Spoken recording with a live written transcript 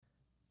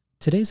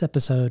Today's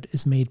episode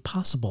is made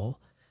possible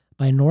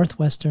by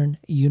Northwestern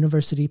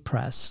University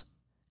Press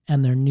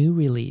and their new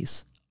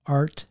release,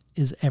 Art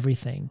is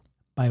Everything,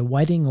 by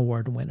Whiting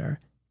Award winner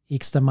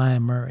Ixtamaya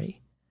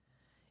Murray.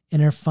 In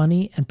her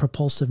funny and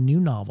propulsive new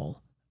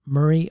novel,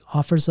 Murray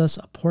offers us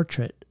a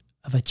portrait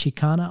of a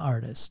Chicana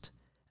artist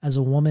as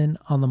a woman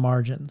on the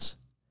margins.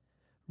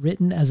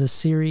 Written as a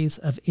series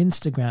of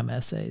Instagram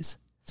essays,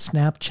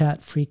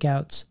 Snapchat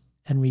freakouts,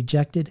 and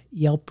rejected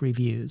Yelp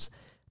reviews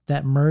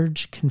that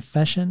merge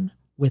confession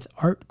with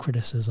art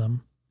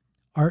criticism,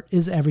 Art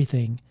is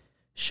Everything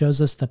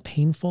shows us the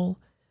painful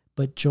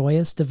but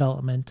joyous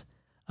development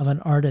of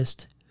an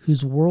artist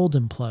whose world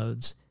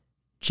implodes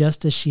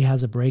just as she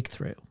has a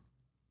breakthrough.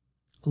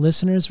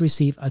 Listeners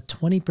receive a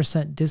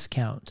 20%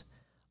 discount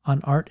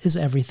on Art is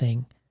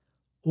Everything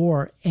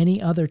or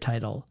any other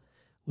title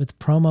with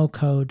promo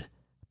code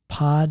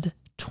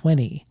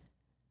POD20.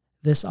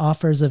 This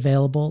offer is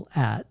available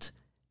at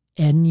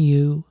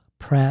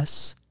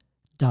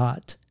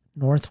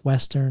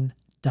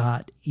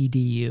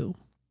nupress.northwestern.edu.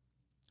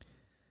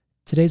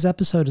 Today's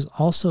episode is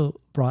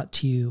also brought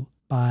to you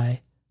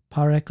by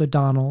Pádraig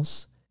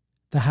O'Donnell's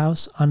The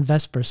House on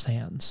Vesper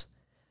Sands,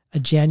 a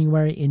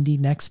January indie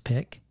next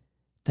pick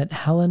that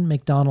Helen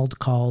MacDonald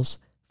calls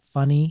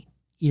funny,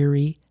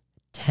 eerie,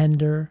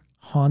 tender,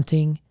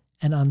 haunting,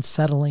 and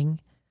unsettling,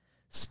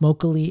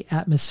 smokily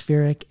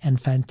atmospheric, and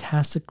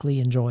fantastically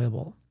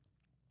enjoyable.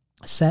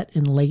 Set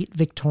in late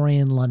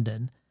Victorian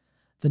London,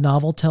 the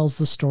novel tells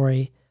the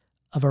story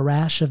of a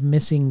rash of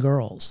missing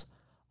girls,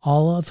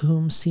 all of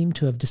whom seem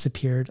to have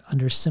disappeared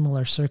under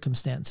similar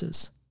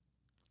circumstances.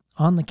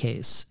 On the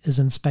case is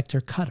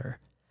Inspector Cutter,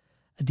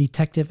 a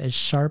detective as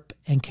sharp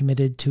and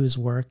committed to his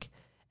work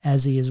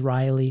as he is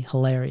wryly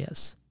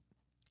hilarious,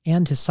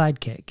 and his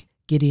sidekick,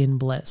 Gideon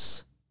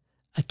Bliss,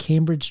 a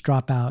Cambridge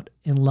dropout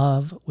in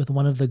love with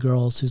one of the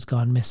girls who's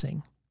gone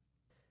missing.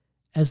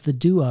 As the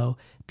duo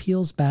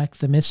peels back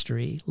the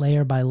mystery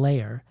layer by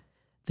layer,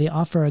 they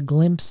offer a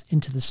glimpse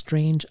into the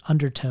strange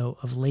undertow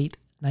of late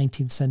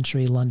 19th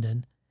century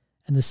London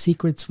and the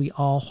secrets we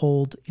all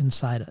hold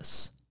inside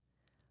us.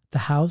 The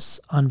House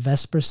on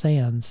Vesper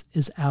Sands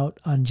is out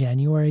on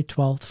January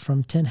 12th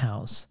from Tin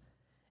House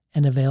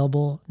and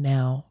available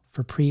now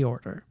for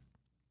pre-order.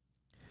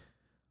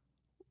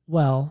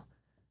 Well,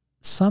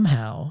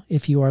 somehow,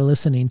 if you are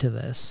listening to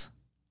this,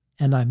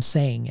 and I'm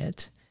saying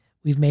it,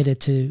 we've made it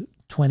to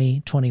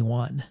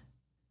 2021.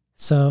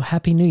 So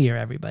Happy New Year,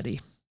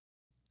 everybody.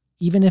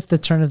 Even if the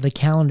turn of the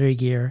calendar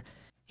year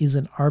is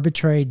an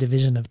arbitrary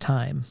division of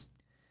time,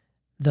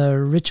 the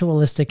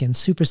ritualistic and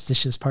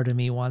superstitious part of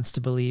me wants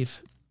to believe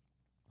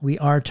we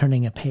are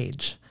turning a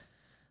page.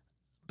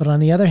 But on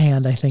the other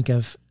hand, I think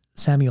of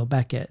Samuel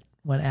Beckett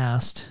when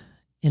asked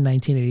in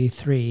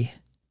 1983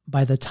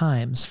 by the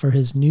Times for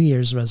his New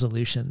Year's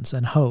resolutions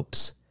and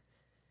hopes,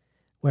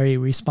 where he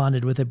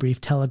responded with a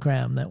brief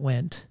telegram that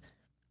went,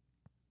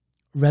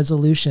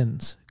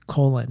 resolutions,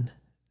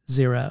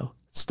 0,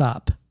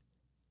 stop,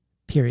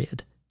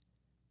 period.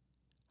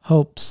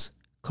 Hopes,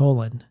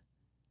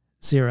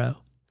 0,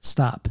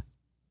 stop,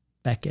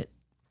 Beckett.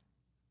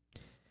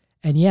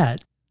 And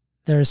yet,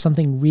 there is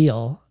something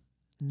real,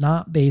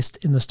 not based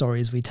in the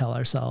stories we tell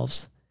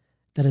ourselves,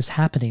 that is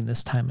happening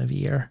this time of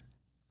year.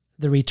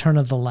 The return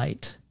of the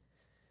light,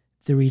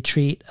 the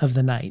retreat of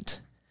the night,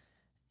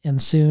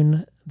 and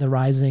soon the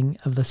rising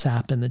of the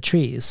sap in the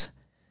trees.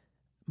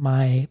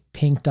 My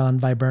pink dawn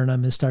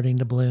viburnum is starting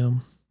to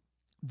bloom.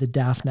 The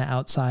daphne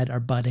outside are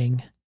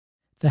budding.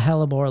 The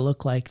hellebore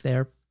look like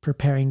they're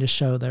preparing to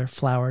show their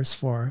flowers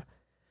for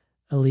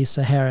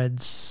Elisa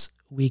Herod's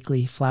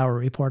weekly flower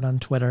report on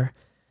Twitter.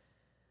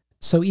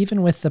 So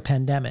even with the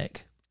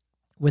pandemic,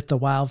 with the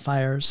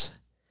wildfires,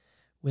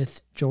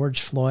 with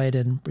George Floyd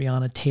and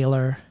Breonna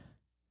Taylor,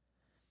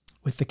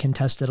 with the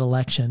contested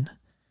election,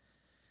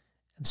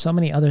 and so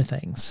many other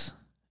things,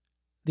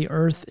 the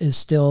earth is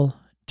still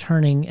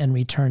turning and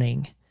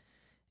returning,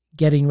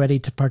 getting ready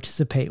to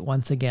participate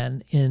once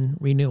again in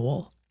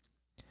renewal.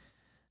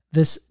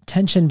 This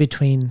tension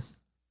between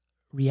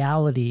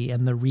reality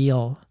and the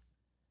real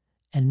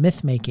and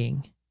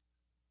myth-making,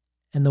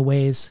 and the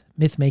ways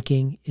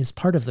myth-making is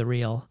part of the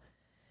real,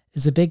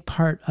 is a big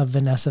part of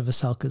Vanessa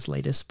Veselka's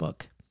latest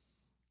book.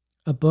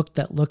 A book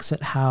that looks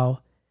at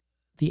how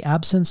the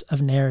absence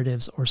of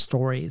narratives or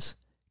stories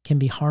can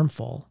be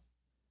harmful,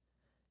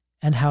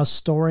 and how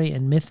story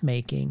and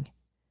myth-making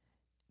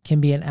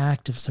can be an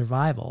act of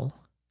survival,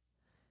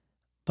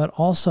 but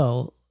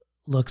also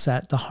looks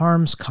at the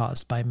harms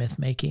caused by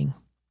myth-making,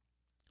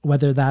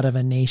 whether that of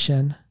a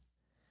nation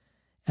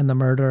and the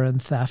murder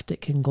and theft it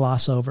can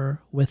gloss over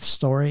with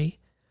story,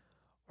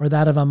 or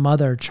that of a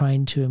mother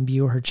trying to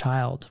imbue her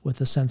child with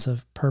a sense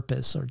of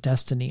purpose or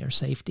destiny or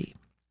safety.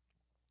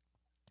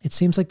 It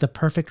seems like the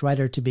perfect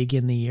writer to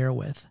begin the year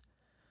with.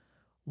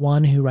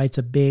 One who writes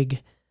a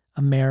big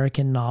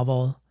American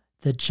novel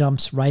that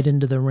jumps right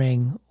into the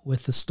ring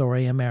with the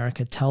story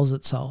America tells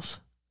itself,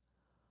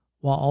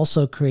 while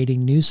also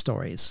creating new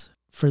stories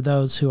for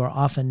those who are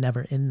often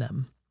never in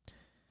them.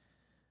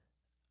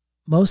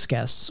 Most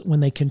guests, when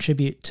they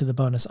contribute to the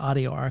bonus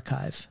audio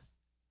archive,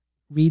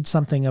 read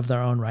something of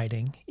their own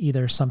writing,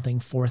 either something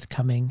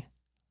forthcoming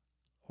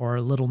or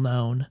little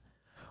known,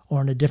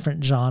 or in a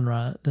different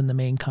genre than the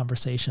main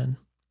conversation,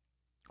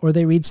 or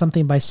they read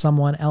something by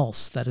someone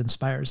else that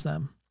inspires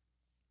them.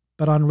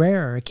 But on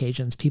rarer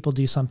occasions, people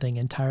do something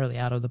entirely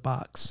out of the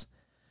box,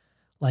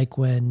 like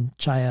when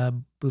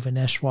Chaya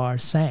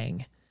Bhuvaneshwar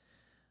sang,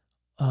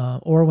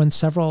 or when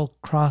several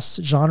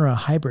cross-genre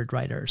hybrid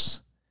writers,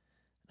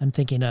 I'm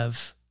thinking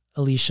of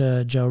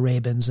Alicia Jo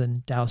Rabins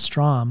and Dow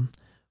Strom,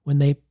 when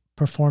they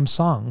perform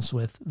songs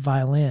with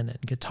violin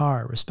and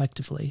guitar,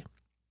 respectively.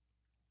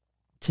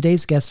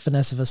 Today's guest,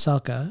 Vanessa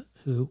Veselka,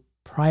 who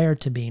prior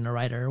to being a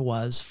writer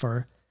was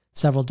for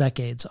several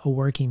decades a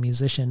working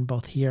musician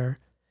both here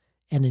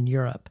and in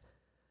Europe,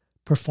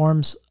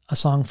 performs a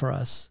song for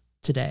us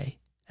today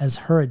as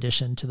her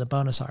addition to the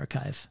bonus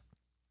archive.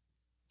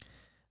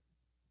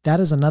 That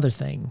is another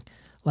thing,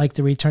 like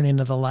the returning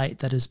of the light,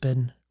 that has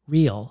been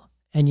real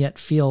and yet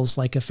feels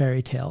like a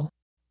fairy tale,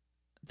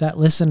 that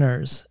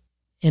listeners,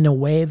 in a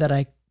way that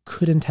I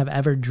couldn't have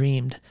ever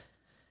dreamed,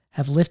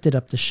 have lifted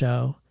up the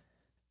show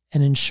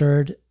and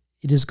ensured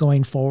it is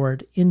going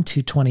forward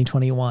into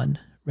 2021,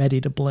 ready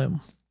to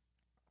bloom.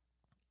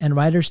 And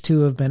writers,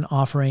 too, have been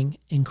offering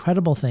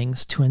incredible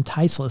things to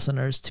entice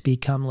listeners to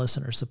become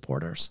listener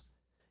supporters.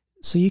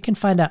 So you can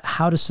find out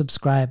how to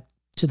subscribe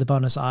to the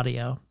bonus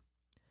audio.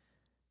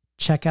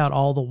 Check out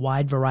all the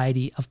wide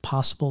variety of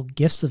possible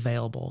gifts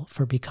available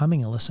for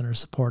becoming a listener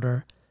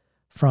supporter,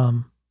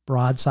 from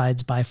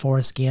Broadsides by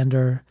Forrest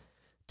Gander,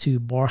 to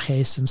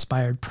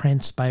Borges-inspired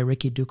prints by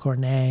Ricky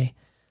Ducournay,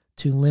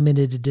 to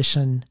limited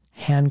edition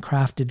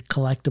handcrafted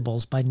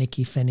collectibles by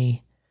Nikki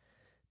Finney,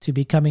 to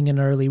becoming an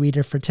early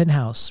reader for Tin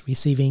House,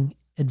 receiving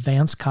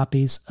advanced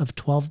copies of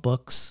 12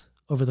 books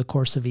over the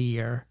course of a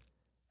year,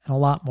 and a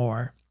lot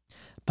more,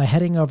 by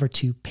heading over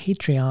to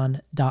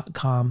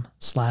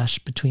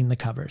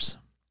patreon.com/betweenthecovers.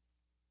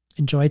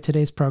 Enjoy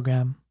today's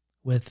program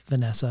with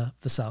Vanessa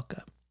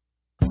Veselka.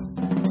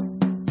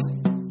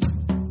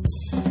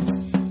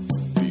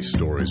 These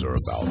stories are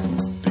about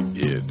the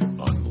id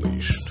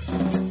unleashed.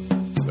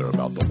 They're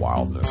about the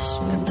wildness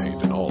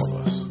contained in all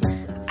of us.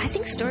 I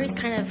think stories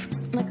kind of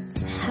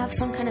have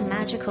some kind of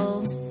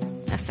magical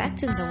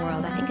effect in the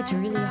world. I think it's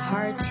really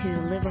hard to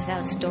live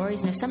without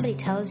stories. And if somebody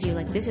tells you,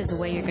 this is the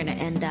way you're going to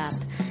end up,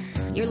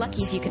 you're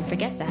lucky if you can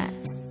forget that.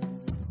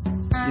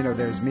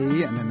 There's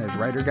me, and then there's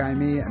writer guy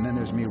me, and then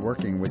there's me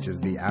working, which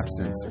is the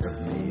absence of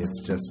me. It's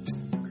just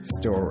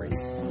story.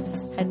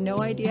 Had no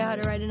idea how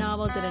to write a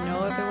novel, didn't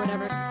know if it would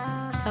ever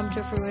come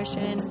to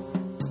fruition.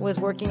 Was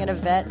working at a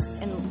vet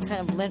and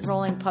kind of lint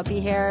rolling puppy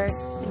hair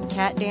and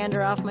cat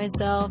dander off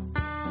myself.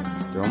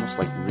 They're almost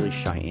like really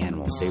shy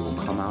animals. They will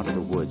come out of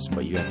the woods,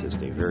 but you have to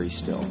stay very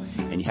still,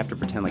 and you have to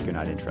pretend like you're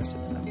not interested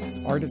in them.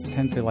 Artists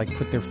tend to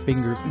put their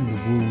fingers in the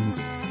wounds,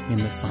 in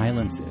the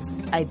silences.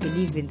 I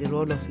believe in the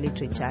role of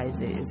literature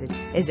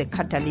as a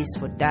catalyst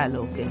for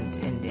dialogue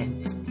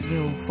and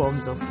new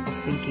forms of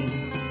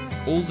thinking.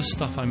 All the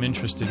stuff I'm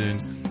interested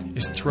in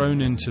is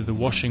thrown into the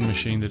washing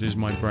machine that is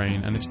my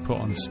brain, and it's put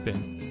on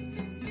spin.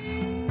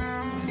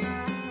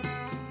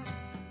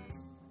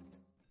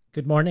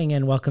 Good morning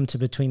and welcome to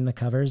Between the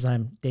Covers.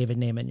 I'm David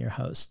Naiman, your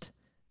host.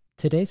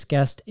 Today's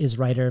guest is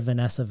writer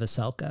Vanessa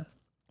Veselka.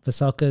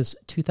 Veselka's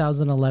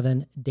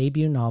 2011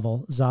 debut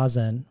novel,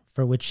 Zazen,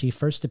 for which she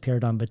first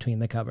appeared on Between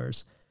the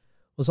Covers,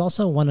 was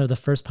also one of the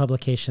first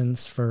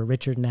publications for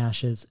Richard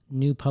Nash's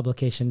new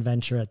publication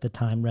venture at the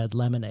time, Red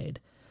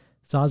Lemonade.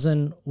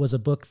 Zazen was a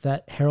book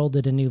that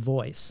heralded a new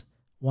voice,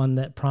 one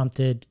that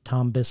prompted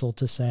Tom Bissell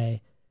to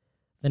say,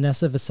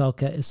 Vanessa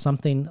Veselka is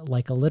something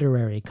like a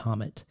literary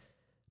comet,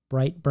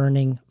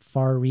 bright-burning,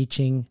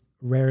 far-reaching,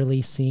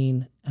 rarely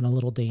seen, and a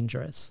little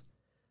dangerous.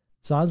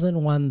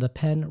 Zazen won the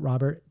Penn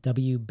Robert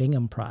W.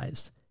 Bingham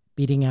Prize,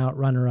 beating out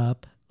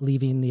runner-up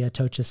Leaving the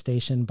Atocha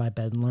Station by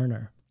Ben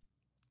Lerner.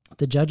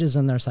 The judges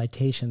in their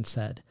citation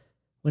said,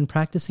 when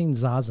practicing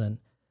Zazen,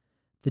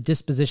 the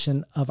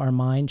disposition of our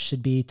mind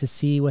should be to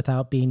see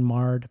without being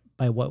marred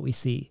by what we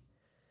see.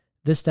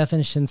 This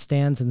definition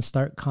stands in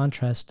stark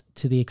contrast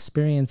to the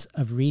experience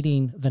of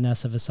reading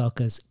Vanessa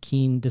Veselka's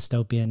keen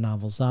dystopian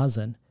novel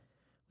Zazen.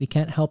 We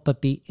can't help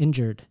but be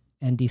injured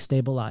and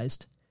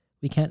destabilized.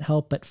 We can't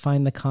help but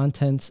find the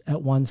contents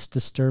at once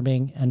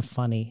disturbing and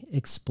funny,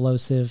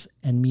 explosive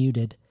and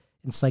muted,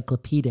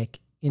 encyclopedic,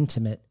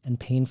 intimate, and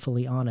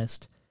painfully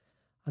honest.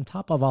 On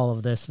top of all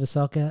of this,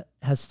 Veselka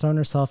has thrown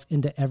herself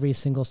into every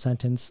single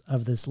sentence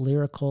of this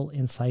lyrical,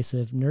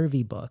 incisive,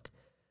 nervy book,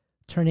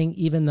 turning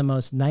even the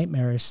most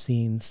nightmarish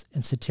scenes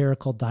and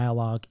satirical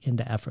dialogue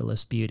into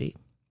effortless beauty.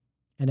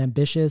 An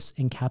ambitious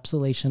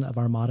encapsulation of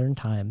our modern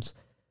times,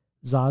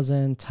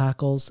 Zazen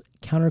tackles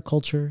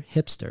counterculture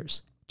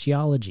hipsters,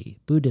 geology,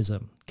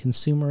 Buddhism,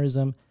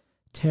 consumerism,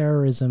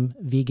 terrorism,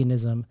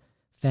 veganism,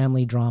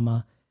 family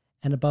drama,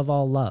 and above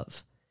all,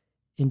 love.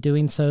 In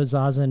doing so,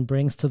 Zazen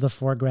brings to the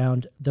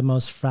foreground the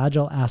most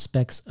fragile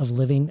aspects of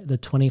living the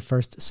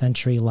 21st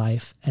century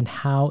life and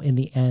how, in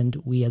the end,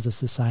 we as a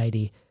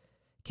society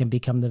can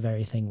become the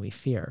very thing we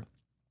fear.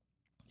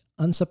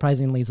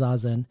 unsurprisingly,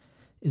 Zazen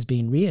is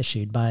being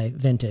reissued by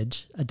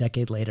Vintage a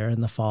decade later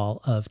in the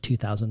fall of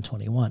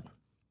 2021.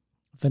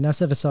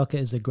 Vanessa Veselka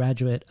is a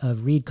graduate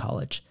of Reed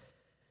College,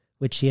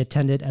 which she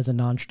attended as a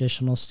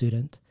non-traditional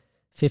student,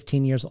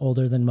 15 years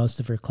older than most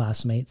of her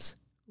classmates,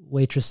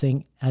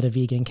 waitressing at a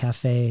vegan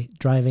cafe,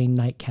 driving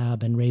night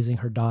cab, and raising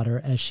her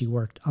daughter as she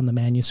worked on the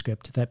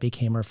manuscript that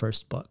became her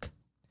first book.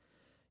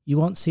 You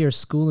won't see her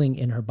schooling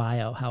in her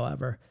bio,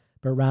 however,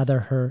 but rather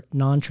her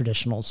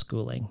non-traditional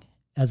schooling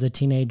as a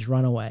teenage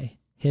runaway,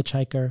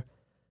 hitchhiker,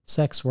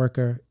 sex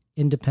worker,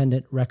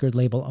 independent record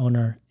label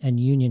owner, and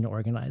union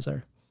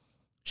organizer.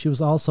 She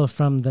was also,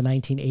 from the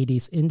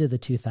 1980s into the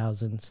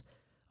 2000s,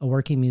 a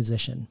working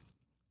musician.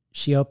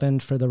 She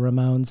opened for the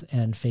Ramones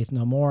and Faith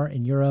No More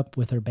in Europe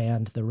with her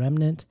band The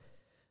Remnant,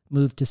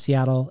 moved to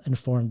Seattle and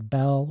formed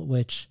Bell,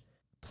 which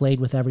played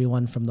with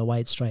everyone from the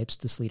White Stripes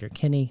to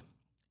Sleater-Kinney,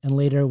 and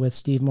later with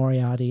Steve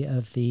Moriarty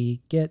of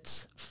the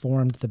Gits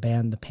formed the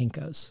band The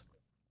Pinkos.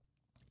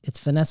 It's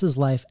Vanessa's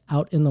life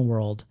out in the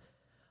world,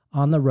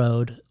 on the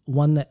road,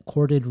 one that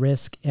courted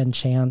risk and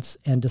chance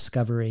and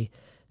discovery,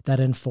 that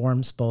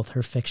informs both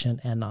her fiction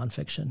and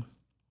nonfiction.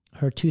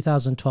 Her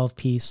 2012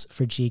 piece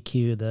for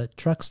GQ, The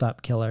Truck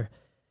Stop Killer,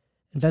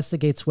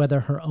 investigates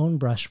whether her own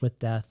brush with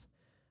death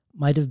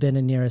might have been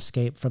a near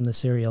escape from the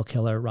serial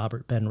killer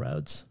Robert Ben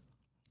Rhodes.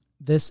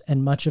 This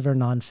and much of her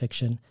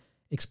nonfiction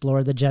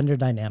explore the gender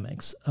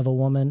dynamics of a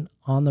woman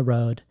on the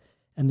road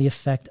and the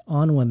effect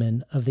on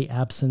women of the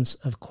absence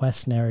of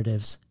quest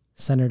narratives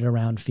centered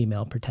around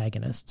female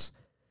protagonists.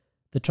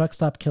 The Truck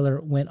Stop Killer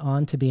went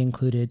on to be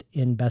included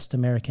in Best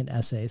American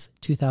Essays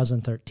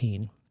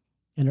 2013,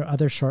 and her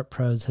other short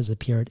prose has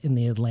appeared in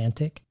The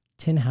Atlantic,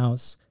 Tin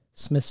House,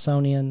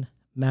 Smithsonian,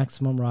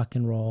 Maximum Rock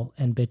and Roll,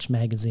 and Bitch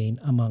Magazine,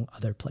 among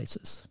other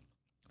places.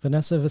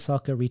 Vanessa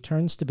Veselka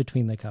returns to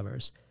Between the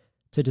Covers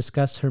to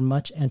discuss her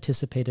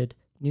much-anticipated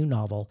new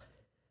novel,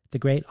 The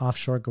Great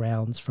Offshore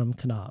Grounds from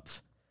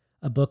Knopf,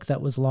 a book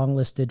that was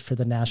longlisted for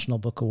the National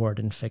Book Award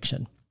in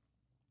Fiction.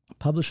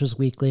 Publishers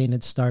Weekly, in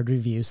its starred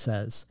review,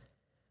 says,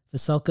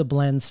 Veselka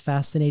blends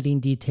fascinating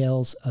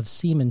details of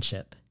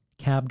seamanship,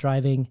 cab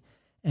driving,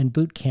 and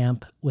boot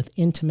camp with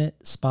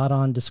intimate,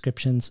 spot-on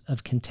descriptions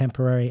of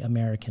contemporary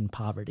American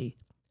poverty.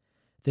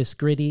 This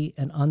gritty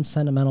and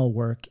unsentimental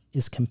work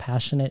is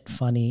compassionate,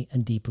 funny,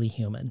 and deeply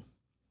human.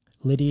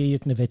 Lydia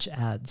Yuknovich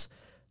adds,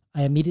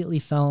 I immediately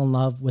fell in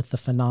love with the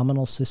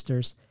phenomenal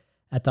sisters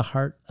at the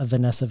heart of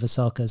Vanessa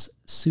Veselka's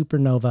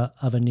supernova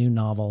of a new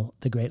novel,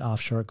 The Great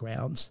Offshore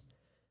Grounds.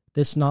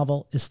 This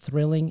novel is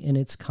thrilling in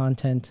its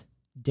content,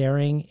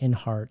 daring in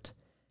heart,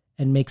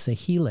 and makes a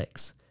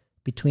helix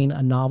between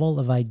a novel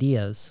of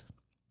ideas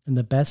and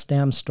the best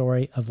damn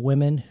story of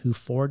women who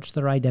forged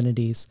their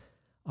identities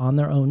on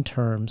their own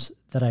terms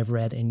that I've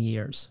read in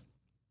years.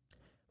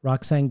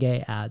 Roxane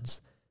Gay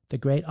adds, The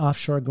Great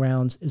Offshore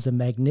Grounds is a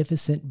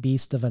magnificent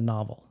beast of a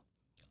novel,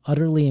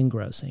 utterly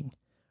engrossing,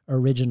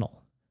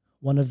 original,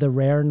 one of the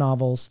rare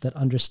novels that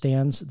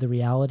understands the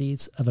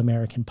realities of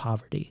American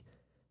poverty,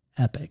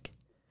 epic.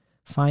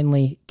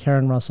 Finally,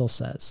 Karen Russell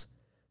says,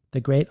 The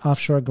Great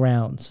Offshore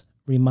Grounds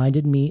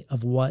reminded me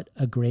of what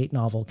a great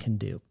novel can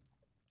do.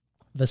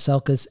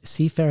 Veselka's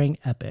seafaring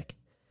epic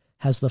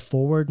has the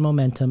forward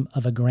momentum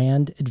of a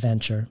grand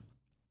adventure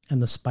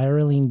and the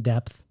spiraling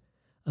depth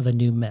of a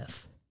new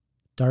myth.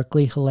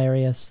 Darkly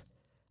hilarious,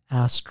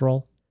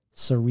 astral,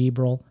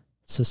 cerebral,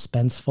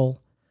 suspenseful,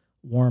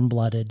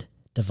 warm-blooded,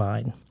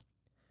 divine.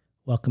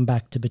 Welcome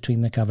back to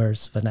Between the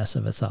Covers, Vanessa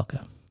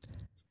Veselka.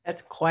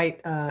 That's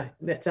quite,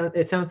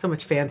 it sounds so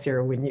much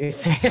fancier when you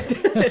say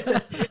it.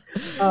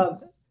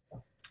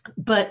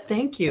 But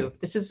thank you.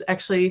 This is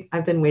actually,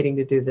 I've been waiting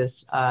to do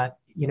this.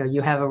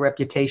 You have a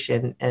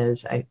reputation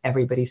as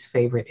everybody's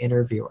favorite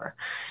interviewer.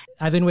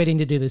 I've been waiting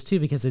to do this too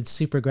because it's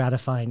super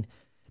gratifying,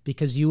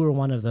 because you were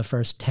one of the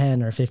first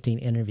 10 or 15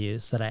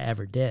 interviews that I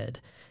ever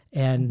did.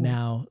 And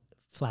now,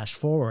 flash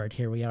forward,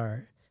 here we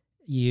are.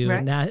 You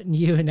a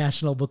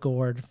National Book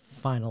Award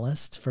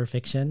finalist for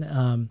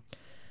fiction.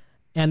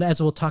 And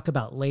as we'll talk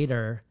about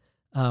later,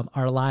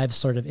 our lives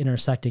sort of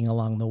intersecting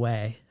along the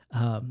way.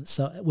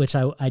 Which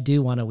I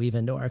do want to weave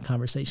into our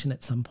conversation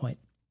at some point.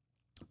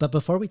 But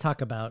before we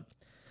talk about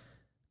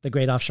The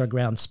Great Offshore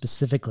Grounds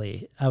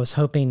specifically, I was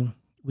hoping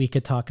we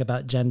could talk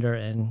about gender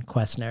and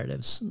quest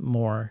narratives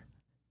more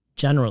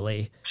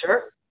generally.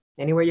 Sure.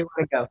 Anywhere you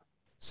want to go.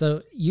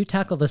 So you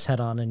tackle this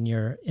head on in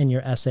your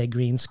essay,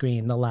 Green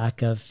Screen, the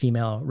lack of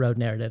female road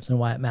narratives and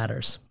why it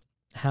matters.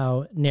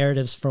 How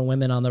narratives for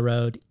women on the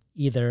road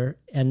either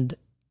end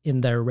in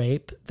their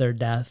rape, their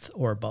death,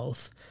 or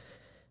both.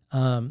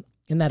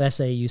 In that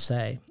essay, you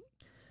say,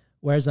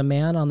 whereas a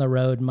man on the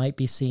road might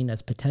be seen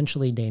as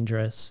potentially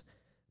dangerous,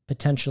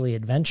 potentially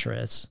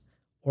adventurous,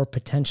 or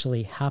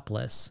potentially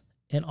hapless,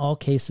 in all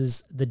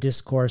cases, the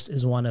discourse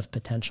is one of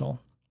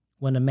potential.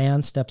 When a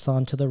man steps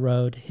onto the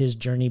road, his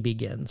journey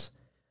begins.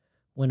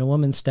 When a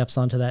woman steps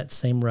onto that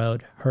same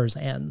road, hers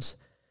ends.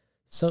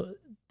 So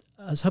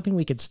I was hoping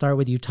we could start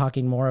with you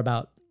talking more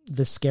about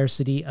the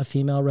scarcity of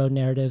female road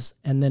narratives,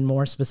 and then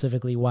more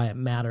specifically why it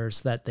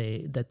matters that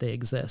they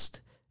exist.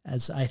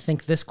 as I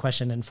think this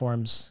question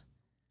informs,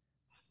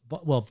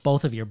 well,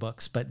 both of your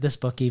books, but this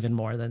book even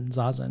more than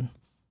Zazen.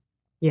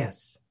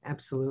 Yes,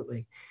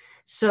 absolutely.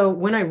 So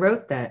when I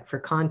wrote that, for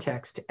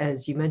context,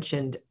 as you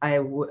mentioned,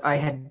 I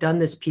had done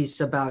this piece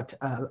about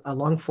a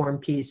long form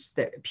piece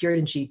that appeared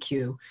in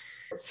GQ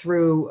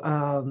through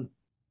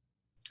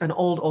an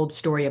old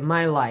story in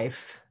my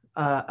life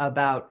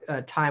about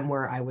a time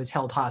where I was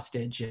held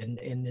hostage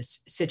in this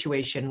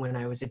situation when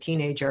I was a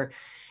teenager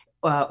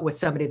with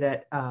somebody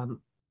that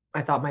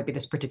I thought might be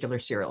this particular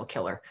serial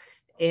killer.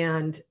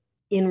 And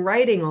in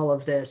writing all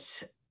of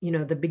this,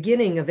 the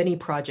beginning of any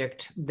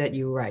project that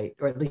you write,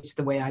 or at least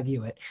the way I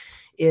view it,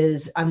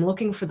 is I'm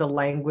looking for the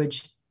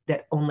language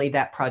that only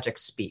that project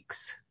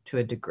speaks to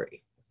a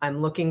degree. I'm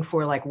looking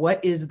for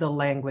what is the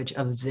language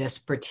of this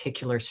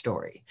particular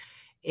story?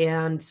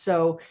 And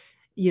so,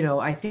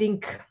 I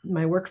think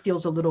my work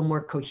feels a little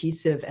more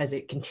cohesive as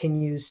it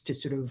continues to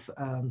sort of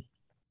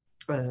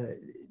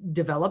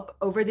develop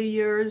over the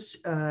years.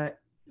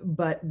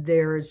 But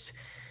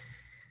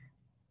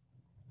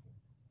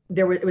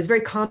it was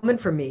very common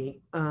for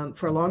me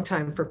for a long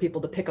time for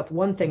people to pick up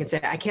one thing and say,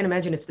 I can't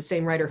imagine it's the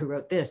same writer who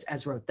wrote this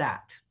as wrote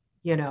that,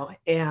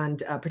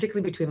 and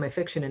particularly between my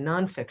fiction and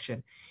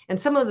nonfiction. And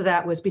some of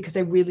that was because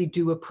I really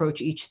do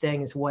approach each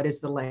thing as what is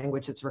the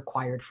language that's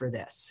required for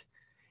this.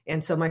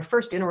 And so my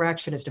first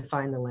interaction is to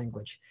find the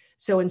language.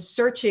 So in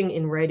searching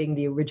in writing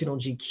the original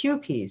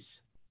GQ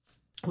piece,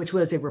 which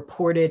was a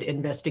reported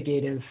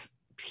investigative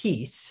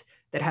piece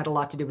that had a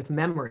lot to do with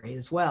memory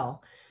as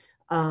well,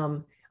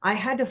 I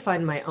had to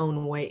find my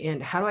own way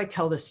in. How do I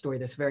tell this story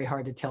that's very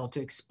hard to tell,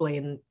 to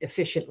explain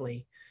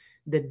efficiently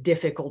the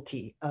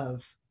difficulty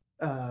of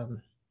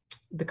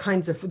the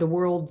kinds of the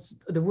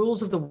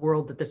rules of the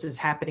world that this is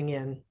happening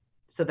in,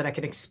 so that I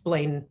can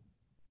explain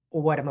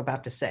what I'm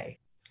about to say.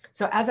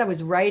 So as I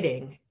was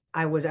writing,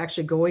 I was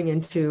actually going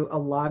into a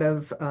lot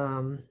of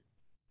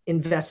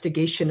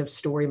investigation of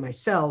story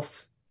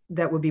myself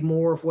that would be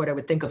more of what I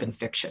would think of in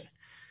fiction,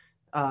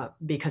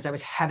 because I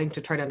was having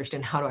to try to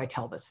understand, how do I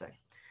tell this thing?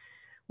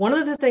 One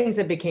of the things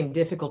that became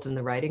difficult in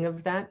the writing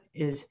of that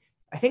is,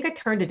 I think I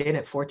turned it in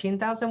at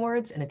 14,000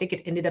 words, and I think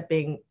it ended up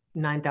being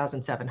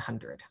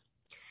 9,700.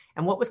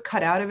 And what was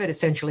cut out of it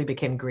essentially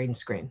became green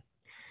screen.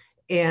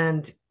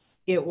 And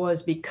it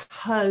was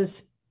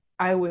because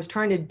I was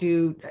trying to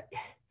do,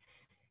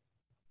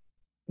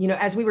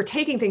 as we were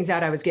taking things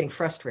out, I was getting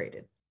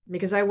frustrated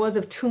because I was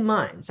of two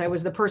minds. I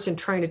was the person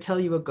trying to tell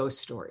you a ghost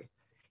story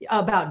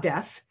about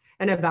death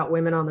and about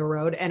women on the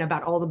road and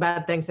about all the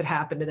bad things that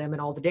happened to them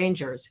and all the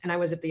dangers. And I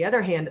was, at the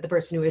other hand, the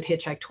person who had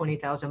hitchhiked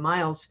 20,000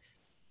 miles,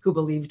 who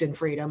believed in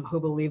freedom, who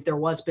believed there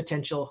was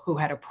potential, who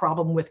had a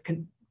problem with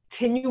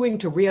continuing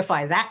to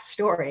reify that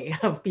story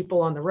of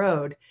people on the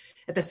road.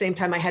 At the same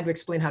time, I had to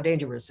explain how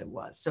dangerous it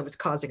was. So it was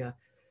causing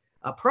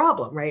a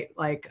problem, right?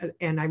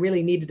 And I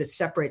really needed to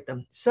separate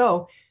them.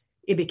 So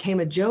it became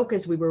a joke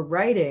as we were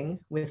writing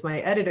with my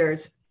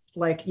editors,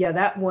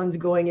 that one's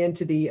going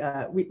into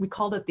the, we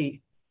called it the,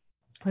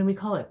 what do we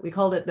call it? We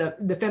called it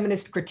the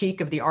feminist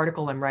critique of the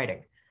article I'm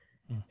writing.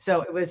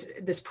 So it was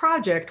this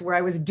project where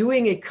I was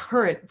doing a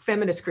current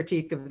feminist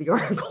critique of the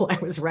article I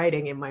was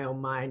writing in my own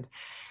mind.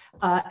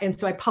 And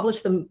so I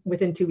published them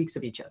within 2 weeks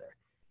of each other.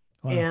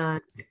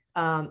 Wow.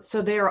 And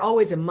so they are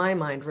always, in my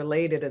mind,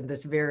 related in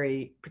this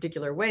very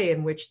particular way,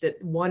 in which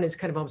that one is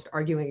kind of almost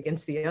arguing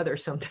against the other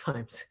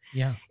sometimes.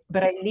 Yeah.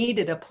 But I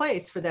needed a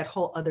place for that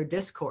whole other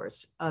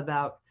discourse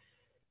that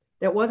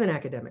wasn't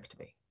academic to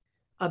me,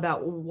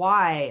 about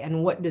why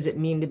and what does it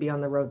mean to be on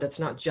the road that's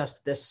not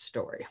just this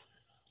story.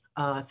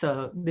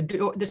 So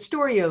the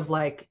story of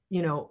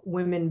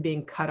women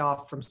being cut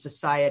off from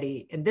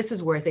society, and this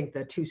is where I think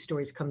the two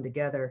stories come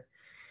together.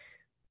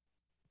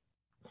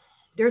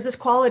 There's this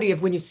quality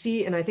of when you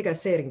see, and I think I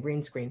say it in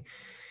green screen,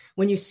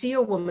 when you see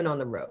a woman on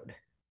the road,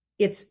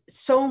 it's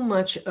so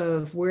much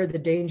of where the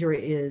danger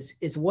is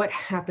what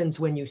happens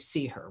when you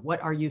see her.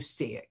 What are you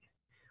seeing?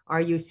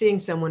 Are you seeing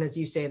someone, as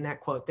you say in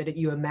that quote, that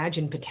you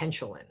imagine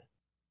potential in,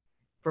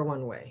 for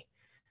one way?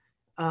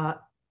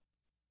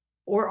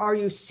 Or are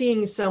you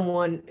seeing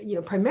someone,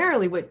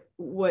 primarily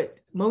what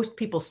most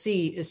people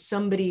see is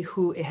somebody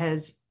who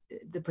has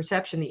the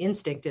perception, the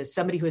instinct is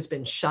somebody who has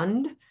been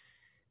shunned,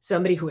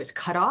 somebody who is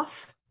cut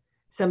off,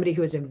 somebody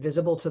who is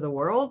invisible to the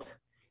world,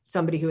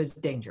 somebody who is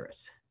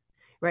dangerous,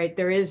 right?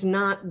 There is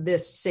not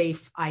this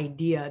safe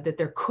idea that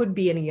there could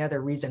be any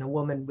other reason a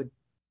woman would,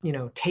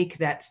 take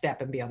that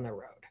step and be on the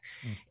road.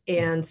 Mm-hmm.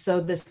 And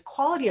so this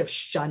quality of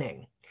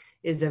shunning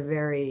is a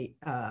very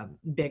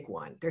big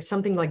one. There's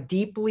something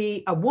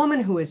a woman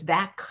who is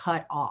that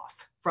cut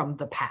off from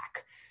the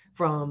pack,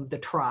 from the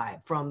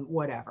tribe, from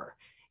whatever,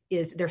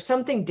 there's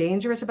something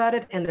dangerous about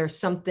it, and there's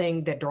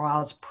something that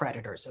draws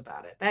predators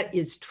about it. That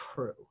is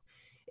true.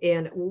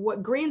 And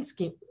what green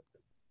screen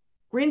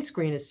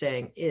is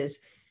saying is,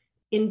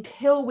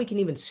 until we can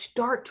even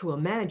start to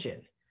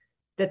imagine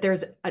that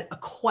there's a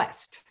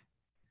quest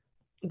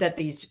that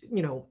these,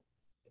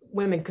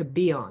 women could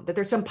be on, that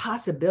there's some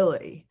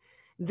possibility,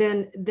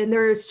 then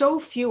there are so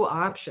few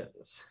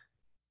options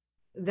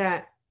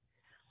that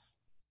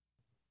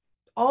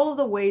all of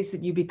the ways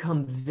that you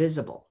become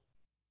visible,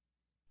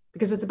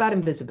 because it's about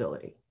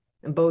invisibility,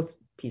 and both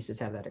pieces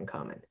have that in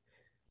common.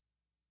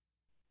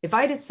 If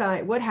I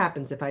decide, what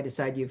happens if I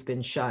decide you've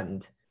been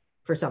shunned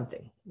for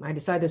something? I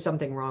decide there's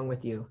something wrong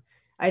with you.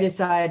 I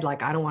decide,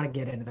 like, I don't want to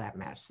get into that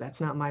mess.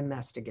 That's not my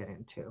mess to get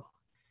into.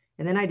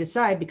 And then I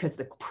decide, because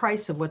the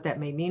price of what that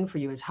may mean for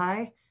you is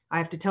high, I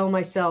have to tell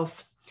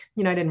myself,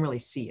 I didn't really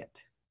see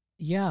it.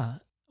 Yeah.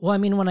 Well, I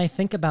mean, when I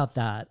think about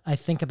that, I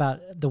think about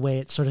the way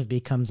it sort of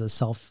becomes a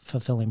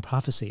self-fulfilling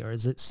prophecy, or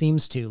as it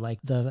seems to, like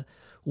the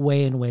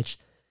way in which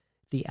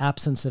the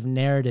absence of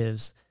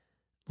narratives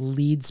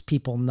leads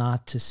people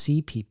not to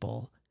see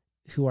people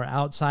who are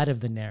outside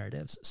of the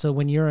narratives. So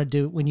when you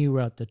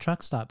wrote The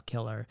Truck Stop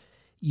Killer,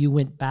 you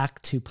went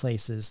back to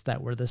places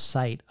that were the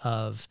site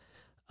of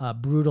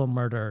brutal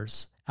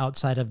murders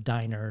outside of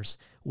diners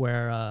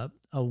where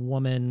a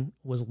woman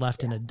was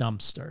left in a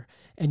dumpster.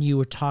 And you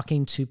were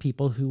talking to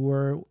people who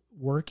were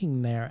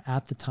working there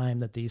at the time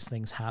that these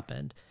things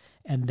happened,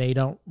 and they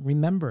don't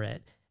remember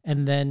it.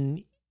 And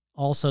then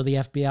also the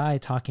FBI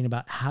talking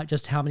about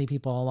how many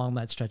people along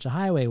that stretch of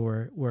highway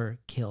were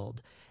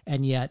killed.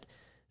 And yet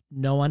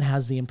no one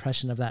has the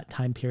impression of that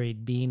time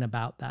period being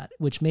about that,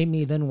 which made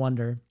me then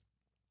wonder,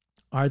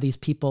 are these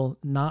people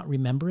not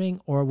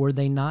remembering, or were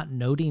they not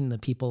noting the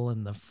people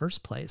in the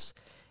first place?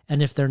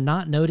 And if they're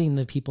not noting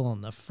the people in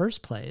the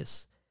first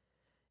place,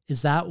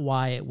 is that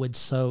why it would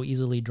so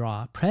easily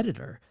draw a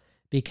predator?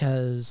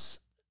 Because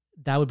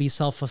that would be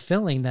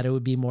self-fulfilling, that it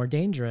would be more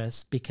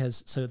dangerous,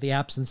 because so the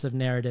absence of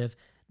narrative,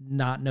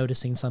 not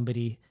noticing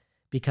somebody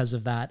because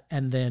of that,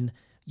 and then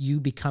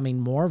you becoming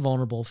more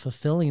vulnerable,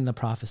 fulfilling the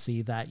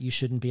prophecy that you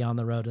shouldn't be on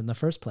the road in the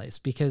first place.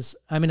 Because,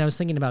 I mean, I was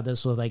thinking about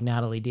this with like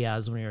Natalie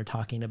Diaz when we were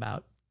talking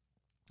about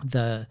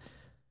the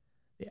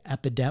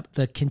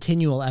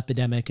continual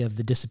epidemic of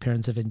the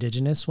disappearance of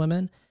Indigenous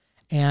women.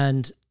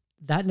 And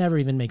that never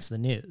even makes the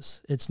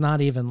news. It's not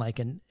even like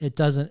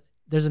there's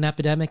an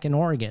epidemic in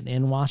Oregon,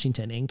 in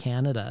Washington, in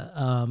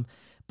Canada.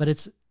 But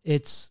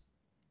it's,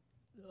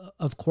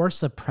 of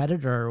course, a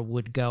predator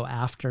would go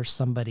after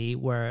somebody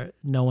where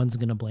no one's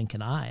going to blink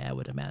an eye, I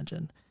would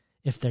imagine,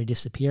 if they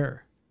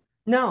disappear.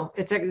 No,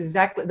 it's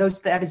exactly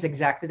that is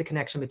exactly the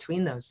connection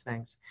between those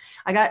things.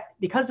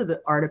 Because of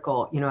the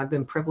article, I've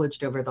been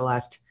privileged over the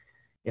last,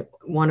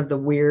 one of the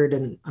weird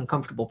and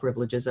uncomfortable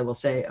privileges, I will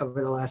say,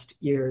 over the last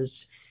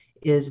years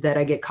is that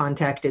I get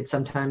contacted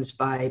sometimes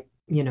by,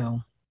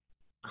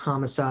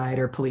 homicide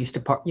or police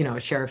department,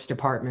 sheriff's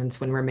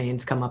departments when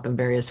remains come up in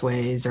various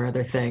ways or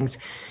other things.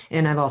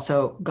 And I've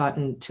also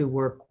gotten to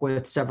work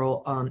with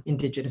several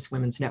Indigenous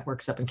women's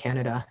networks up in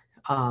Canada,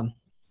 and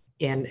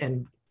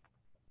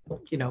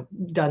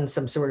done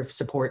some sort of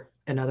support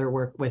and other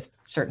work with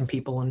certain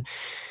people. And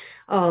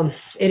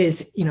it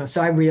is,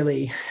 so I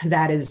really,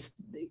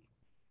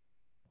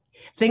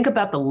 think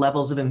about the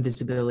levels of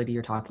invisibility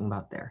you're talking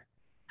about there.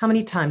 How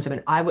many times,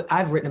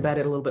 I've written about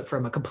it a little bit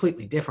from a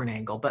completely different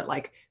angle, but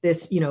like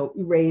this,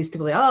 raised to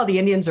be like, oh, the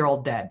Indians are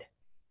all dead.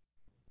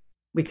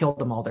 We killed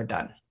them all, they're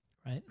done.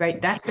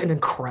 Right. That's an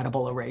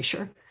incredible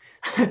erasure.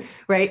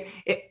 Right.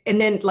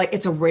 And then like,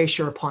 it's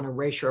erasure upon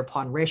erasure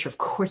upon erasure. Of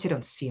course, I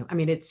don't see them. I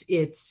mean, it's,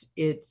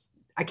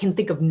 I can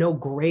think of no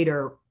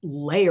greater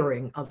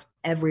layering of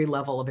every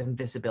level of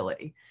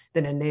invisibility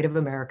than a Native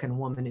American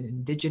woman, an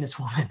Indigenous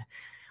woman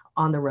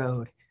on the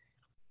road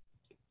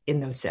in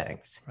those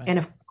settings. Right. And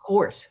of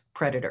course,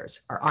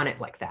 predators are on it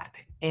like that.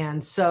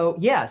 And so,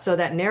 so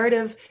that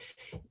narrative,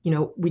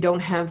 we don't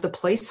have the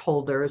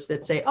placeholders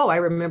that say, oh, I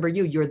remember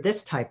you, you're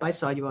this type, I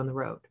saw you on the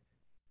road.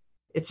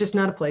 It's just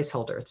not a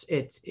placeholder.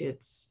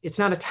 It's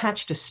not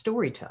attached to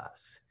story to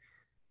us.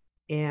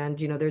 And,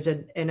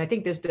 and I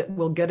think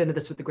we'll get into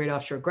this with the Great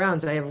Offshore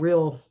Grounds. I have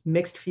real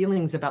mixed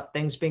feelings about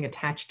things being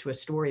attached to a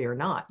story or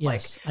not.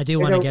 Yes, I do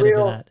want to get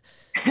into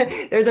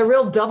that. There's a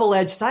real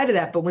double-edged side of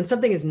that. But when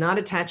something is not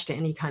attached to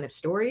any kind of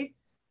story,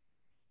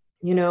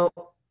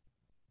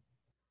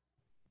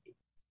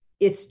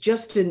 it's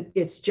just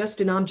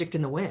an object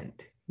in the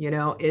wind.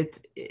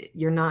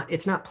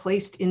 It's not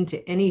placed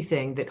into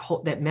anything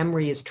that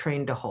memory is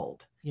trained to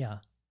hold. Yeah.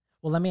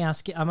 Well, let me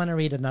ask you, I'm going to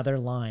read another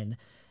line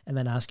and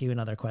then ask you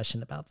another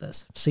question about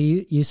this. So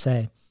you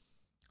say,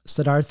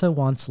 Siddhartha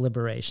wants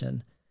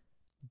liberation.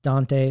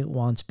 Dante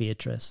wants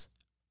Beatrice.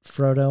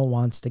 Frodo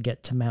wants to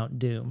get to Mount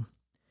Doom.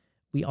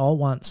 We all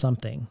want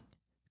something.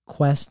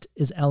 Quest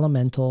is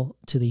elemental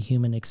to the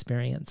human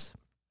experience.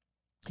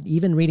 And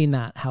even reading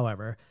that,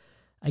 however,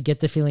 I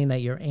get the feeling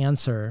that your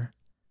answer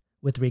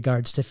with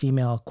regards to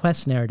female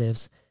quest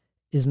narratives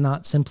is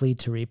not simply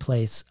to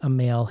replace a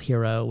male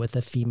hero with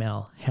a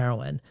female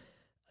heroine.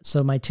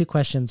 So my two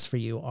questions for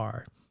you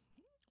are,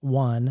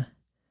 one,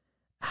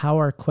 how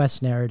are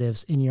quest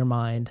narratives in your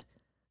mind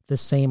the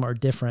same or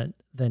different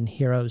than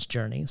heroes'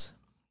 journeys?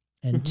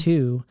 And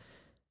two,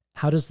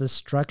 how does the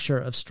structure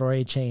of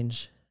story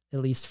change, at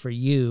least for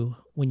you,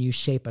 when you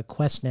shape a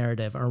quest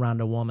narrative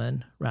around a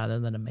woman rather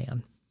than a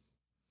man?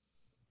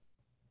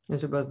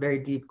 Those are both very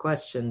deep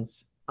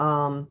questions.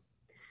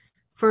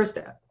 First,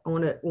 I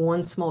want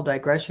one small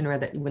digression,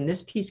 that when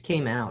this piece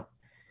came out,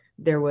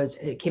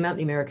 it came out in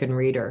the American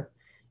Reader,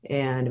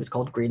 and it was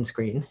called Green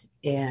Screen,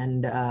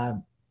 and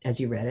as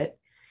you read it,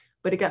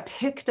 but it got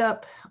picked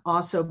up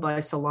also by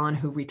Salon,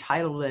 who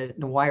retitled it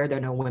Why Are There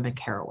No Women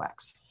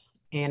Kerouacs?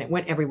 And it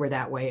went everywhere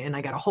that way. And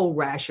I got a whole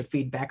rash of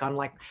feedback on,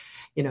 like,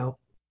 you know,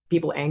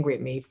 people angry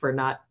at me for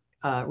not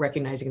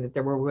recognizing that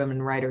there were women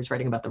writers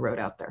writing about the road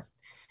out there.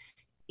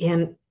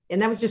 And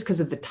that was just because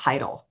of the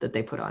title that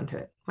they put onto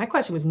it. My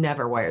question was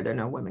never, why are there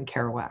no women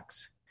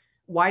Kerouacs?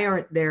 Why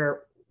aren't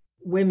there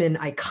women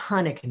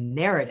iconic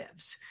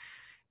narratives,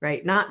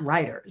 right? Not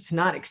writers,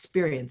 not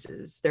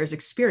experiences. There's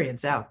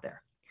experience out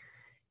there.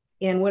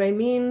 And what I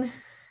mean,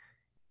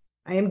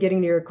 I am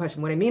getting to your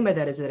question. What I mean by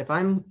that is that if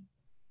I'm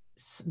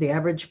the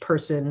average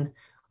person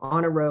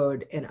on a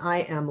road and I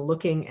am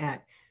looking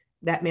at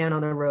that man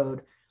on the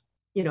road,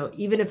 you know,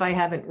 even if I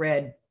haven't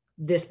read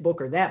this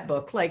book or that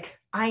book, like,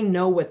 I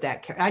know what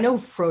I know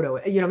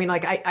Frodo, you know what I mean?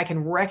 Like, I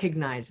can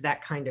recognize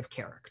that kind of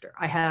character.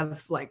 I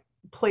have like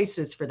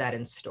places for that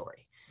in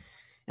story.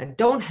 And I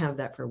don't have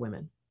that for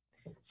women.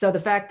 So the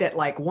fact that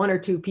like one or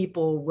two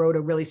people wrote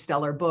a really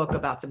stellar book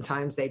about some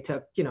times they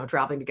took, you know,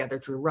 traveling together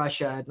through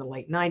Russia in the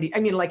late 90s. I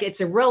mean, like,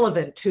 it's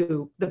irrelevant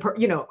to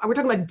you know, we're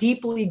talking about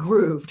deeply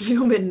grooved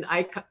human,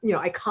 you know,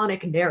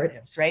 iconic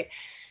narratives, right?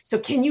 So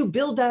can you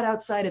build that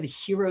outside of a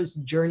hero's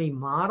journey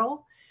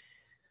model?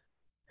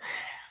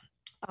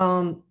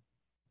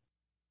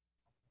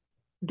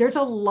 There's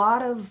a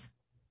lot of,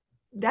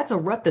 that's a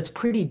rut that's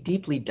pretty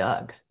deeply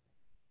dug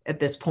at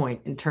this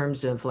point in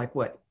terms of like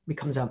what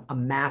becomes a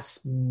mass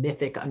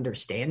mythic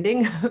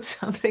understanding of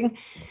something,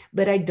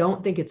 but I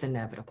don't think it's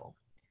inevitable.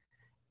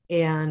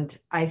 And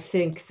I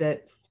think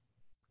that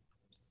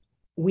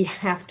we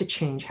have to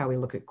change how we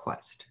look at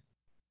quest.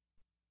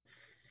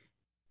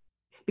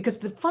 Because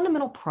the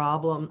fundamental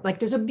problem, like,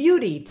 there's a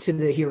beauty to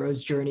the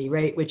hero's journey,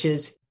 right? Which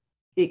is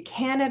it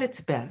can at its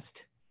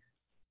best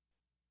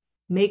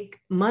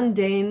make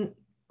mundane,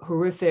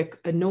 horrific,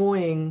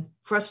 annoying,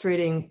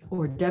 frustrating,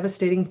 or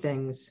devastating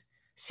things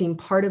seem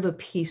part of a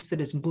piece that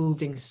is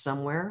moving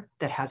somewhere,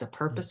 that has a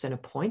purpose and a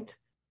point,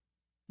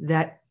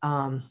 that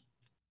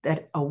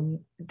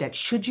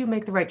should you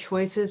make the right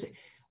choices,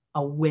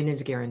 a win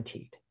is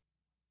guaranteed,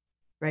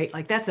 right?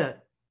 Like, that's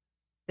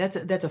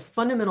a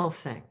fundamental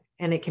thing.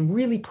 And it can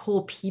really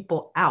pull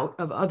people out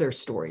of other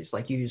stories.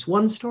 Like, you use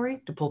one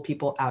story to pull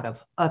people out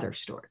of other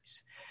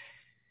stories.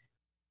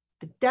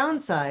 The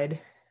downside,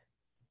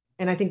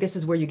 and I think this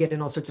is where you get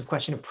in all sorts of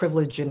question of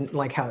privilege and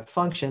like how it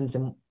functions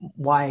and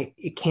why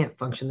it can't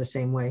function the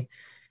same way.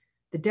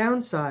 The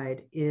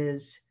downside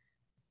is,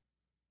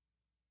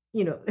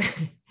 you know,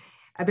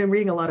 I've been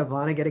reading a lot of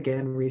Vonnegut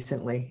again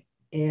recently.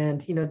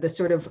 And, you know, the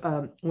sort of,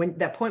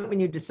 when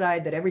you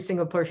decide that every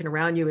single person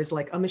around you is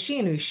like a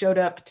machine who showed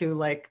up to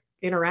like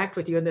interact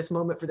with you in this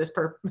moment for this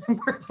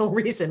personal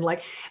reason.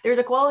 Like, there's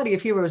a quality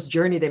of hero's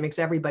journey that makes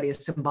everybody a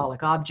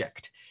symbolic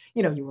object.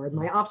 You know, you are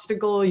my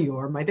obstacle, you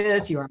are my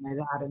this, you are my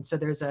that. And so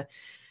there's a,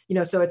 you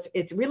know, so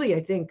it's really,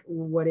 I think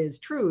what is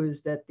true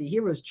is that the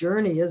hero's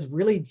journey is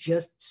really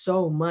just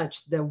so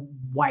much the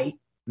white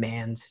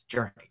man's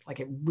journey. Like,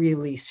 it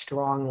really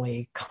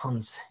strongly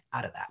comes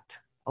out of that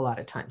a lot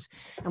of times.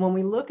 And when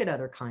we look at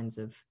other kinds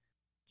of,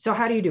 so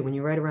how do you do when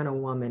you write around a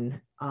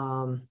woman?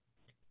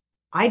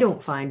 I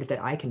don't find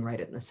that I can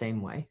write it in the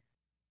same way,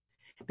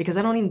 because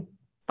I don't even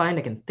find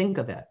I can think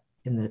of it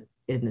in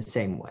the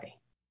same way.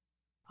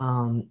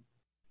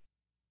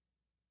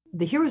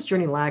 The hero's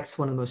journey lacks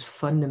one of the most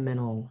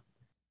fundamental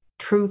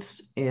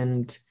truths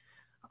and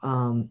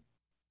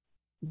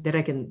that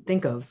I can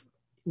think of,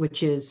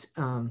 which is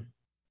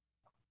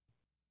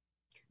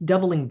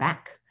doubling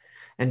back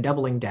and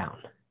doubling down.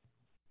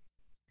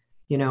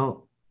 You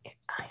know,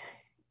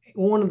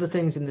 one of the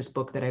things in this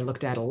book that I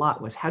looked at a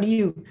lot was how do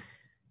you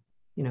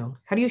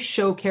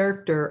show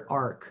character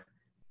arc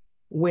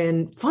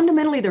when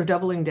fundamentally they're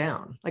doubling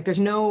down? Like, there's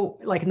no,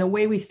 like, in the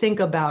way we think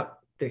about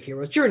the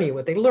hero's journey,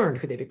 what they learned,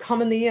 who they become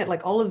in the end,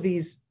 like all of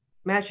these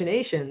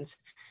machinations.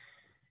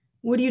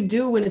 What do you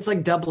do when it's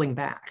like doubling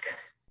back?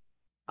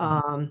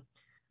 Anyway.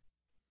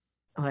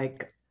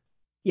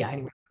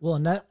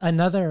 Well,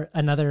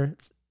 another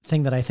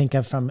thing that I think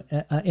of from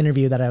an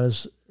interview that I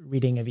was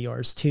reading of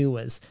yours too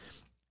was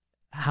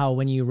how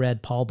when you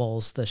read Paul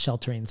Bowles' The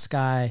Sheltering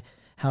Sky,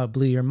 how it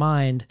blew your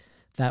mind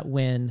that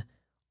when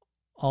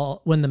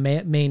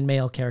the main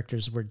male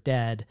characters were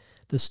dead,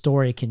 the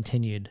story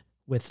continued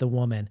with the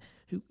woman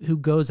who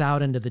goes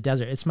out into the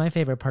desert. It's my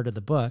favorite part of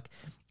the book,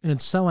 and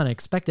it's so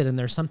unexpected, and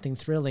there's something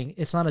thrilling.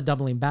 It's not a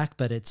doubling back,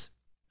 but it's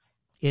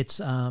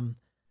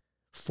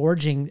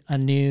forging a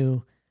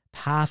new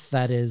path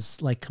that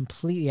is like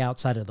completely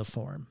outside of the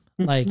form.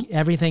 Mm-hmm. Like,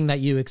 everything that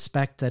you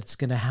expect that's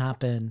going to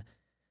happen,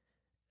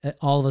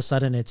 all of a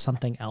sudden it's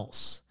something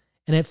else.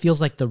 And it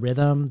feels like the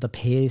rhythm, the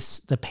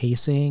pace, the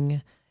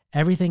pacing,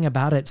 everything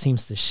about it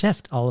seems to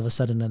shift all of a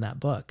sudden in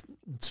that book.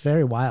 It's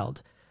very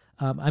wild.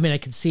 I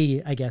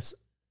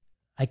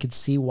could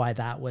see why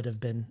that would have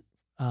been,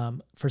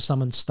 for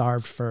someone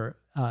starved for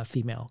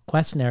female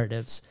quest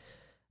narratives,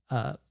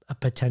 a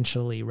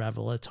potentially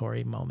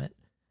revelatory moment.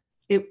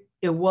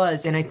 It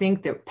was. And I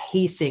think that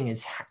pacing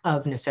is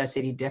of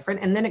necessity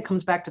different. And then it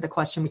comes back to the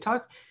question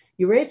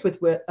you raised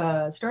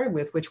started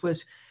with, which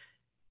was,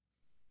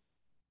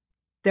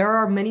 there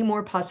are many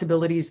more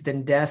possibilities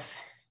than death,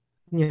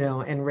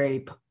 and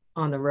rape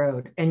on the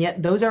road. And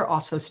yet those are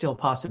also still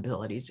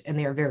possibilities, and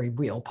they are very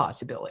real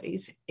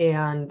possibilities.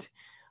 And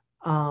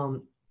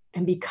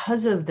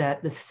because of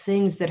that, the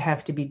things that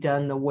have to be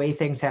done, the way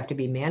things have to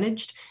be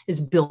managed is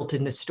built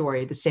in the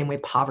story, the same way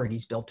poverty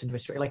is built into a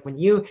story. Like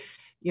when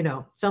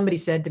somebody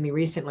said to me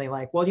recently,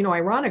 like, well,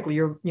 ironically,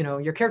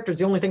 your character's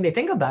the only thing they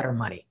think about are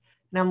money.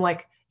 And I'm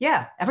like,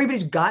 yeah,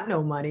 everybody's got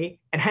no money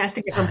and has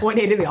to get from point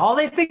A to B. All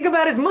they think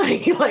about is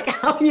money. Like,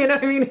 how, what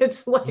I mean?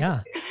 It's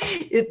like,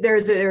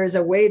 there's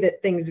a way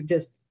that things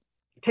just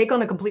take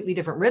on a completely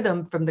different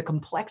rhythm from the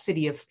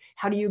complexity of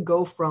how do you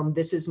go from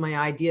this is my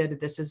idea to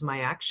this is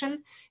my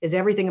action, is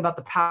everything about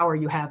the power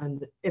you have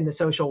in the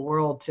social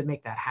world to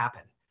make that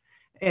happen.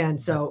 And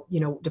so,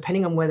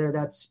 depending on whether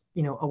that's,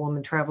 a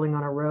woman traveling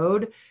on a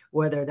road,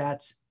 whether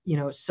that's,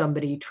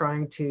 somebody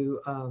trying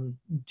to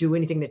do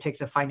anything that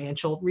takes a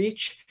financial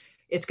reach,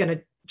 it's going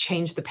to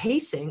change the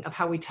pacing of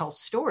how we tell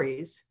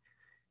stories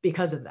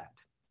because of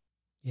that.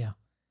 Yeah.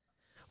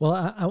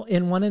 Well,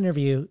 in one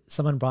interview,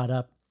 someone brought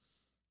up,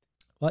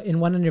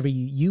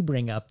 you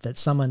bring up that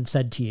someone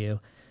said to you,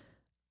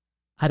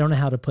 I don't know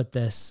how to put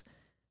this,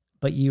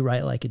 but you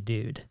write like a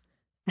dude.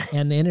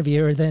 And the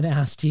interviewer then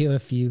asked you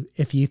if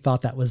you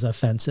thought that was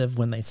offensive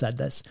when they said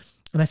this.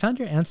 And I found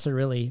your answer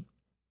really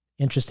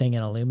interesting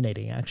and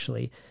illuminating,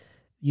 actually.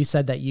 You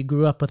said that you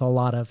grew up with a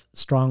lot of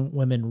strong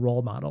women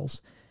role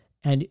models,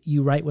 and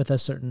you write with a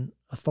certain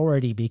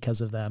authority because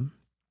of them.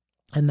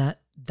 And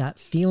that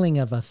feeling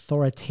of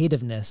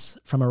authoritativeness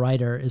from a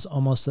writer is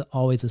almost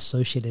always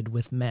associated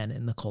with men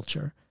in the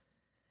culture.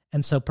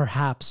 And so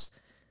perhaps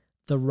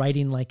the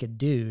writing like a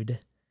dude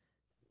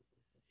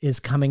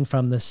is coming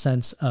from the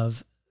sense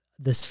of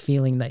this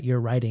feeling that you're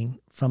writing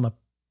from a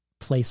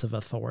place of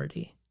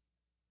authority.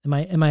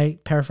 Am I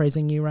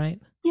paraphrasing you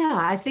right? Yeah,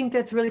 I think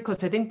that's really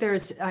close. I think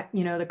there's,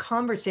 the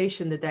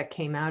conversation that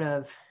came out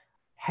of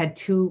had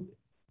two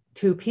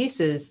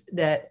pieces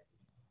that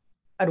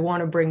I'd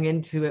want to bring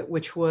into it,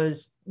 which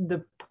was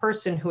the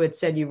person who had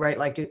said you write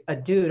like a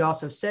dude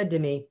also said to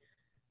me,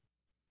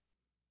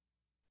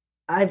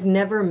 I've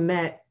never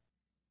met,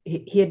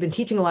 he had been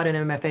teaching a lot in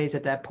MFAs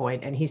at that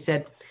point, and he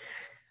said,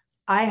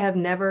 I have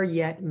never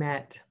yet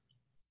met,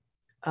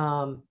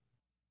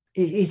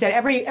 he said,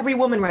 every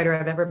woman writer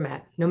I've ever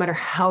met, no matter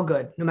how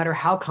good, no matter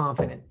how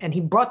confident, and he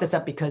brought this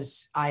up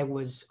because I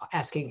was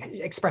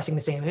expressing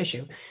the same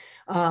issue,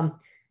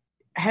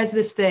 has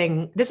this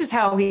thing, this is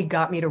how he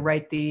got me to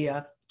write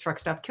the truck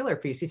stop killer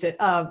piece. He said,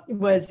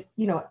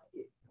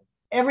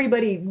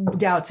 everybody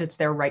doubts it's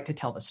their right to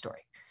tell the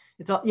story.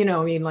 It's all,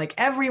 like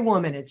every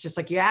woman, it's just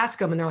like you ask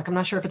them and they're like, I'm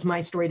not sure if it's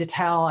my story to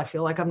tell. I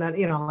feel like I'm not,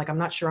 I'm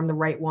not sure I'm the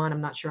right one.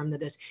 I'm not sure I'm the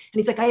this. And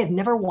he's like, I have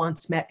never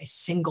once met a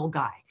single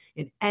guy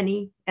in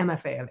any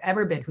MFA I've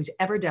ever been who's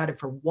ever doubted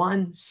for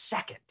 1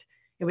 second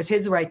it was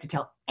his right to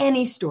tell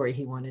any story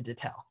he wanted to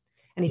tell.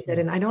 And he said,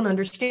 and I don't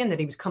understand that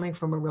he was coming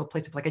from a real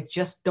place of like, I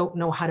just don't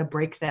know how to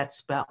break that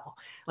spell.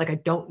 Like, I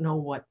don't know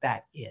what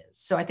that is.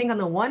 So I think on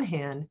the one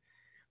hand,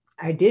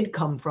 I did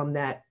come from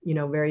that,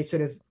 very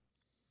sort of,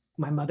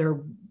 my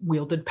mother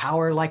wielded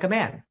power like a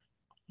man,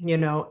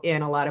 in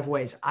a lot of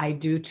ways. I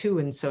do too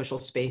in social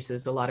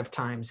spaces. A lot of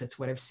times it's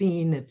what I've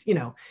seen. It's,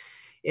 and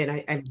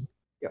I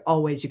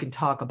always, you can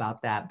talk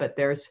about that, but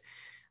there's,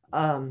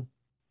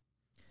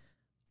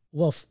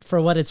 well, for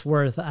what it's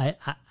worth, I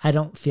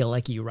don't feel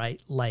like you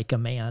write like a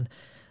man,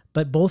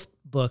 but both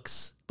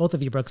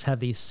of your books have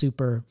these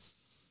super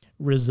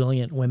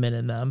resilient women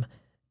in them,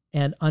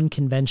 and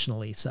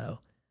unconventionally so.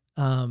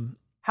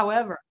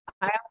 However,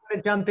 I want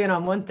to jump in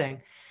on one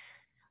thing.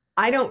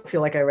 I don't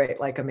feel like I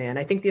write like a man.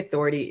 I think the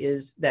authority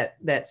is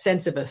that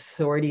sense of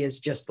authority is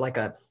just like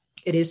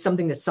it is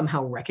something that's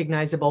somehow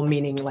recognizable,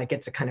 meaning like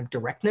it's a kind of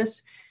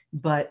directness,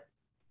 but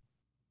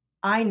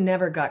I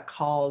never got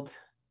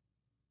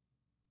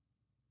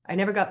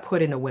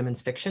put into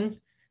women's fiction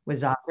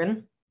with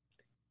Zazen,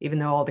 even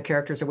though all the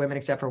characters are women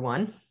except for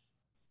one.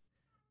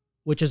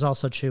 Which is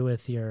also true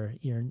with your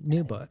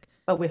new book.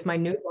 But with my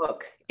new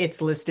book,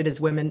 it's listed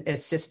as women,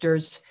 as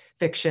sisters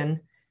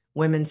fiction,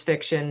 women's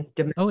fiction,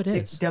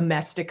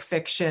 domestic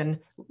fiction,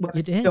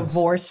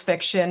 divorce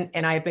fiction,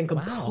 and I have been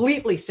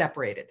completely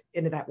separated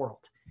into that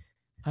world.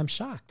 I'm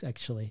shocked,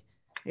 actually.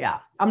 Yeah,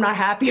 I'm not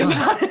happy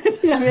about it.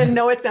 I mean, I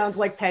know it sounds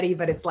like petty,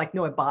 but it's like,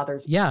 no, it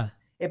bothers me. Yeah.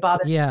 It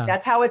bothers me.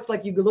 That's how it's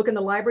like, you look in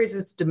the libraries,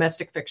 it's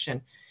domestic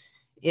fiction.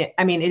 It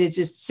is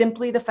just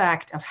simply the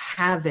fact of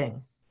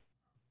having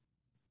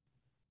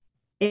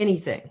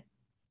anything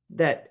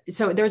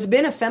so there's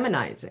been a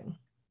feminizing,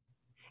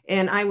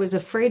 and I was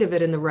afraid of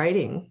it in the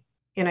writing,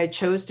 and I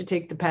chose to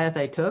take the path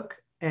I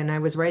took, and I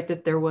was right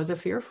that there was a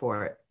fear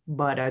for it,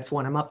 but it's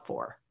one I'm up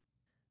for.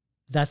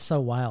 That's so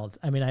wild.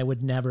 I mean, I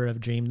would never have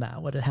dreamed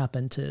that would have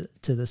happened to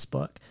this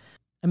book.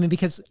 I mean,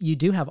 because you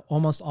do have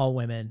almost all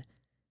women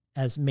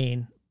as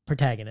main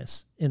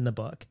protagonists in the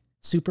book,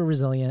 super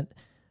resilient,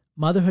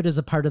 motherhood is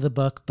a part of the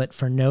book, but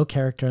for no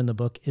character in the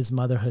book is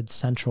motherhood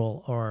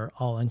central or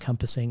all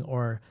encompassing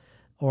or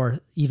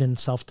even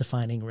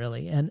self-defining,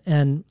 really.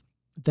 And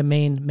the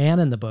main man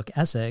in the book,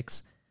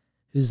 Essex,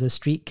 who's a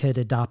street kid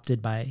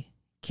adopted by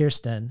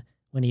Kirsten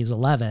when he's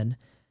 11,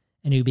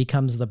 and who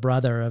becomes the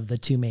brother of the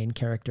two main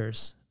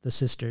characters, the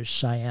sisters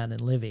Cheyenne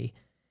and Livy,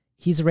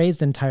 he's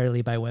raised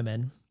entirely by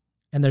women.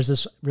 And there's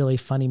this really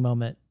funny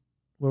moment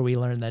where we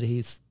learn that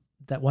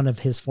one of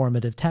his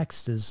formative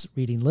texts is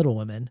reading Little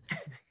Women,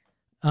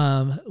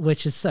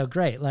 which is so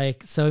great.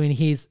 Like, so, I mean,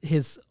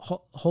 his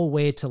whole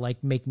way to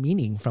like make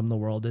meaning from the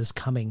world is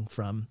coming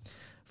from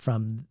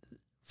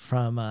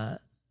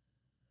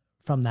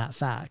that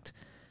fact.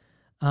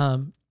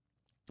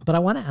 But I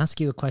want to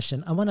ask you a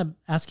question. I want to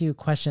ask you a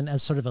question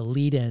as sort of a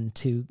lead in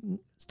to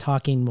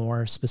talking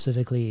more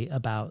specifically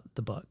about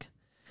the book.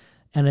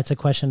 And it's a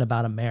question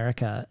about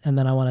America. And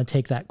then I want to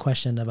take that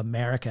question of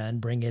America and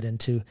bring it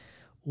into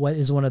what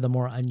is one of the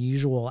more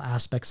unusual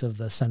aspects of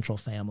the central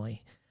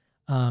family.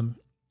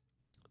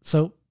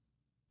 So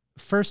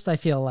first, I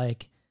feel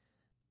like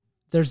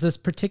there's this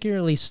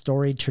particularly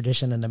storied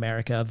tradition in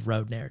America of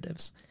road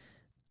narratives.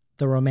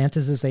 The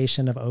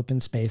romanticization of open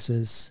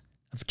spaces,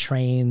 of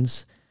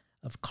trains,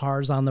 of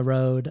cars on the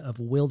road, of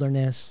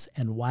wilderness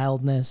and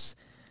wildness,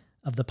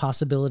 of the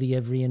possibility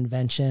of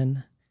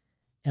reinvention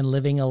and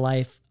living a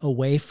life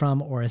away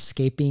from or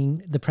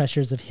escaping the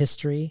pressures of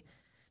history.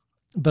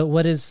 But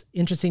what is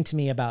interesting to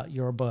me about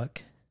your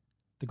book,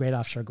 The Great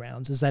Offshore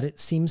Grounds, is that it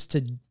seems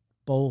to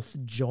both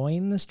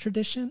join this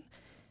tradition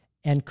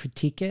and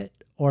critique it,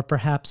 or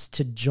perhaps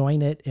to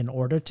join it in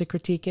order to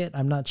critique it.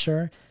 I'm not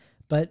sure.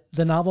 But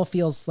the novel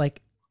feels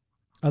like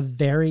a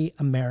very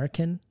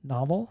American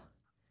novel,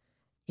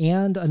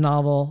 and a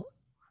novel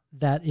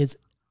that is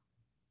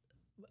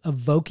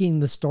evoking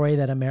the story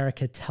that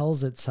America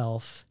tells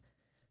itself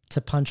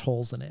to punch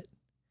holes in it.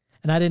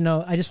 And I didn't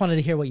know, I just wanted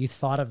to hear what you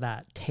thought of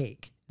that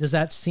take. Does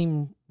that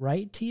seem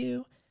right to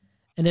you?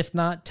 And if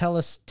not, tell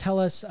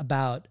us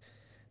about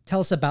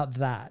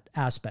that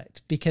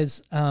aspect,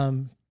 because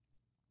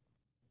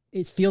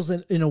it feels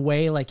in a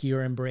way like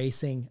you're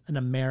embracing an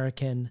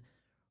American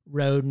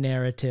road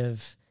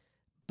narrative,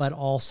 but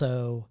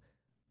also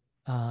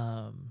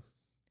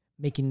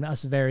making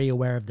us very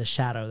aware of the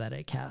shadow that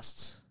it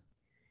casts.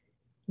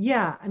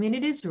 Yeah, I mean,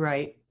 it is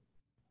right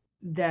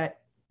that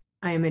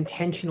I am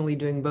intentionally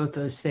doing both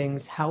those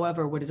things.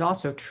 However, what is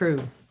also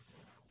true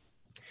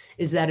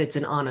is that it's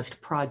an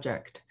honest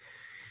project.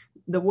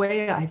 The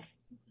way I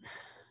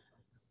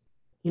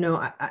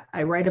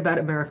write about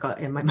America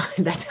in my mind,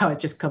 that's how it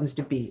just comes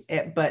to be.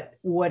 But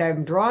what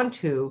I'm drawn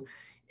to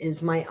is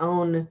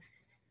the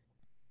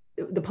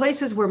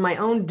places where my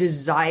own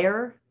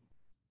desire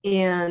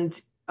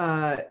and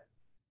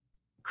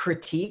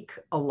critique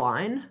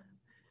align,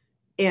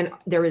 and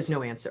there is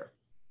no answer,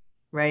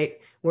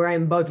 right? Where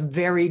I'm both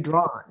very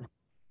drawn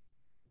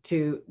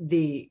to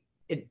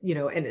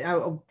and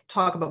I'll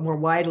talk about more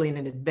widely in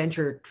an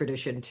adventure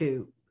tradition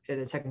too in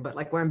a second, but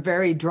like where I'm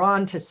very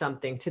drawn to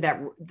something, to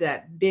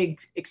that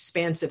big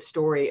expansive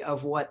story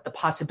of what the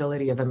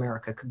possibility of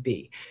America could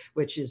be,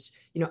 which is,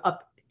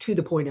 up to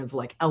the point of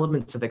like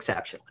elements of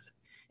exceptionalism.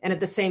 And at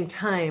the same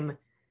time,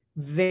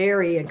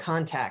 very in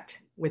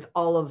contact with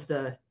all of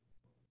the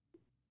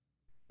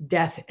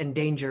death and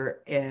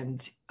danger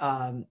and,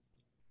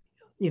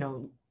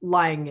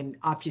 lying and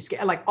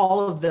obfuscate, like all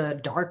of the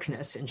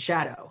darkness and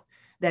shadow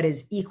that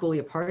is equally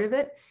a part of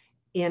it.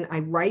 And I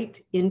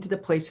write into the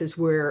places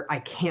where I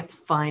can't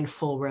find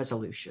full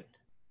resolution,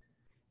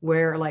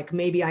 where like,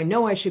 maybe I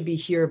know I should be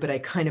here, but I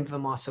kind of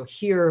am also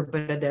here,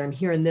 but then I'm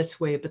here in this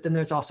way, but then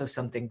there's also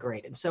something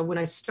great. And so when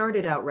I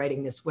started out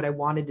writing this, what I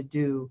wanted to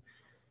do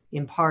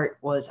in part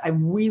was I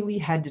really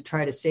had to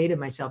try to say to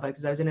myself,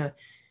 because I was in a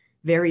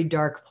very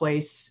dark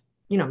place,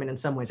 in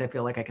some ways I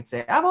feel like I could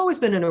say I've always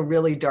been in a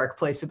really dark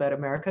place about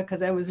America,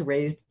 because I was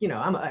raised,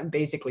 I'm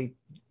basically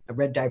a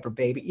red diaper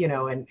baby,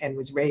 and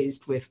was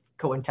raised with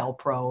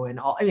COINTELPRO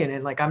and all.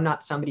 And like, I'm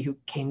not somebody who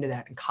came to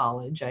that in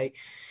college. I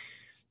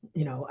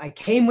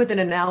came with an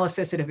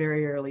analysis at a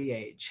very early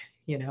age,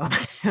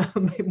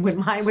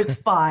 when I was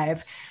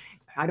 5.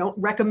 I don't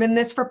recommend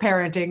this for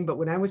parenting, but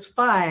when I was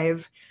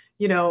 5,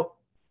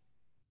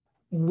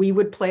 we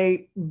would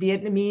play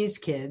Vietnamese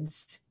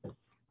kids,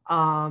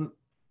 hiding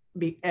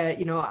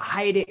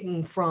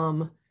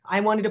from,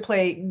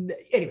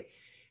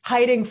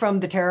 hiding from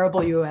the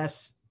terrible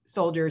US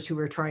soldiers who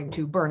were trying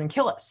to burn and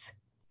kill us.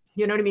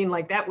 You know what I mean?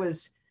 Like that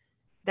was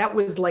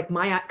like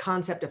my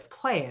concept of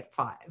play at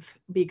 5,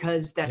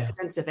 because that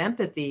sense of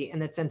empathy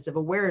and that sense of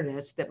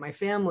awareness that my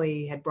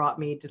family had brought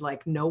me to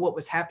like know what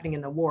was happening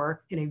in the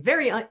war in a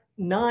very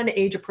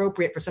non-age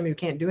appropriate for somebody who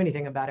can't do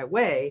anything about it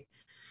way,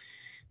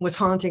 was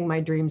haunting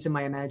my dreams and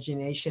my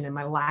imagination and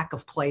my lack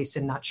of place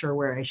and not sure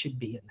where I should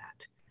be in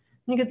that.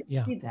 And you could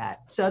see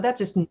that. So that's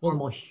just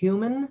normal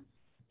human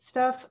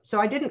stuff.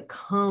 So I didn't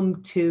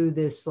come to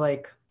this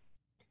like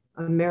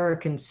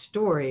American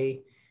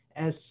story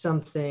as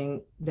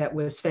something that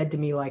was fed to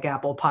me like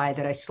apple pie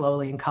that I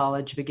slowly in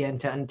college began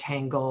to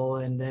untangle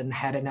and then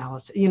had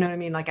analysis. You know what I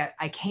mean? Like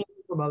I came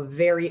a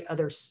very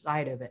other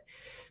side of it.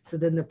 So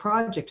then the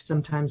project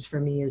sometimes for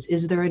me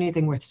is there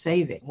anything worth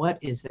saving? What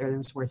is there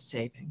that's worth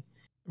saving?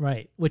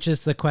 Right. Which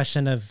is the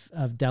question of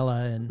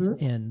Della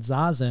and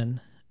Zazen.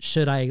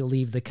 Should I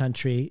leave the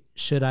country?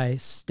 Should I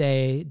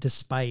stay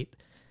despite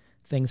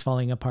things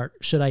falling apart?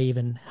 Should I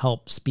even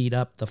help speed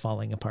up the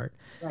falling apart?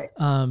 Right.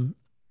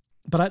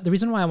 But the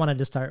reason why I wanted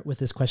to start with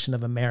this question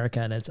of America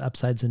and its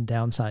upsides and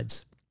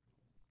downsides,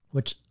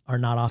 which are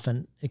not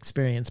often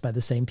experienced by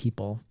the same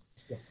people,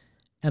 yes,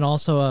 and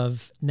also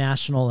of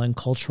national and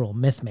cultural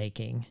myth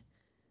making,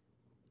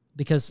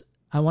 because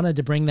I wanted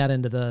to bring that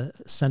into the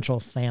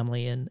central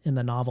family in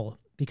the novel,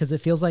 because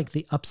it feels like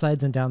the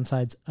upsides and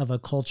downsides of a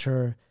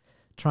culture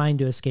trying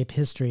to escape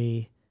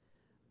history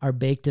are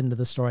baked into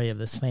the story of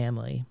this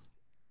family.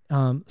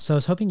 So I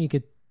was hoping you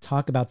could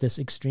talk about this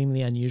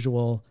extremely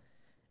unusual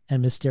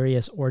and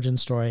mysterious origin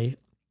story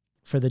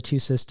for the two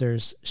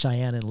sisters,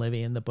 Cheyenne and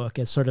Livy, in the book,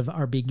 as sort of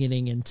our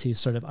beginning into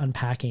sort of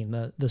unpacking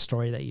the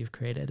story that you've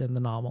created in the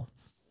novel.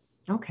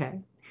 Okay.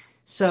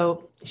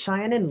 So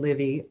Cheyenne and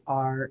Livy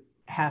are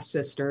half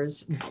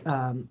sisters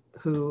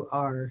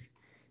who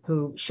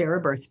share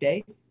a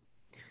birthday.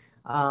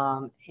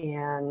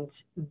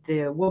 And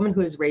the woman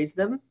who has raised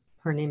them,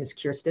 her name is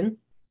Kirsten,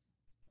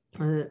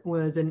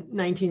 was a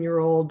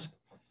 19-year-old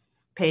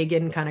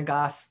pagan kind of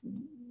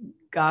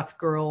goth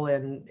girl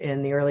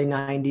in the early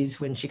 90s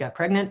when she got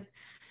pregnant.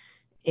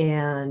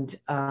 And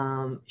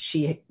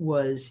she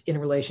was in a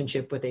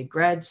relationship with a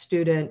grad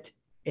student,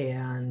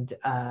 and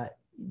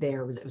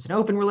it was an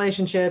open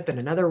relationship, and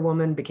another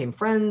woman became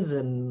friends,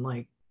 and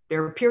like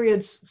their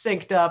periods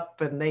synced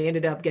up, and they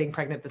ended up getting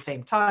pregnant at the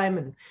same time.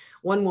 And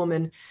one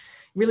woman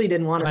really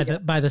didn't want to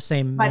by the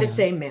same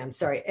man.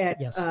 Sorry. And,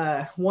 yes.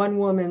 One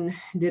woman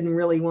didn't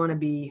really want to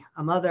be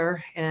a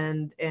mother,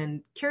 and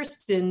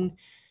Kirsten,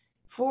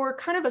 for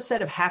kind of a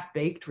set of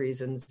half-baked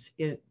reasons,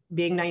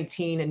 being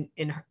 19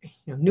 and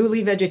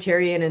newly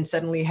vegetarian and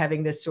suddenly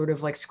having this sort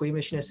of like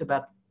squeamishness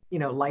about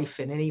life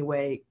in any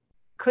way,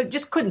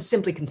 couldn't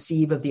simply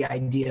conceive of the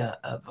idea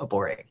of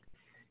aborting,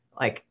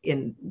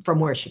 from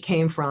where she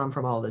came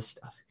from all this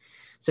stuff.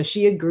 So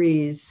she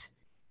agrees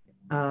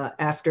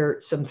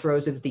after some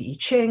throws of the I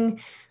Ching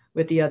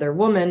with the other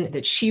woman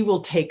that she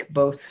will take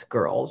both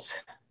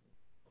girls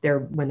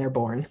when they're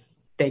born.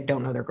 They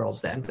don't know they're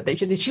girls then, but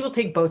she will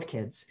take both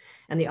kids,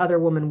 and the other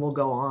woman will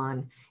go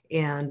on,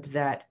 and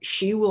that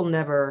she will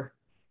never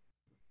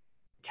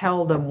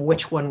tell them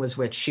which one was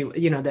which.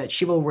 That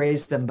she will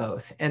raise them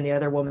both, and the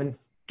other woman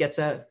gets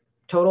a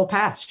total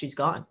pass. She's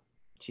gone.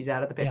 She's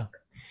out of the picture.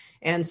 Yeah.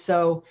 And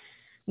so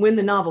when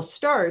the novel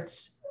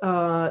starts,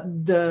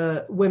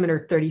 the women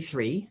are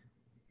 33,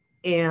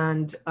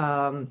 and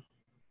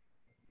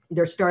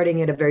they're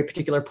starting at a very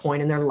particular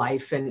point in their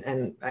life,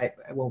 and I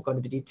won't go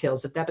into the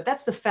details of that, but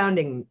that's the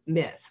founding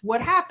myth.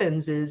 What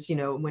happens is,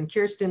 when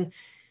Kirsten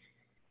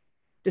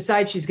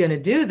decides she's going to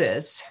do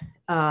this,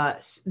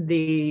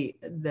 the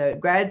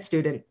grad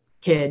student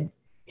kid,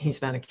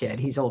 he's not a kid,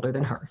 he's older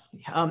than her.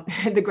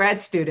 The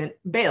grad student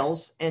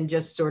bails and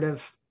just sort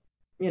of,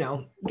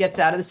 gets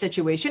out of the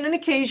situation, and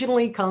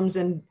occasionally comes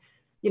and,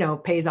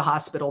 pays a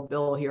hospital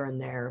bill here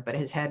and there, but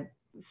has had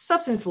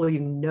substantially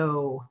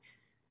no.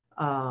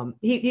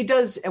 He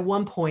does at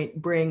one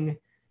point bring,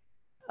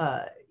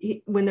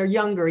 when they're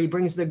younger, he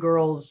brings the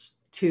girls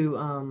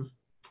to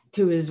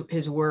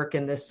his work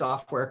in this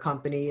software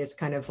company. It's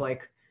kind of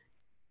like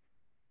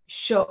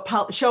show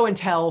and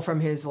tell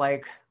from his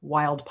like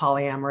wild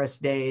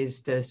polyamorous days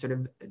to sort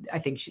of, I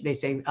think they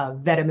say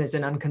Vedem is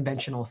an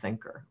unconventional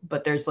thinker,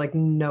 but there's like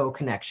no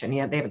connection. They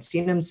haven't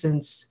seen him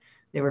since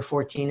they were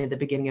 14 at the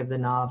beginning of the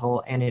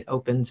novel, and it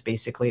opens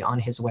basically on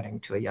his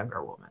wedding to a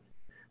younger woman.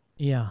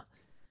 Yeah.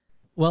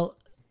 Well,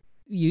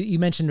 you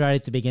mentioned right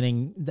at the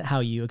beginning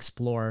how you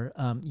explore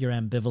your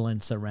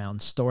ambivalence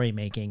around story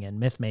making and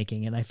myth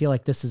making, and I feel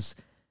like this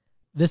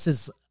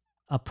is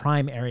a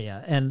prime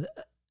area. And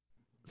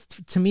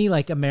to me,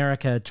 like,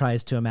 America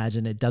tries to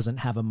imagine it doesn't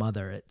have a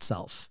mother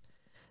itself,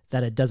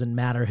 that it doesn't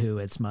matter who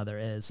its mother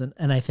is,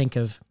 and I think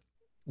of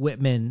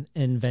Whitman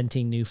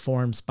inventing new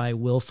forms by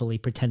willfully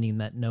pretending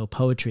that no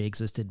poetry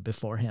existed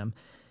before him,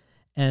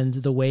 and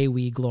the way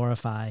we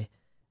glorify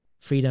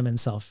freedom and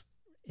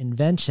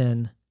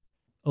self-invention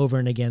over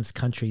and against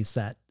countries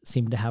that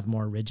seem to have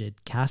more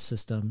rigid caste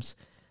systems.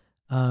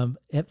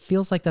 It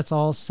feels like that's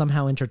all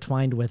somehow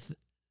intertwined with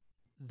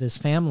this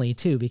family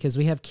too, because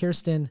we have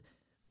Kirsten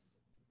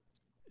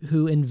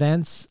who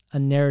invents a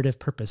narrative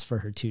purpose for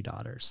her two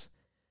daughters,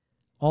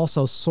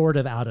 also sort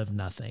of out of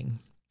nothing.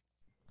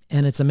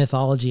 And it's a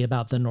mythology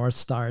about the North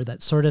Star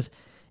that sort of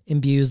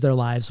imbues their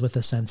lives with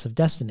a sense of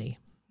destiny.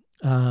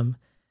 And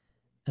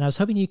I was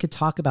hoping you could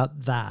talk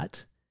about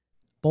that,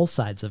 both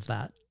sides of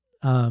that,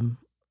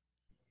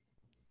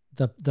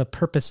 the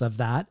purpose of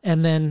that,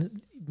 and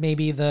then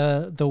maybe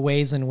the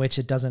ways in which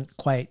it doesn't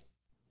quite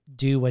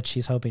do what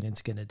she's hoping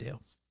it's going to do.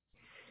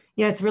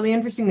 Yeah, it's really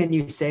interesting that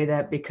you say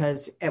that,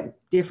 because at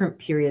different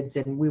periods,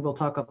 and we will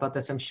talk about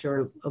this, I'm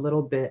sure, a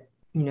little bit,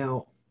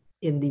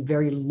 in the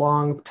very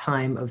long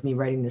time of me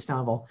writing this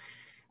novel,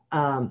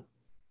 I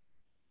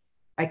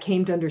I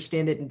came to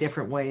understand it in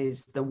different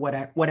ways. What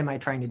am I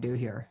trying to do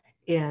here?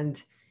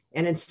 And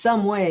in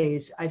some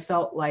ways, I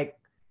felt like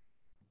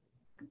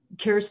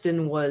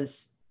Kirsten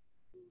was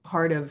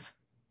part of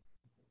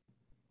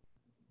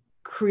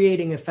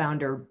creating a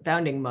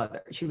founding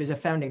mother. She was a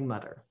founding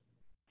mother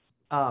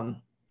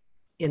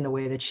in the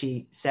way that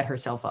she set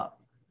herself up.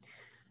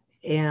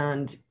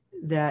 And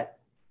that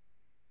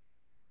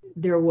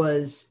there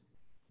was,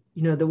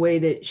 the way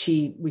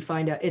that we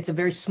find out, it's a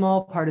very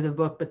small part of the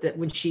book, but that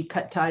when she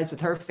cut ties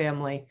with her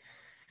family,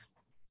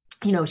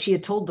 she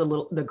had told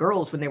the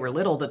girls when they were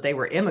little that they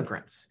were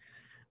immigrants,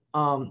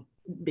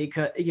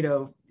 because,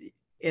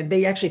 and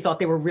they actually thought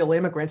they were real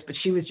immigrants, but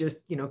she was just,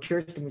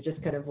 Kirsten was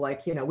just kind of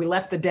like, we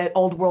left the dead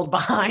old world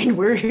behind.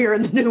 We're here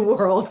in the new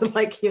world.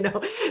 Like,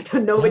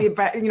 nobody,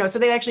 so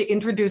they actually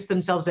introduced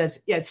themselves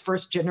as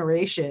first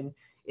generation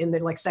in the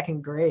like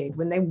second grade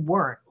when they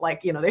weren't,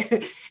 like,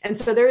 and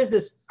so there is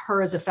this,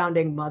 her as a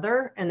founding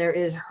mother, and there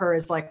is her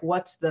as like,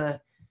 what's the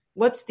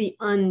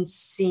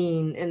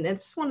unseen. And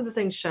that's one of the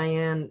things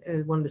Cheyenne,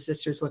 one of the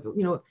sisters, look,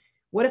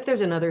 what if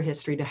there's another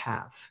history to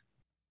have?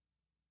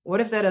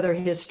 What if that other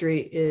history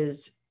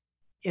is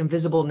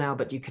invisible now,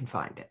 but you can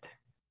find it?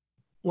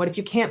 What if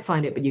you can't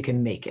find it, but you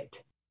can make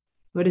it?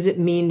 What does it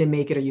mean to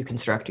make it? Are you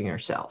constructing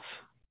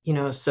yourself?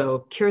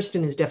 So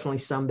Kirsten is definitely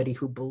somebody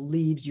who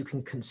believes you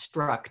can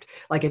construct.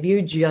 Like if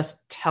you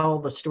just tell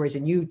the stories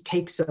and you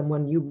take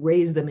someone, you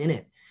raise them in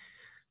it,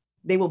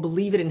 they will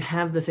believe it and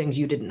have the things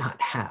you did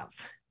not have.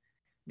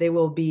 They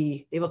will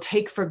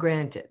take for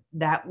granted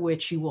that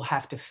which you will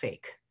have to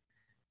fake.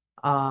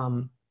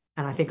 And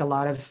I think a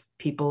lot of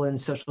people in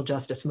social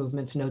justice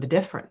movements know the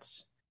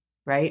difference,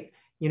 right?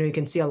 You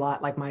can see a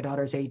lot, like my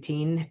daughter's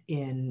 18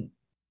 in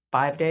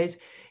 5 days,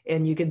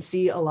 and you can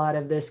see a lot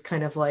of this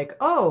kind of like,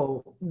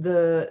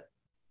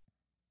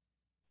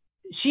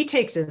 she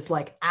takes as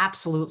like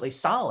absolutely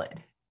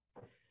solid,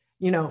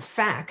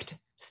 fact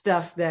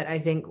stuff that I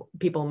think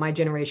people in my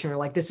generation are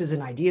like, this is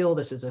an ideal,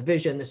 this is a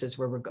vision, this is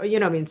where we're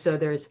going, so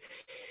there's,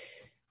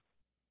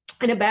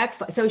 and it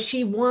backfires. So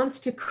she wants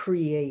to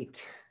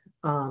create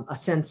a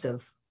sense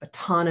of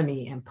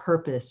autonomy and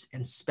purpose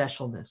and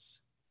specialness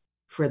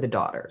for the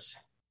daughters,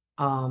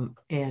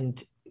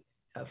 and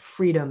a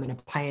freedom and a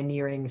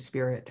pioneering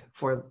spirit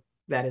for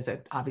that is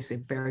obviously a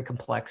very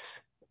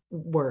complex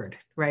word,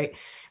 right?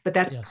 But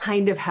that's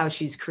kind of how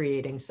she's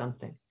creating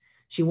something.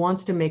 She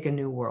wants to make a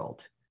new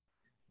world.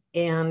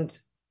 And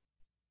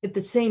at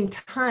the same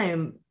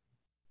time,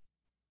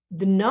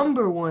 the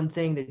number one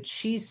thing that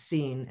she's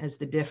seen as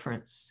the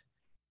difference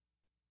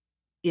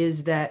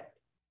is that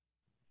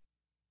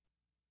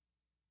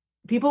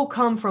people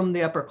come from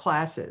the upper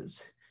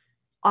classes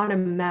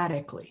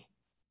automatically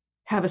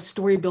have a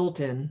story built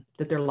in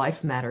that their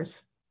life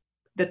matters,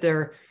 that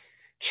their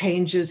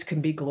changes can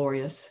be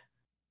glorious,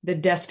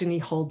 that destiny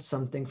holds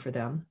something for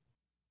them,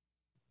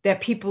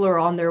 that people are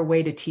on their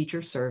way to teach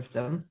or serve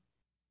them,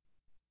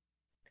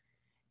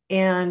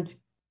 and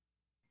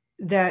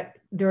that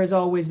there is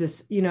always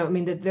this,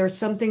 that there's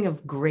something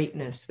of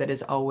greatness that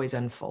is always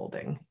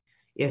unfolding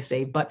if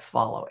they but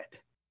follow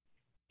it.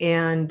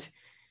 And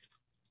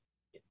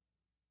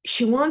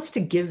she wants to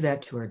give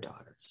that to her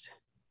daughters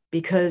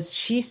because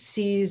she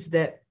sees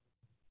that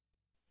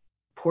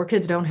poor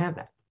kids don't have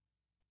that,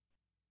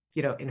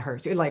 in her,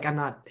 like,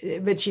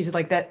 but she's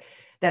like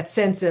that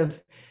sense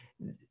of,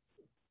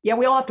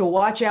 we all have to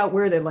watch out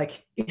where the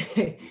like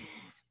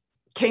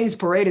King's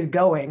Parade is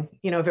going,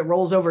 if it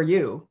rolls over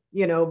you,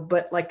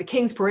 but like the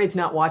King's Parade's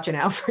not watching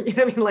out for,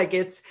 like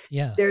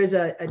there's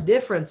a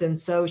difference. And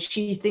so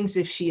she thinks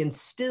if she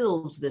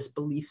instills this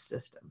belief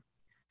system,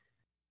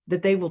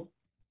 that they will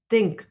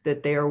think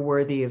that they are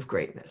worthy of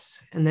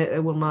greatness and that they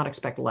will not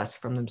expect less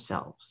from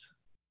themselves.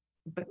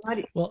 But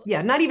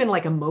not even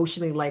like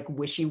emotionally like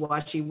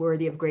wishy-washy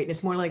worthy of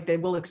greatness, more like they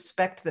will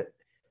expect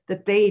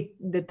that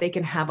they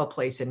can have a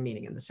place and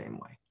meaning in the same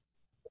way.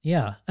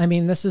 Yeah. I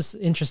mean, this is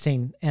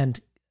interesting and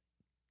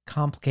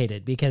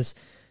complicated because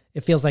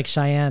it feels like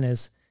Cheyenne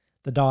is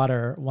the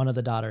daughter, one of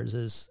the daughters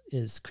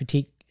is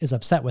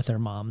upset with her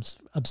mom's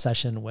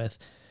obsession with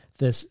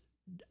this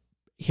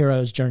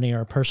hero's journey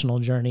or personal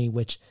journey,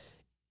 which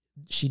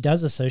she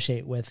does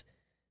associate with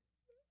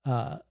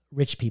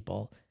rich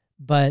people,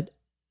 but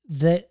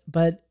the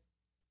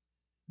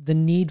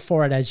need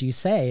for it, as you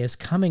say, is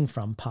coming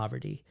from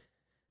poverty.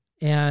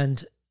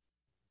 And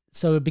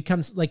so it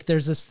becomes like,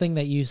 there's this thing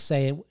that you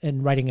say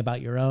in writing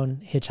about your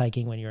own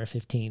hitchhiking when you were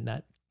 15,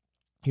 that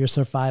your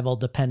survival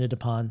depended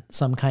upon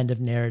some kind of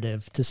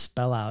narrative to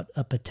spell out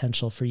a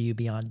potential for you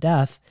beyond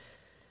death,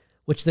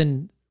 which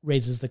then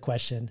raises the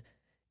question,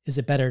 is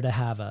it better to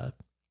have a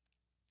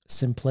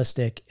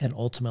simplistic and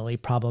ultimately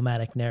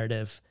problematic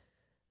narrative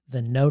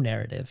than no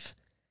narrative?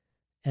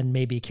 And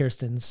maybe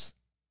Kirsten's,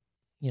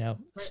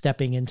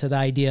 stepping into the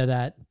idea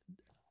that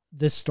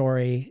this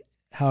story,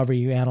 however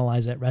you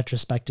analyze it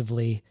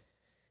retrospectively,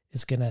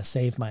 is going to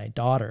save my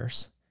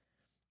daughters.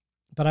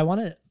 But I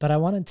wanted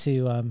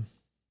to,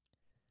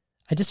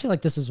 I just feel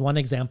like this is one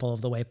example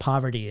of the way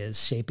poverty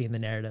is shaping the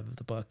narrative of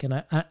the book.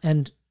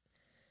 And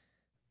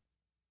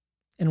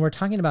And we're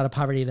talking about a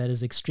poverty that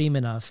is extreme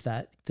enough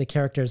that the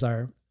characters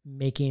are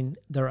making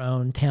their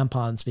own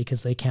tampons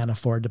because they can't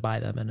afford to buy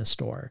them in a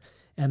store.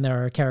 And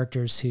there are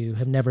characters who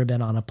have never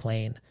been on a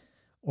plane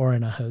or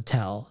in a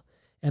hotel.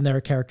 And there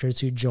are characters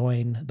who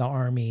join the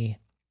army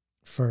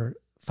for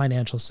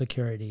financial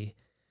security.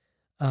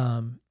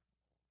 But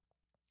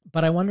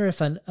I wonder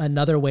if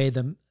another way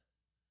the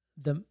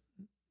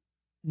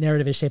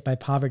narrative is shaped by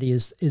poverty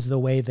is the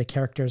way the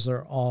characters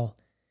are all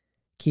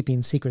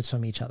keeping secrets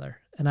from each other.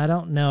 And I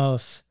don't know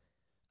if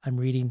I'm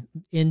reading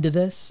into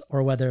this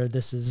or whether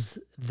this is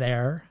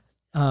there.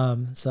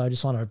 So I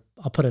just I'll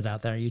put it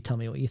out there. You tell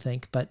me what you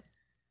think. But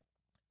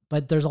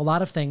there's a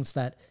lot of things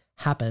that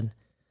happen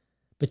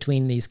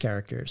between these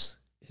characters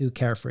who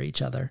care for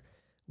each other,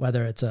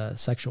 whether it's a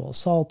sexual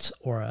assault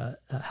or a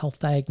health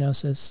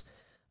diagnosis,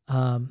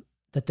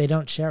 that they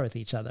don't share with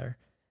each other.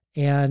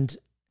 And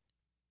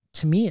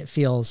to me, it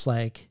feels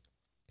like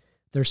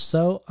they're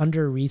so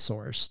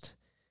under-resourced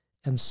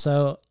and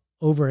so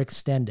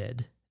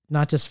overextended,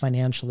 not just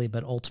financially,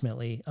 but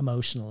ultimately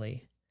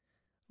emotionally,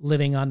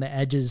 living on the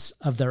edges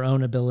of their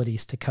own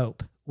abilities to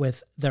cope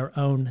with their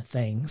own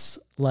things,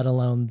 let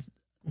alone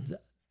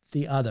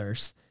the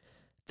others,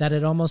 that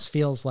it almost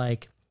feels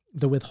like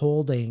the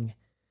withholding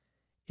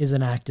is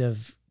an act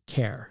of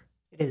care.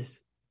 It is.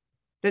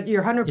 That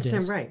you're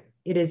 100% right.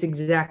 It is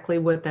exactly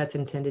what that's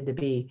intended to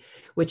be,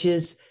 which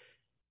is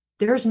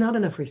there's not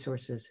enough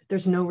resources.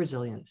 There's no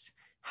resilience.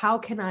 How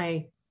can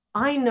I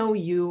know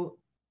you,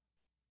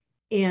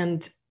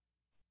 and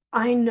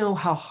I know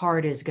how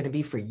hard it is going to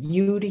be for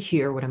you to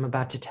hear what I'm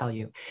about to tell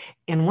you.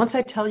 And once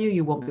I tell you,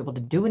 you won't be able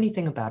to do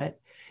anything about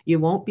it. You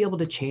won't be able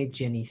to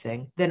change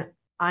anything. Then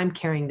I'm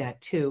carrying that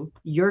too.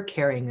 You're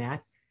carrying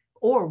that,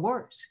 or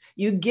worse,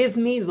 you give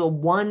me the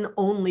one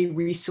only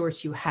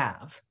resource you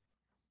have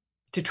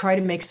to try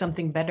to make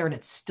something better, and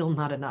it's still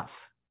not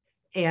enough.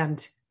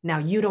 And now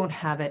you don't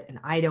have it and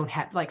I don't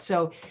have,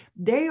 so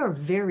they are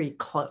very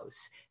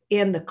close.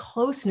 And the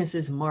closeness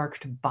is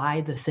marked by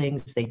the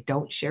things they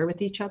don't share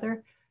with each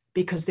other,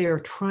 because they are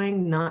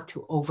trying not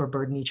to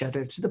overburden each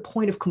other to the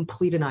point of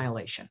complete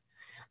annihilation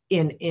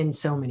in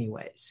so many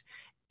ways.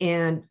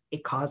 And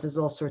it causes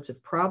all sorts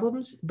of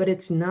problems, but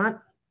it's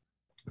not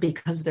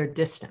because they're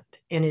distant.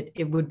 And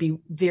it would be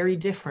very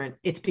different.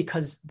 It's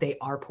because they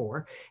are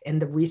poor, and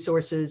the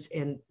resources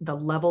and the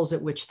levels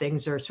at which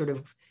things are sort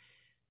of,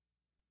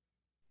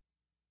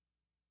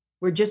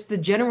 where just the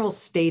general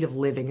state of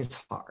living is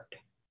hard.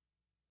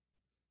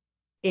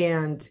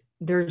 And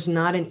there's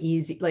not an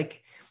easy,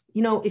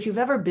 if you've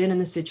ever been in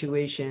the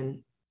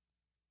situation,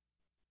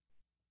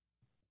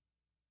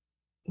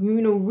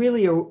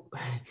 really are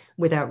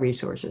without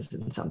resources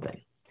in something,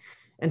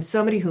 and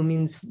somebody who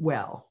means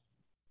well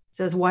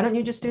says, why don't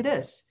you just do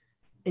this?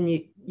 And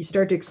you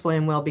start to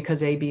explain, well,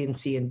 because A, B, and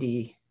C, and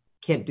D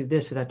can't do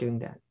this without doing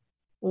that.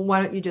 Well,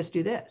 why don't you just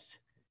do this?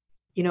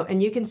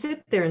 And you can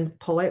sit there and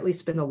politely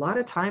spend a lot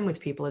of time with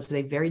people as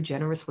they very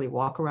generously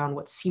walk around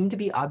what seem to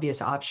be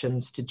obvious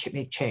options to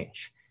make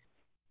change.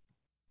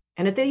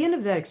 And at the end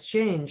of that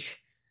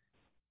exchange,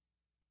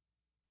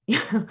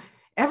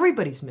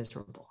 everybody's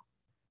miserable,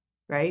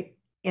 right?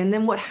 And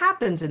then what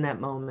happens in that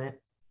moment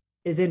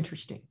is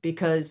interesting,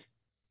 because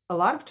a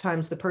lot of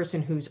times the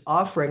person who's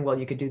offering, well,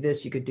 you could do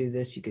this, you could do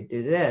this, you could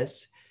do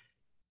this,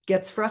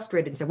 gets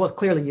frustrated and says, well,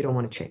 clearly you don't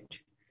want to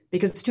change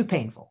because it's too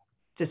painful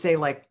to say,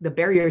 the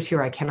barriers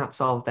here, I cannot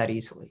solve that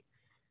easily.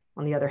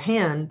 On the other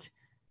hand,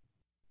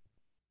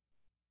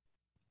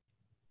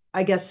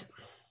 I guess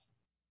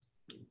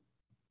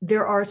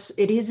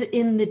it is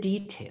in the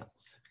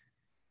details.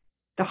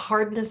 The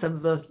hardness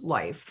of the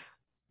life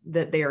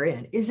that they are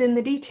in is in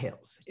the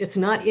details. It's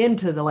not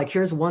into the,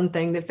 here's one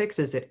thing that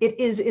fixes it. It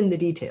is in the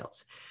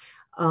details.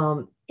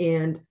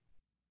 And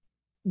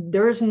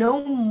there's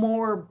no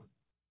more,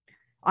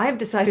 I have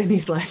decided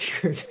these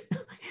last years,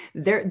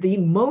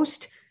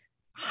 the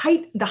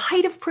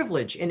height of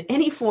privilege in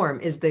any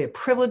form is the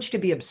privilege to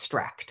be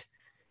abstract.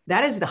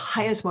 That is the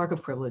highest mark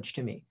of privilege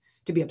to me.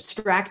 To be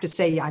abstract, to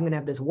say, I'm going to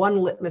have this one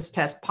litmus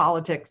test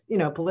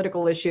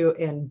political issue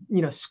and,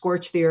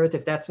 scorch the earth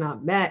if that's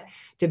not met,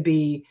 to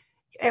be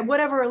at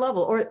whatever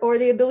level, or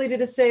the ability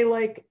to say,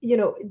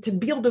 to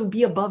be able to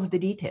be above the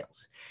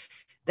details.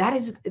 That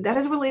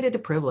is related to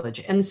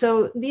privilege. And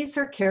so these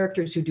are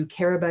characters who do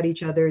care about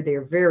each other. They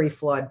are very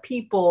flawed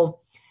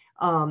people.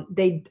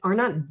 They are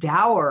not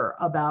dour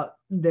about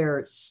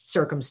their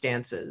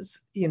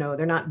circumstances.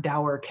 They're not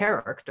dour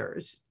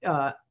characters.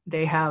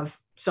 They have,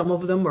 some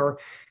of them are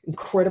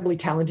incredibly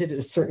talented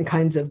at certain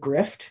kinds of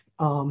grift.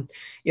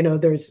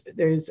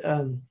 There's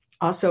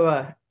also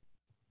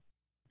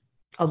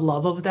a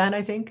love of that,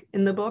 I think,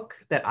 in the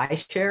book, that I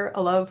share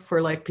a love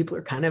for, people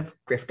who are kind of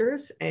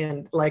grifters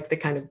and the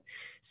kind of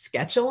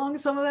sketch along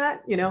some of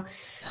that,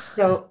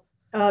 so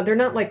they're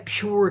not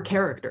pure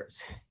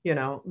characters,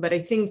 but I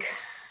think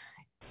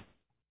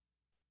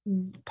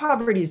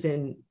poverty's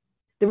in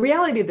the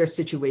reality of their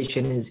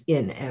situation is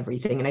in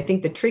everything. And I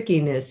think the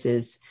trickiness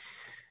is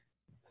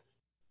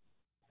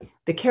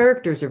the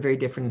characters are very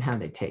different in how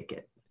they take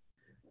it.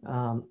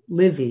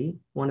 Livy,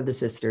 one of the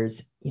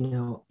sisters,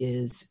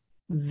 is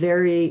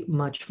very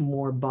much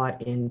more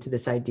bought into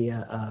this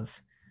idea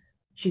of,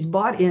 she's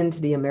bought into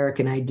the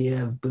American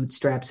idea of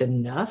bootstraps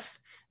enough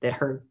that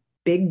her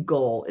big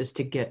goal is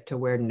to get to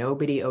where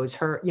nobody owes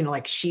her,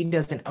 like she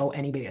doesn't owe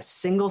anybody a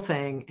single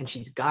thing, and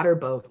she's got her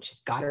boat, she's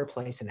got her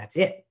place, and that's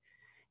it,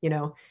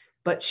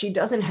 but she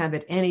doesn't have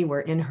it anywhere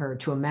in her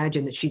to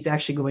imagine that she's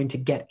actually going to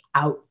get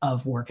out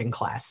of working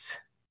class.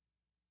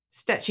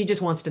 She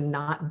just wants to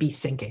not be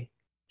sinking.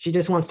 She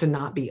just wants to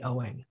not be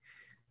owing.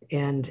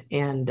 And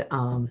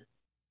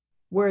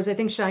whereas I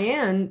think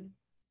Cheyenne,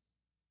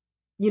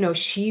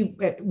 she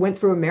went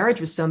through a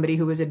marriage with somebody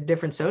who was at a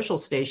different social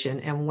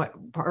station. And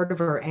what part of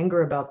her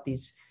anger about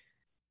these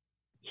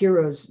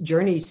heroes'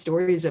 journey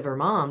stories of her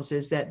moms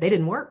is that they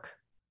didn't work.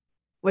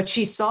 What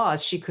she saw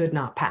is she could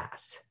not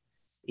pass,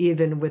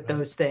 even with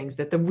those things,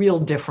 that the real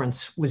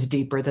difference was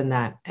deeper than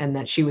that. And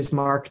that she was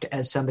marked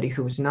as somebody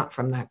who was not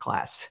from that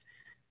class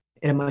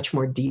at a much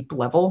more deep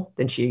level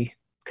than she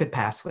could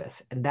pass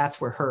with. And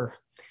that's where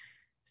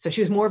so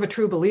she was more of a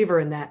true believer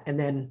in that. And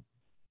then,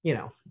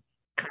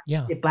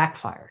 it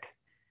backfired.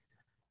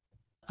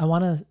 I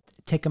want to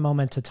take a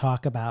moment to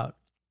talk about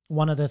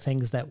one of the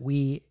things that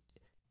we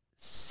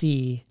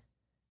see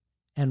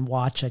and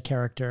watch a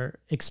character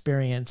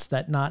experience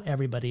that not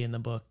everybody in the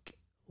book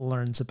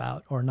learns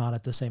about, or not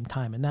at the same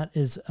time. And that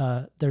is,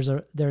 there's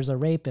a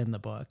rape in the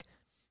book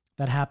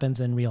that happens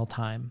in real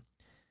time.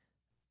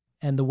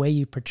 And the way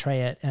you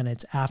portray it and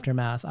its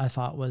aftermath, I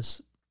thought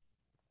was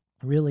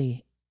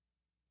really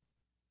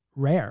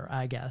rare,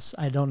 I guess.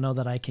 I don't know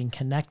that I can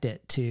connect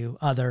it to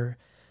other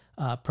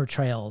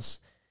portrayals.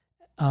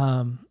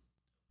 And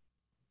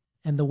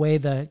the way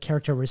the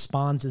character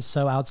responds is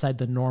so outside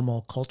the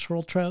normal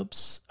cultural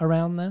tropes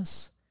around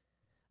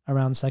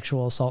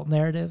sexual assault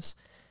narratives.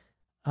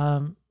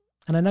 And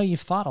I know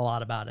you've thought a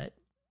lot about it.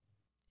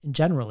 And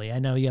generally, I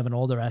know you have an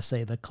older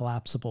essay, The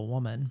Collapsible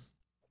Woman.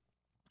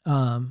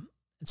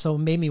 So it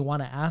made me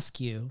want to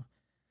ask you,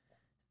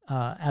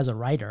 as a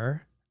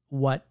writer,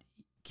 what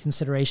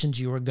considerations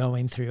you were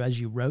going through as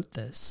you wrote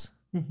this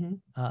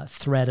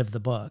thread of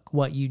the book,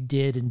 what you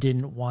did and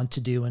didn't want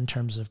to do in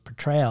terms of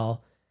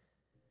portrayal,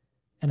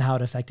 and how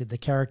it affected the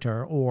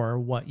character, or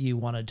what you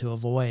wanted to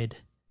avoid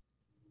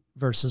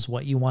versus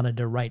what you wanted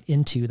to write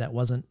into that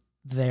wasn't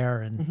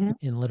there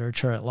in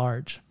literature at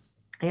large.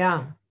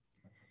 Yeah.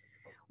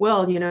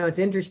 Well, it's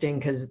interesting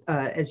because,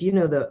 as you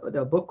know,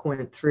 the book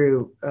went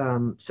through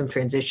some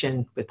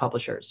transition with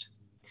publishers.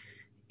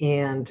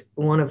 And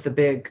one of the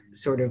big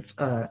sort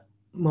of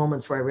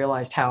moments where I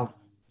realized how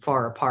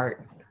far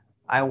apart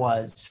I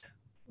was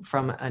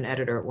from an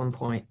editor at one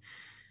point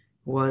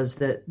was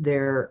that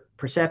their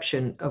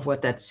perception of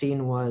what that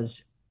scene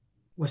was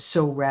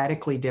so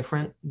radically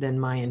different than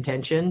my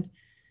intention.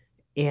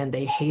 And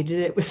they hated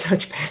it with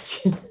such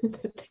passion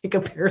that they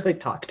could barely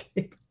talk to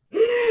me.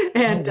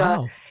 And,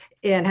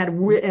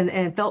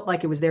 and felt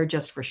like it was there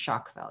just for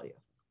shock value.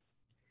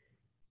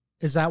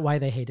 Is that why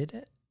they hated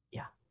it?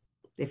 Yeah.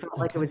 They felt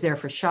like it was there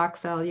for shock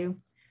value.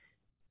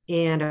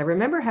 And I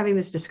remember having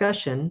this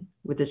discussion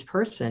with this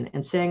person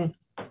and saying,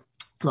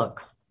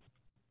 look,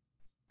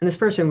 and this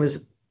person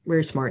was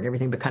very smart and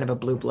everything, but kind of a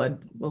blue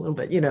blood a little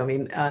bit,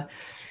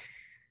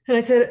 and I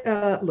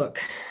said, look,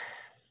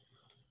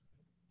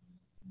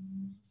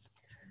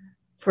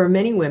 for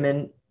many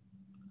women,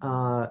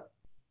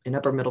 in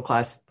upper middle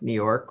class New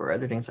York or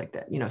other things like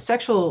that,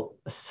 sexual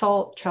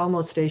assault, child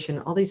molestation,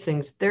 all these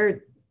things,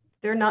 they're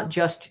not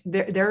just,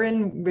 they're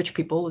in rich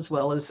people as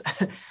well as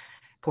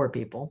poor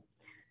people,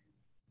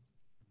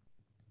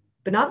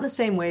 but not in the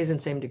same ways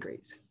and same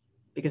degrees,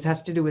 because it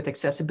has to do with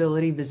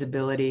accessibility,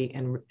 visibility,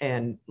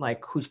 and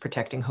like who's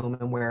protecting whom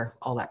and where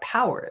all that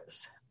power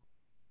is.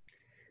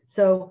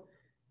 So,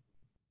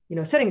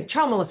 settings,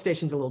 child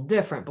molestation is a little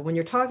different, but when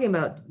you're talking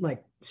about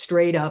like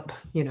straight up,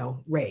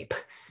 rape,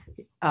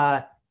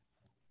 and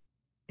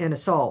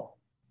assault,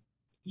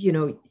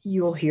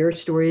 you'll hear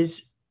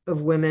stories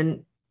of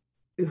women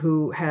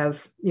who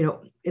have,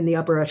 in the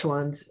upper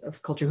echelons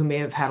of culture, who may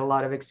have had a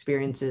lot of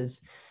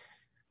experiences,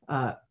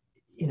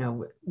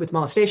 with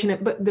molestation,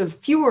 but the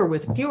fewer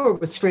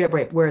with straight up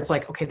rape, where it's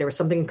like, okay, there was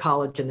something in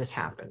college and this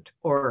happened,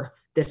 or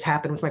this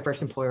happened with my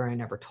first employer and I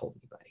never told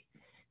anybody.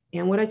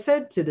 And what I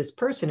said to this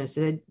person is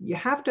that you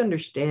have to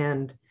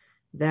understand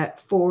that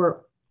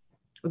for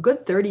a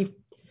good 30%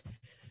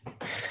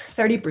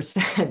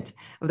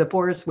 of the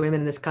poorest women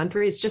in this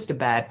country, it's just a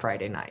bad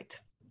Friday night.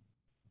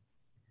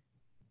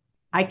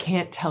 I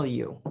can't tell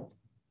you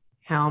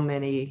how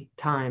many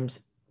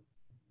times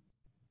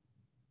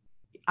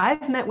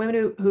I've met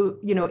women who,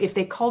 if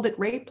they called it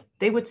rape,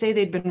 they would say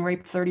they'd been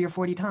raped 30 or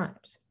 40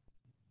 times.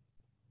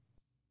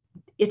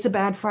 It's a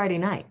bad Friday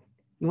night.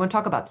 You want to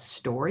talk about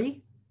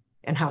story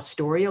and how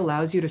story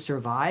allows you to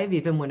survive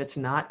even when it's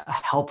not a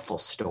helpful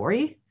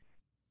story?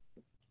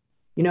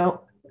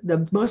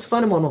 The most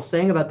fundamental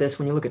thing about this,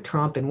 when you look at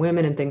Trump and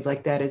women and things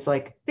like that, is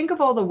like, think of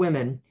all the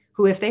women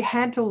who, if they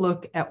had to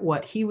look at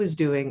what he was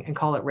doing and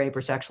call it rape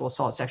or sexual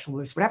assault, sexual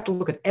abuse, would have to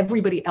look at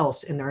everybody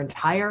else in their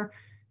entire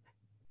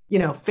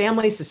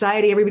family,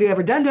 society, everybody who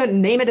ever done it,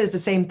 and name it as the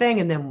same thing.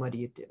 And then what do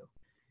you do?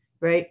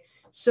 Right.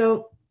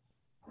 So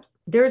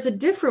there's a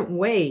different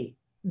way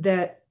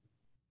that,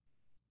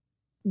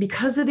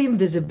 because of the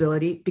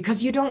invisibility,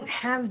 because you don't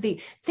have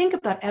think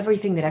about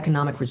everything that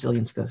economic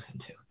resilience goes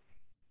into.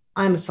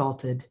 I'm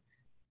assaulted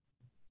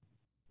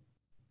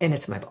and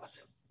it's my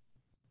boss.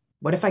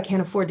 What if I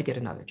can't afford to get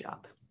another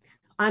job?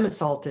 I'm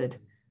assaulted.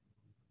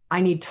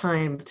 I need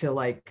time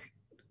to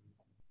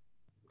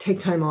take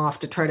time off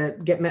to try to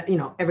get,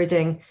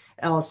 everything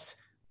else.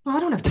 Well, I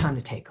don't have time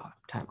to take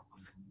time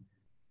off.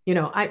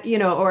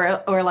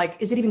 Or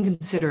is it even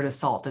considered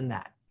assault in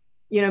that?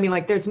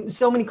 There's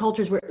so many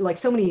cultures where,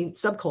 so many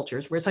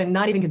subcultures where it's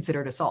not even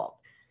considered assault.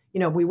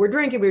 We were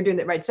drinking, we were doing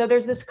that, right? So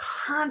there's this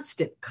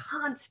constant,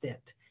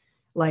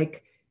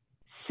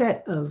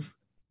 set of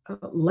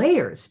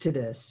layers to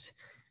this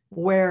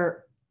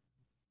where,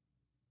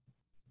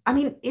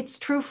 it's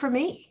true for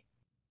me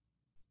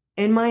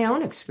in my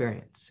own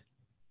experience.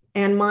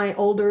 And I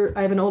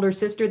have an older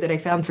sister that I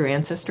found through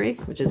Ancestry,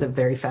 which is a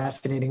very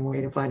fascinating way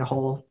to find a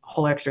whole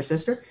extra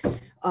sister.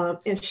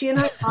 And she and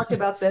I talked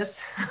about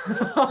this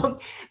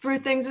through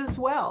things as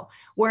well,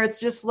 where it's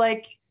just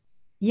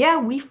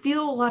we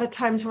feel a lot of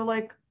times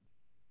we're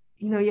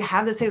you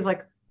have this, it was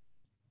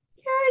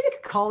you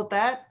could call it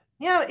that.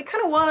 It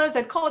kind of was.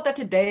 I'd call it that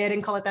today. I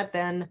didn't call it that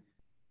then.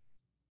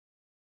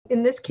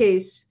 In this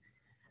case,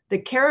 the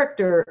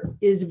character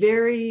is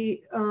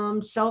very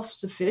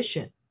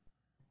self-sufficient.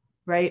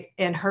 Right.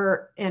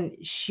 And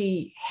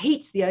she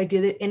hates the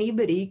idea that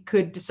anybody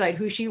could decide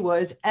who she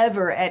was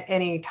ever at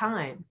any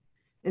time.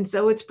 And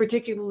so it's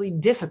particularly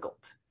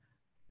difficult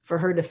for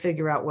her to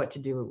figure out what to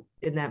do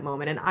in that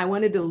moment. And I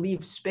wanted to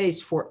leave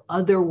space for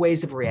other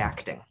ways of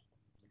reacting,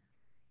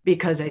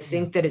 because I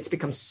think that it's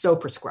become so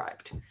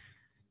prescribed.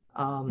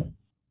 Well,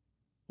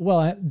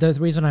 the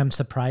reason I'm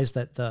surprised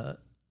that the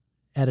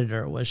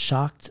editor was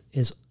shocked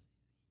is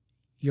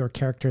your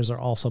characters are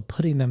also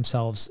putting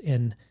themselves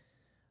in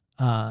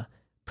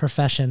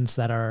professions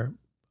that are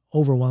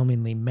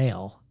overwhelmingly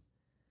male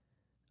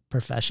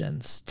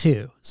professions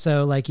too.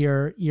 So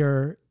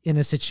you're in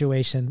a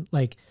situation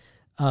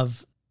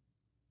of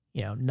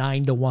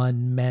 9-to-1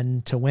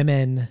 men to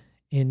women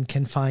in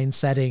confined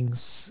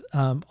settings.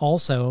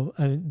 Also,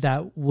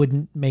 that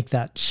wouldn't make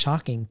that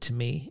shocking to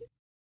me.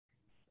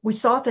 We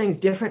saw things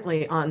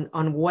differently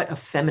on what a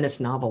feminist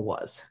novel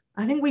was.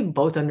 I think we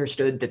both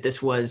understood that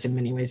this was in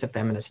many ways a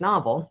feminist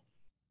novel.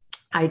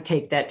 I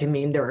take that to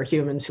mean there are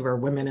humans who are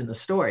women in the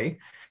story.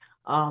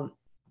 And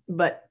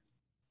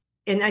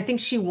I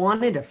think she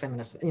wanted a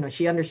feminist,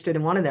 she understood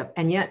and wanted that.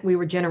 And yet we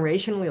were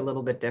generationally a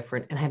little bit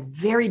different and had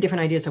very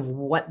different ideas of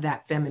what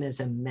that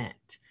feminism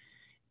meant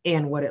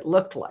and what it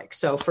looked like.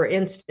 So for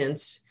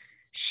instance,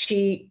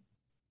 she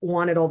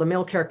wanted all the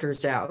male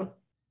characters out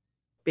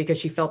because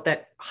she felt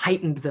that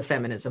heightened the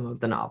feminism of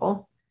the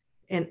novel.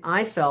 And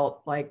I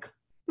felt like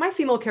my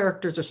female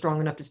characters are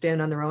strong enough to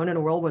stand on their own in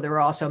a world where there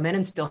are also men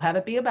and still have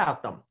it be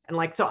about them. And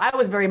so I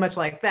was very much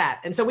like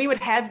that. And so we would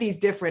have these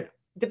different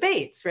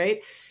debates,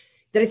 right?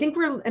 That I think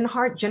were in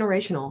heart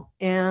generational.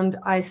 And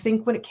I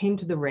think when it came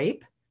to the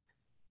rape,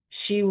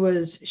 she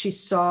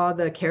saw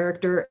the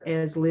character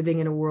as living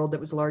in a world that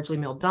was largely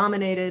male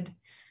dominated,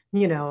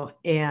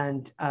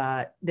 and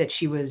that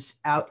she was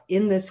out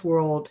in this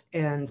world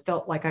and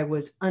felt like I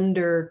was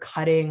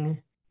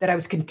undercutting, that I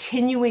was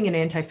continuing an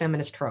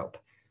anti-feminist trope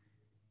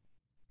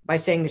by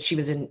saying that she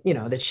was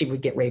that she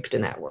would get raped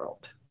in that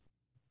world.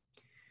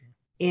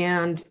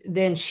 And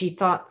then she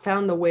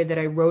found the way that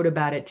I wrote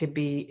about it to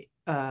be,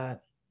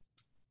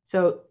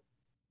 so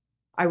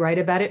I write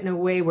about it in a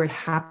way where it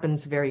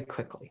happens very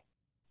quickly.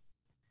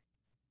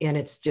 And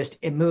it's just,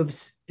 it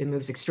moves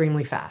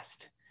extremely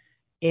fast.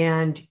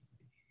 And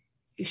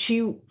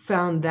she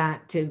found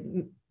that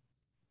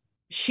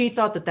she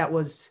thought that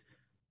was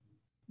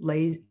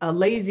a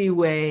lazy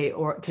way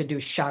or to do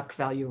shock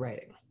value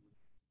writing.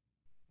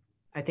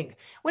 I think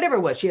whatever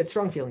it was, she had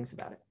strong feelings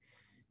about it.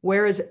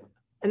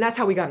 And that's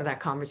how we got into that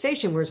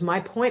conversation. Whereas my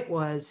point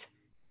was,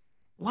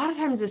 a lot of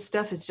times this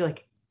stuff is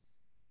just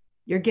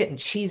you're getting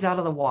cheese out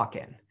of the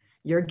walk-in.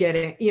 You're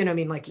getting,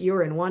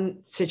 you're in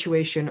one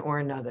situation or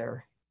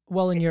another.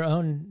 Well, in your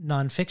own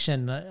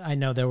nonfiction, I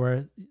know there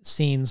were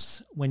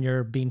scenes when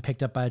you're being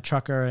picked up by a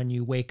trucker and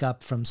you wake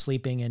up from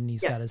sleeping and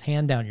he's got his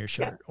hand down your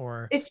shirt,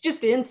 or it's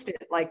just instant,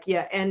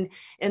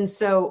 And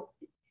so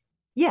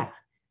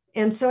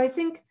I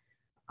think,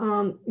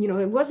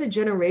 it was a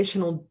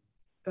generational,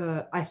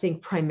 I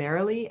think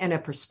primarily, and a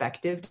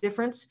perspective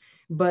difference.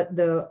 But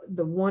the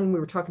one we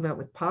were talking about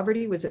with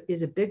poverty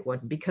is a big one,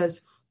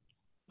 because,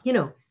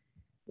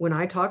 when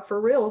I talk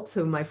for real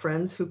to my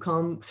friends who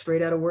come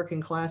straight out of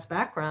working class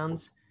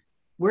backgrounds,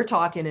 we're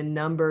talking in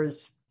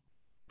numbers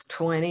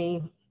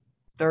 20,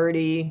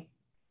 30,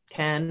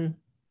 10,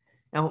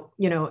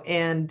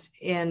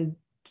 and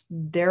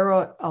they're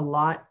a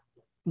lot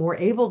more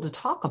able to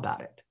talk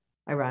about it,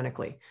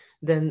 ironically,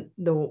 than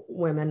the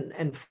women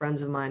and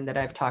friends of mine that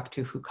I've talked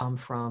to who come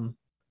from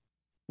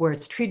where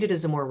it's treated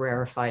as a more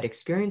rarefied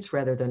experience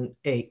rather than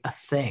a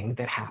thing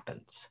that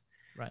happens.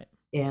 Right.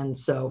 And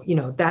so,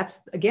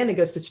 that's, again, it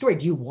goes to story.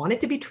 Do you want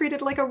it to be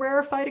treated like a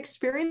rarefied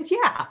experience?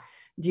 Yeah.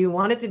 Do you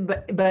want it to,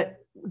 but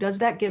does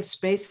that give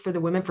space for the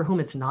women for whom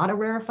it's not a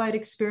rarefied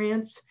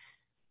experience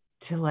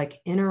to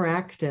like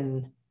interact,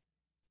 and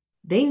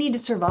they need to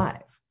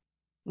survive?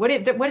 What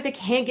if they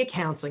can't get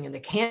counseling and they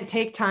can't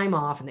take time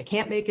off and they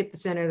can't make it the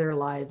center of their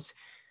lives,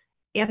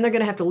 and they're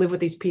going to have to live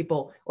with these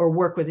people or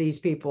work with these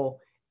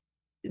people?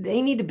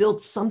 They need to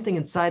build something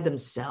inside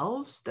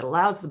themselves that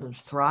allows them to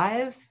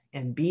thrive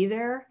and be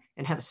there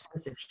and have a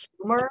sense of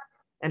humor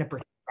and a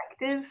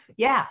perspective.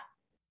 Yeah.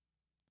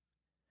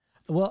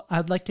 Well,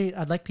 I'd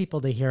like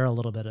people to hear a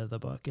little bit of the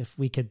book. If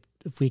we could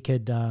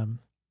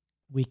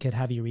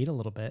have you read a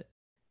little bit.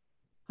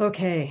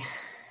 Okay.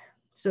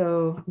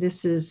 So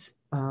this is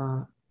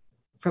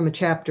from a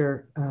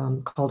chapter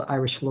called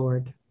Irish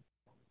Lord,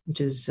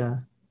 which is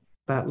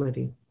about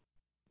Livy.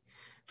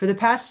 For the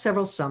past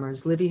several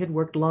summers, Livy had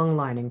worked long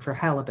lining for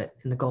halibut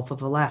in the Gulf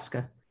of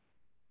Alaska.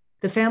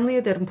 The family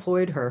that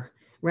employed her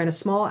ran a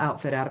small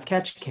outfit out of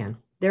Ketchikan.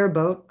 Their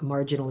boat, a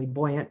marginally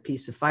buoyant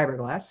piece of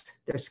fiberglass.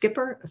 Their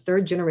skipper, a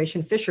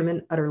third-generation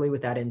fisherman utterly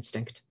without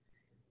instinct.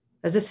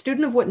 As a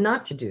student of what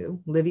not to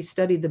do, Livy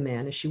studied the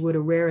man as she would a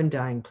rare and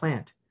dying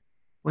plant.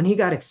 When he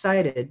got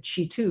excited,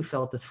 she too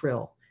felt the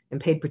thrill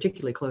and paid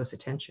particularly close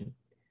attention.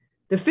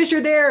 "The fish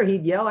are there,"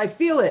 he'd yell. "I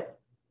feel it."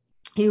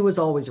 He was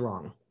always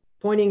wrong,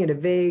 pointing at a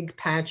vague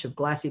patch of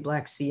glassy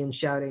black sea and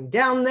shouting,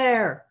 "Down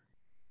there!"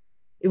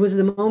 It was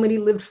the moment he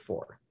lived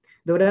for,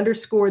 though it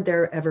underscored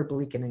their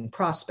ever-bleakening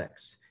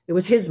prospects. It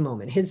was his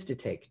moment, his to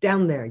take.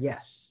 Down there,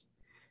 yes.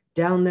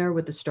 Down there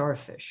with the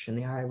starfish and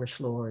the Irish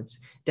lords.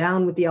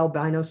 Down with the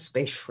albino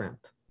space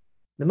shrimp.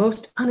 The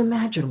most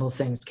unimaginable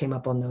things came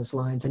up on those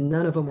lines, and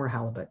none of them were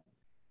halibut.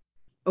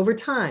 Over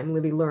time,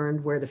 Livy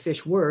learned where the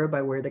fish were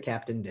by where the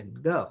captain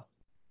didn't go.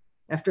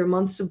 After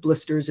months of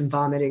blisters and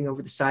vomiting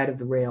over the side of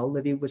the rail,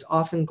 Livy was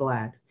often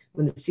glad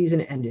when the season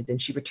ended and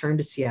she returned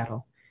to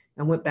Seattle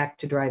and went back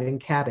to driving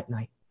cab at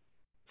night,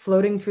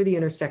 floating through the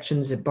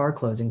intersections at bar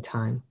closing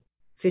time,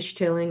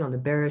 fishtailing on the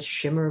barest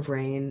shimmer of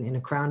rain in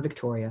a Crown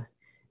Victoria,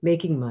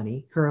 making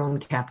money, her own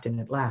captain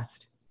at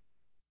last.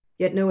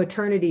 Yet no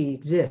eternity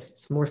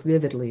exists more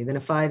vividly than a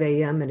 5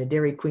 a.m. in a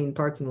Dairy Queen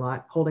parking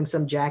lot, holding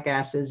some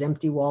jackass's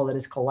empty wallet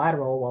as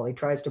collateral while he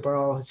tries to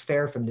borrow his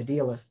fare from the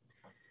dealer.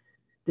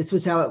 This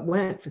was how it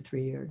went for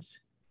 3 years.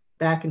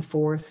 Back and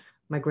forth,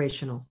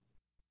 migrational.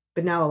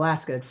 But now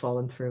Alaska had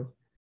fallen through.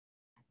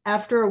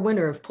 After a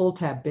winter of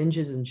pull-tab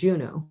binges in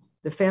Juneau,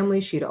 the family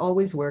she'd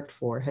always worked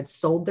for had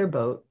sold their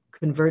boat,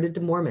 converted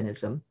to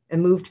Mormonism,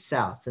 and moved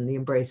south in the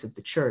embrace of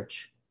the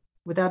church.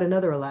 Without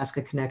another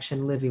Alaska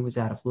connection, Livy was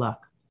out of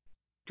luck.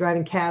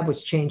 Driving cab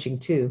was changing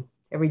too.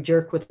 Every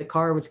jerk with the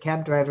car was a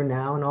cab driver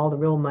now, and all the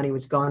real money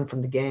was gone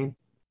from the game.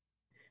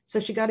 So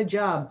she got a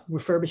job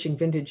refurbishing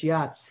vintage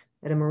yachts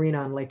at a marina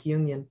on Lake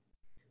Union.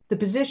 The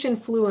position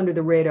flew under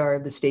the radar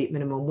of the state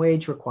minimum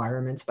wage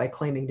requirements by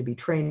claiming to be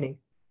training.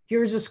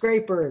 Here's a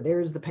scraper,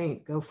 there's the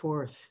paint, go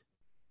forth.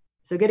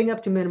 So getting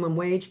up to minimum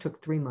wage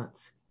took 3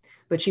 months.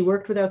 But she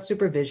worked without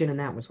supervision, and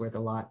that was worth a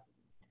lot.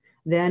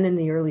 Then, in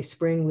the early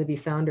spring, Livy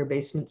found her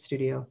basement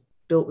studio,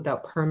 built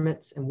without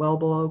permits and well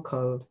below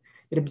code.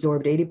 It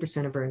absorbed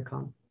 80% of her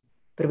income.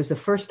 But it was the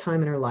first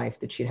time in her life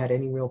that she'd had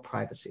any real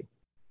privacy,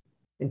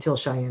 until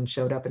Cheyenne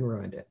showed up and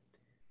ruined it.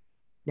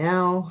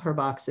 Now, her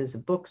boxes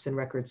of books and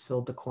records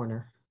filled the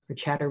corner. Her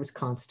chatter was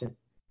constant.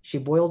 She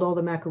boiled all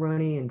the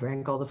macaroni and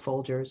drank all the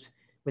Folgers.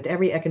 With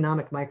every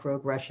economic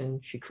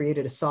microaggression, she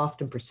created a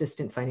soft and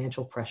persistent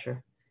financial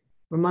pressure,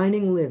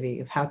 reminding Livy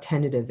of how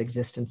tentative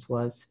existence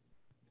was.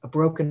 A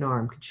broken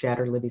arm could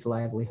shatter Livy's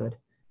livelihood.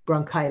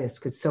 Bronchitis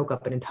could soak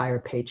up an entire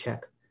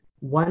paycheck.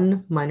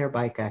 One minor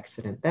bike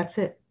accident, that's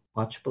it.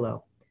 Watch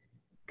below.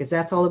 Because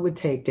that's all it would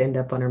take to end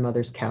up on her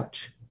mother's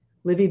couch.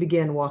 Livy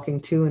began walking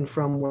to and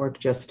from work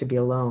just to be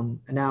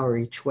alone, an hour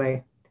each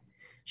way.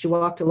 She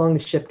walked along the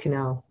ship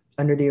canal,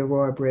 under the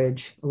Aurora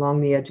Bridge,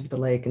 along the edge of the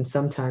lake, and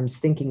sometimes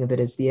thinking of it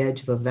as the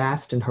edge of a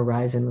vast and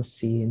horizonless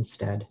sea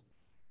instead.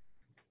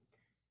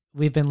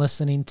 We've been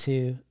listening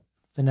to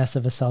Vanessa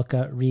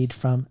Veselka read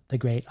from The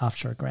Great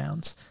Offshore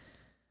Grounds.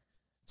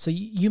 So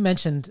you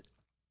mentioned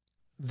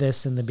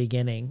this in the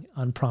beginning,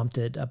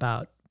 unprompted,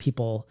 about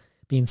people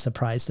being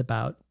surprised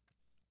about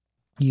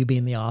you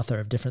being the author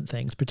of different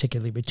things,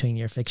 particularly between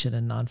your fiction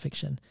and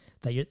nonfiction,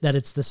 that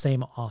it's the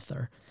same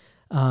author.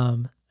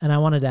 And I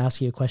wanted to ask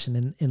you a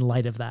question in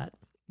light of that.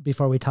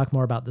 Before we talk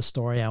more about the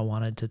story, I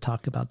wanted to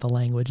talk about the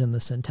language and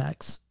the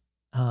syntax,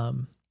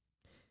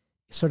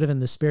 sort of in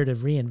the spirit of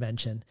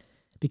reinvention.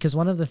 Because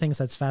one of the things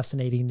that's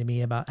fascinating to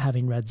me about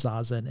having read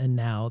Zazen and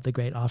now The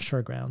Great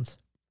Offshore Grounds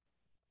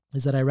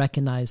is that I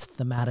recognize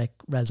thematic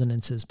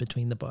resonances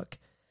between the book.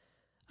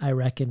 I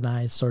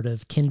recognize sort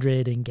of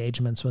kindred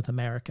engagements with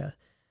America.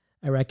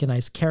 I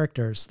recognize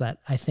characters that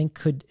I think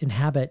could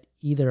inhabit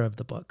either of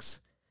the books.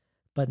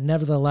 But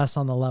nevertheless,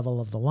 on the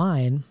level of the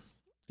line,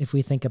 if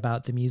we think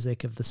about the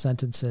music of the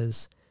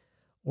sentences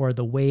or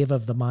the wave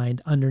of the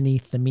mind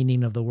underneath the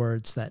meaning of the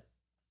words that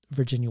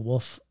Virginia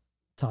Woolf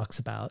talks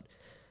about,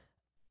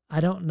 I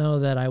don't know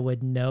that I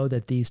would know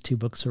that these two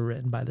books were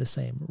written by the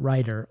same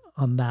writer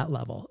on that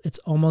level. It's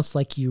almost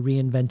like you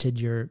reinvented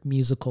your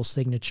musical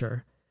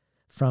signature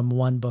from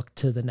one book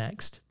to the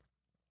next.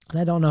 And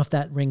I don't know if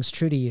that rings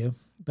true to you,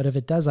 but if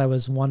it does, I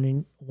was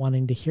wanting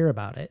to hear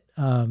about it.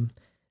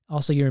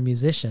 Also, you're a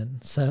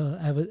musician, so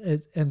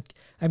and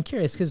I'm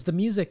curious because the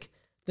music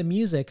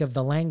of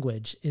the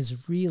language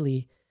is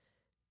really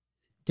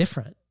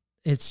different.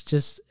 It's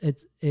just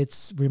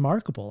it's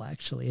remarkable,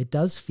 actually. It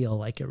does feel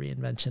like a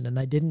reinvention, and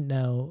I didn't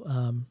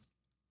know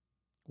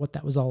what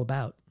that was all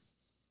about.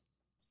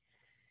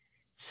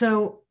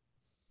 So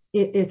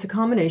it's a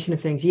combination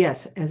of things.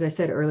 Yes, as I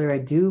said earlier, I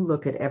do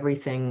look at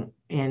everything,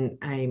 and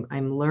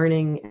I'm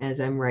learning as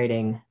I'm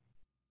writing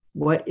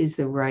what is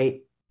the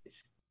right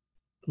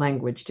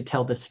language to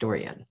tell this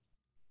story in.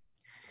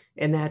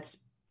 And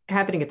that's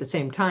happening at the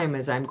same time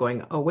as I'm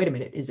going, oh, wait a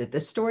minute, is it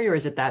this story or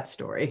is it that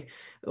story?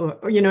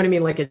 Or you know what I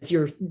mean? Like it's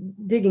you're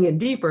digging in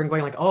deeper and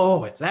going like,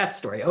 oh, it's that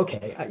story.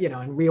 Okay,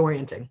 and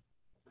reorienting.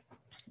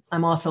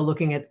 I'm also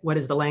looking at what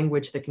is the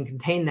language that can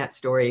contain that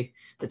story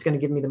that's going to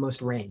give me the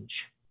most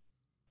range.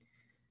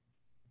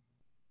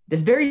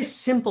 This very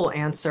simple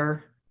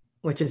answer,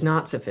 which is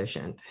not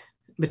sufficient,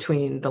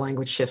 between the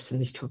language shifts in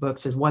these two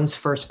books is one's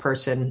first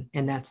person,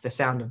 and that's the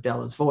sound of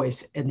Della's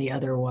voice, and the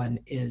other one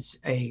is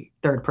a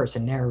third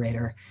person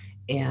narrator,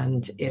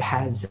 and it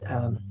has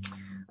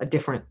a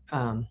different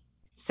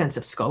sense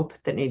of scope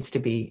that needs to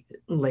be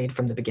laid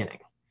from the beginning.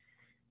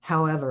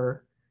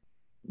 However,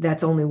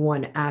 that's only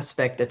one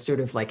aspect that sort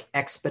of like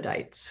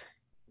expedites,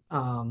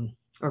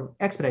 or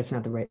expedites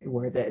not the right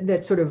word,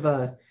 that sort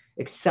of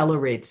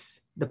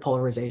accelerates the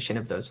polarization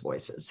of those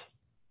voices.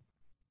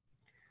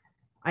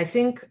 I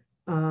think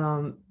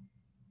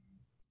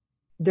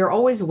there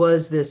always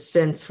was this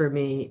sense for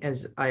me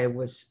as I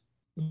was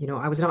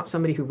not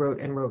somebody who wrote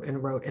and wrote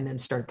and wrote and then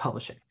started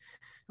publishing.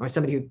 I was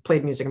somebody who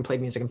played music and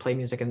played music and played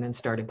music and then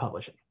started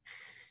publishing.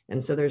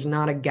 And so there's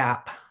not a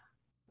gap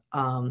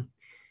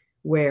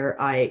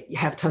where I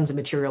have tons of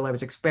material I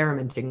was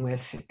experimenting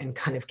with and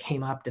kind of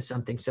came up to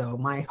something. So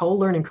my whole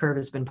learning curve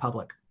has been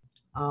public.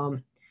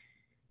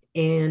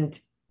 And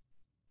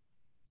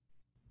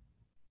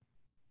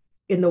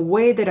in the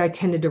way that I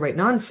tended to write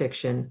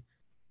nonfiction,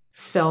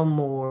 fell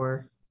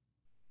more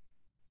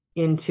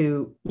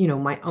into,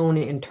 my own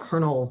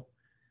internal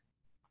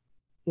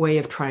way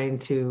of trying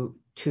to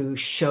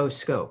show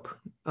scope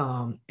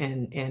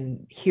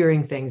and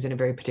hearing things in a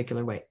very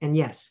particular way. And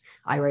yes,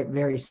 I write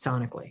very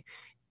sonically.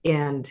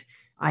 And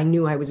I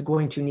knew I was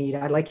going to need,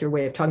 I like your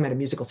way of talking about a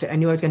musical set. I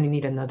knew I was going to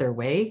need another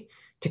way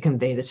to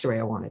convey the story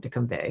I wanted to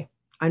convey.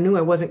 I knew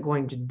I wasn't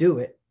going to do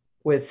it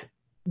with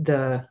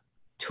the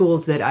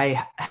tools that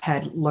I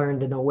had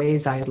learned and the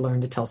ways I had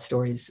learned to tell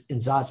stories in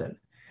Zazen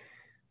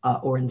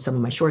or in some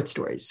of my short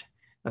stories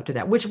up to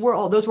that,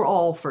 those were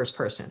all first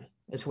person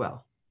as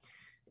well.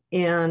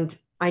 And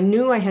I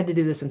knew I had to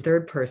do this in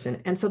third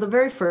person. And so the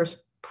very first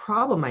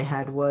problem I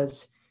had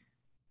was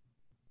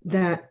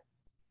that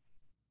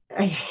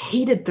I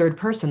hated third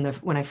person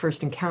when I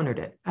first encountered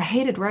it. I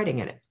hated writing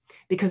in it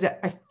because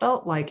I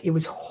felt like it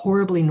was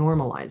horribly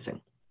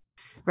normalizing,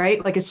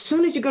 right? Like as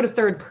soon as you go to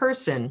third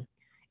person,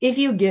 if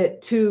you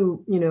get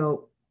too,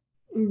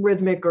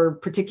 rhythmic or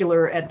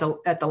particular at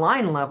the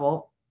line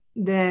level,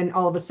 then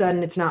all of a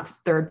sudden it's not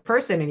third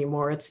person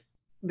anymore. It's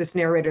this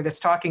narrator that's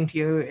talking to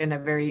you in a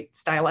very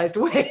stylized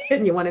way,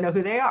 and you want to know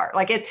who they are.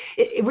 Like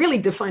it really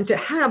defined to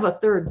have a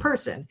third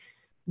person,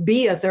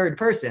 be a third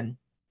person.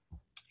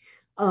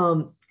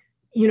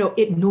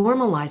 It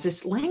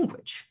normalizes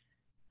language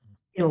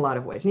in a lot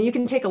of ways. And you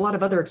can take a lot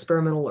of other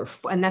experimental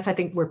and that's, I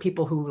think, where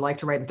people who like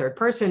to write in third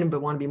person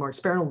but want to be more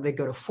experimental, they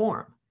go to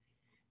form.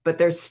 But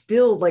there's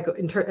still like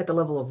at the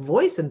level of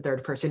voice in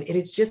third person, it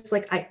is just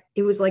like,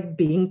 it was like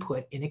being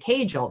put in a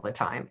cage all the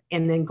time.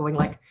 And then going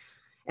like,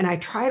 and I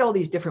tried all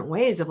these different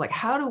ways of like,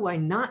 how do I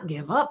not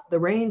give up the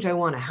range I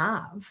want to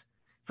have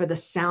for the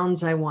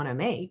sounds I want to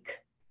make?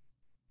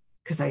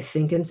 Because I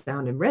think in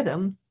sound and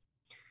rhythm.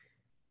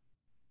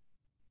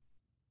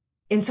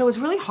 And so it was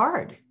really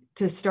hard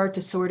to start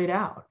to sort it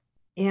out.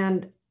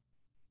 And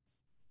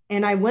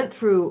I went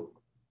through,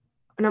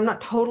 and I'm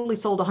not totally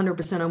sold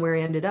 100% on where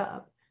I ended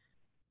up.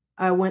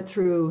 I went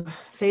through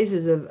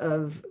phases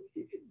of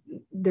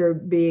there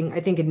being, I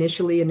think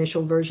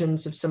initial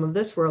versions of some of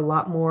this were a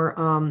lot more,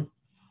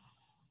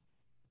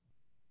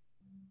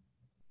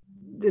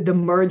 the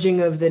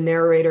merging of the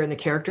narrator and the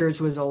characters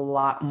was a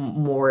lot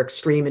more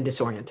extreme and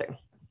disorienting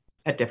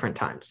at different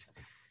times.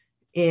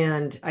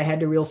 And I had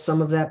to reel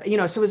some of that, so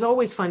it was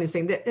always fun to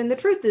sing that. And the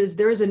truth is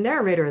there is a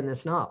narrator in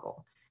this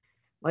novel.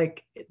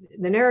 Like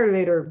the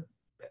narrator,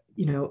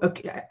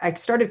 I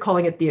started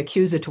calling it the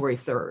accusatory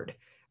third.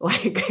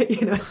 Like,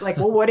 it's like,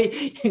 well, what do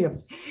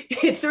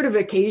it sort of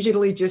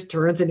occasionally just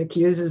turns and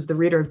accuses the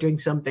reader of doing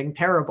something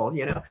terrible,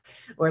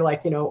 or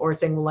like, or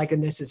saying, well, like,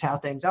 and this is how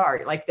things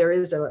are. Like there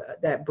is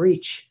that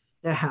breach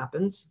that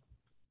happens.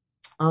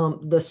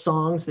 The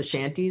songs, the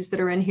shanties that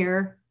are in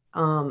here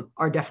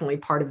are definitely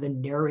part of the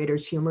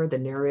narrator's humor, the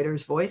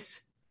narrator's voice.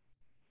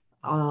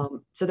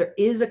 So there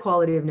is a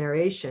quality of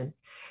narration.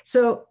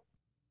 So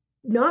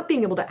not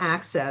being able to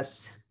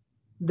access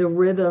the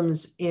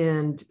rhythms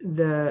and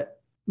the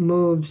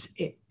moves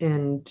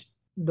and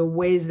the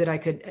ways that I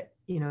could,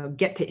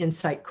 get to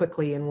insight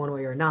quickly in one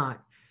way or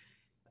not,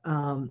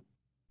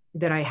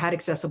 that I had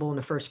accessible in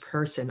the first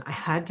person, I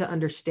had to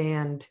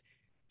understand.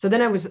 So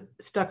then I was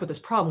stuck with this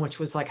problem, which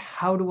was like,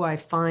 how do I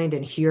find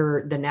and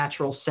hear the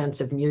natural sense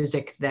of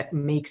music that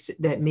makes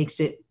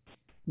it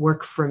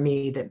work for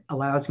me, that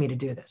allows me to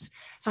do this?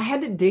 So I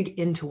had to dig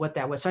into what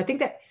that was. So I think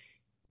that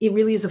it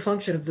really is a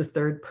function of the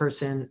third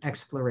person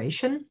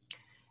exploration,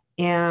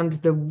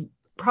 and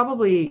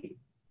probably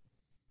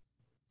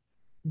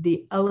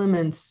the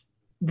elements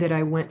that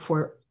I went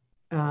for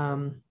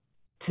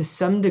to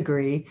some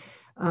degree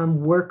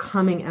were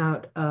coming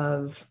out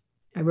of,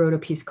 I wrote a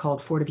piece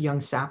called Fort of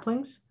Young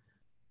Saplings.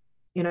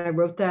 And I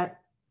wrote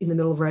that in the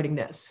middle of writing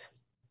this.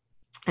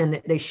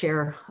 And they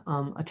share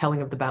a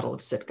telling of the Battle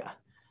of Sitka,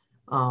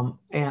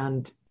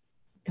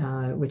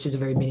 which is a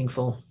very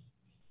meaningful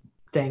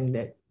thing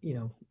that,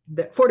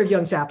 the Fort of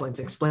Young Saplings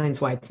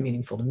explains why it's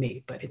meaningful to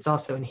me, but it's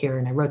also in here,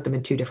 and I wrote them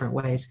in two different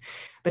ways.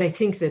 But I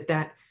think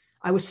that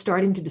I was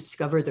starting to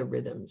discover the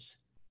rhythms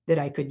that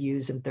I could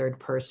use in third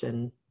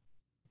person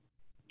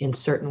in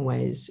certain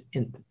ways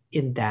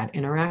in that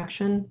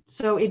interaction.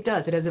 So it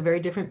has a very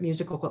different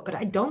musical quote, but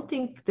I don't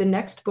think the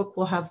next book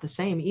will have the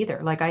same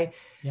either. Like I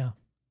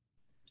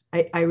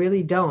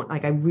really don't.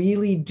 Like I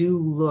really do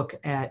look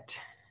at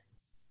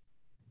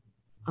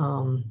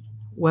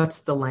what's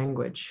the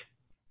language.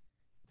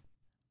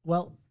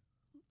 Well,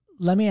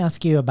 let me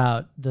ask you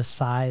about the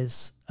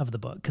size of the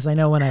book, because I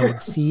know when I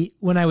would see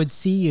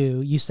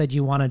you, you said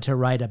you wanted to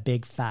write a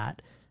big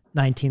fat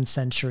 19th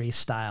century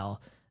style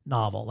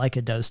novel, like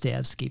a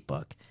Dostoevsky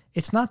book.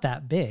 It's not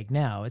that big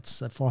now.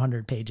 It's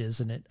 400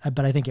 pages,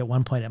 but I think at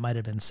one point it might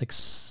have been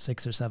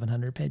 600 or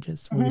 700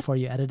 pages before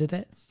you edited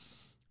it.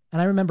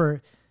 And I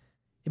remember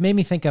it made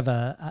me think of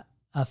a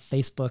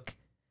Facebook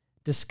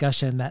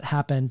discussion that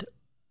happened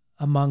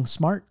among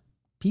smart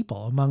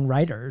people, among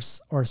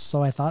writers, or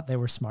so I thought they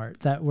were smart,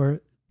 that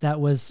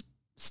was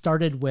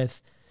started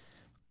with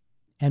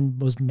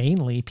and was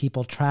mainly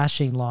people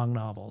trashing long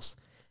novels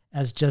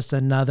as just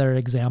another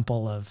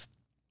example of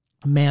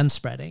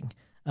manspreading,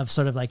 of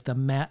sort of like the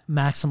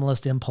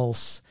maximalist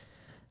impulse.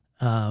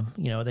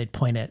 They'd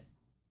point at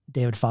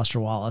David Foster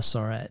Wallace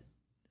or at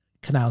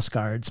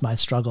Knausgaard's My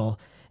Struggle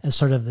as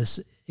sort of this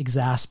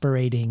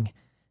exasperating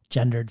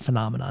gendered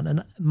phenomenon.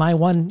 And my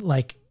one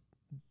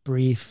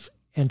brief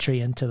entry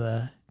into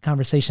the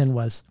conversation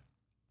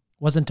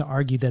wasn't to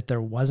argue that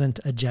there wasn't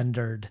a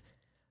gendered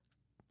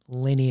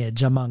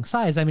lineage among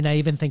size. I mean, I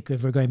even think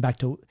if we're going back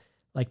to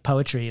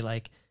poetry,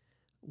 like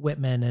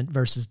Whitman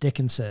versus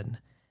Dickinson,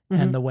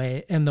 and the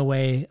way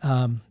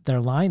their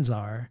lines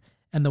are,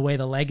 and the way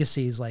the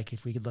legacies, like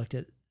if we could look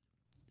at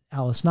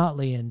Alice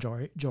Notley and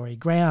Jory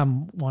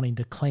Graham wanting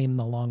to claim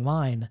the long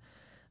line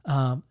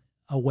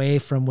away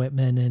from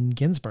Whitman and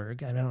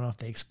Ginsberg. I don't know if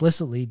they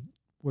explicitly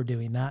were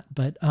doing that,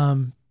 but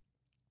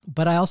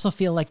I also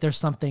feel like there's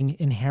something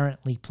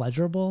inherently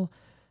pleasurable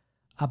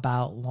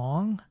about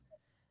long,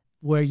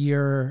 where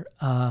you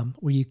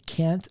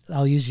can't.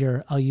 I'll use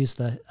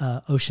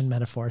the ocean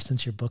metaphor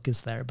since your book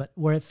is there, but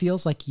where it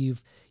feels like you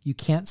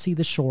can't see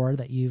the shore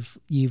that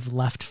you've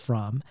left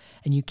from,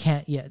 and you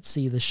can't yet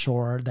see the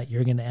shore that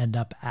you're going to end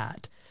up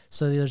at.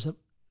 So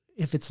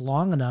if it's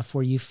long enough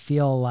where you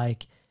feel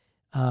like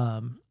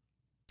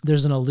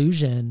there's an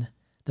illusion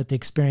that the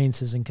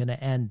experience isn't going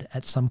to end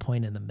at some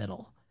point in the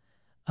middle,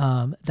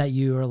 that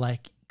you are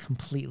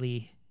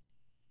completely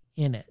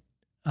in it.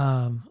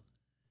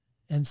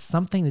 And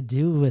something to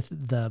do with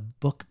the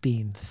book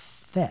being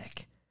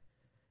thick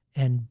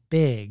and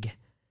big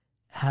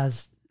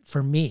has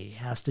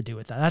to do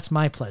with that. That's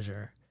my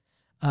pleasure.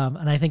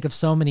 And I think of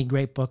so many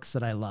great books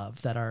that I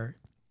love that are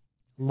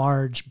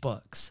large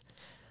books,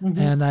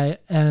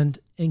 and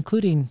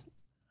including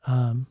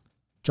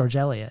George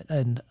Eliot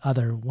and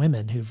other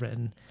women who've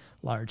written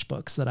large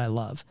books that I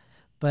love.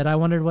 But I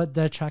wondered what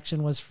the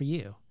attraction was for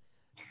you.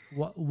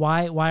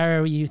 Why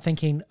are you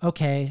thinking,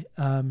 okay,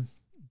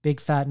 big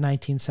fat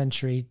 19th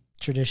century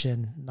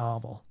tradition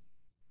novel?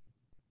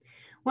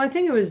 Well, I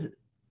think it was,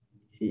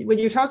 what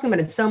you're talking about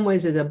in some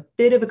ways is a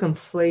bit of a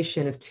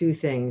conflation of two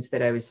things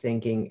that I was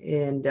thinking.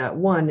 And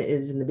one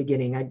is, in the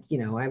beginning,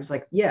 I was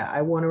like, yeah,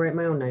 I want to write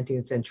my own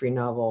 19th century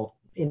novel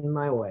in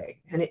my way.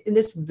 And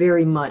this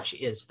very much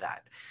is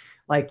that.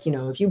 I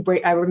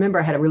remember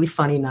I had a really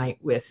funny night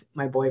with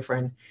my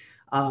boyfriend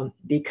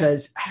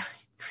because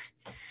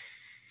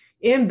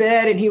in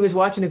bed, and he was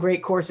watching the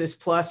Great Courses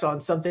Plus on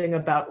something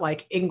about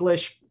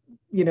English,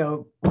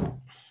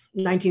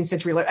 19th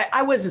century.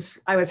 I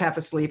was half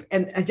asleep,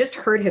 and I just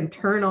heard him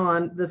turn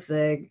on the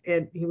thing,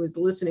 and he was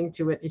listening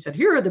to it. He said,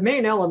 "Here are the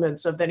main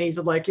elements of." Then he's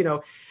like,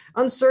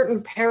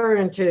 uncertain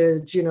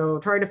parentage,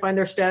 trying to find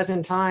their status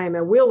in time,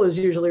 and will is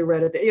usually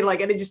read at the,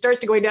 and it just starts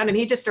to go down, and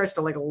he just starts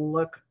to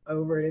look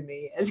over to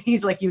me as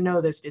he's like, "You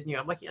know this, didn't you?"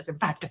 I'm like, "Yes, in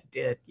fact I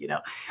did,"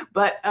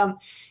 But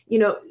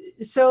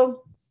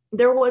so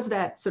there was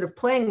that sort of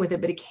playing with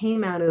it, but it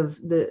came out of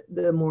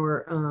the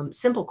more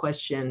simple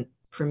question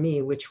for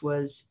me, which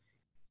was,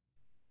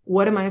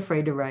 what am I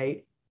afraid to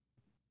write?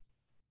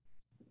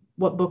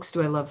 What books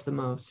do I love the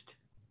most?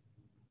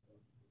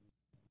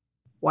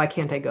 Why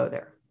can't I go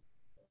there?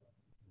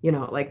 You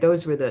know, like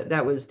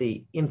that was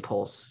the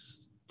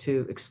impulse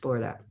to explore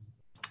that.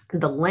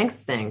 The length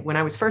thing, when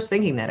I was first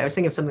thinking that, I was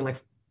thinking of something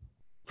like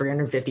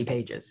 350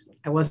 pages.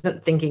 I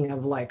wasn't thinking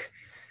of like,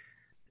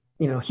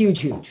 you know,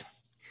 huge.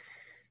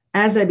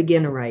 As I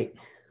began to write,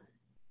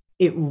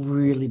 it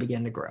really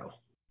began to grow.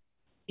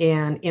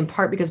 And in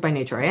part because by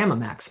nature, I am a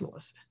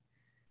maximalist.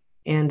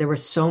 And there were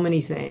so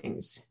many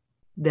things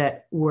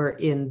that were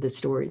in the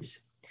stories.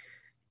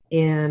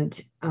 And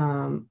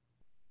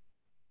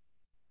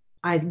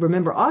I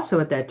remember also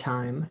at that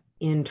time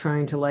in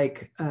trying to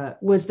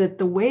was that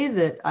the way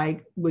that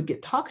I would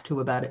get talked to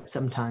about it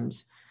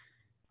sometimes,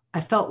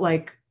 I felt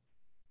like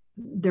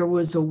there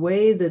was a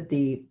way that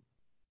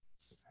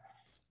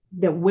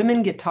that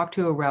women get talked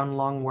to around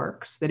long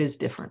works that is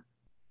different.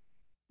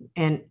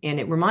 And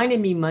it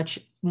reminded me much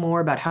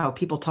more about how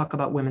people talk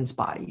about women's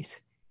bodies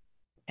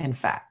and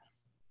fat.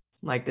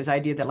 Like this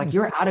idea that like,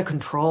 you're out of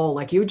control.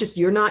 Like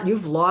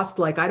you've lost,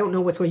 like, I don't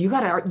know what's going, you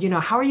gotta, you know,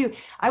 how are you?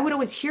 I would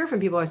always hear from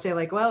people, I say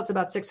like, well, it's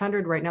about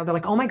 600 right now. They're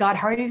like, oh my God,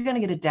 how are you going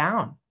to get it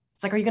down?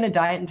 It's like, are you going to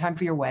diet in time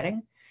for your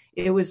wedding?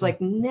 It was like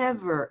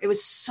it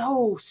was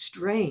so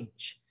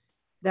strange.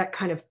 That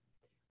kind of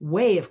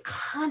way of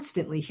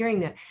constantly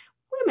hearing that.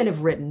 Women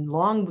have written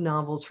long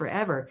novels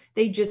forever.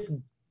 They just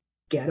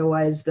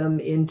ghettoize them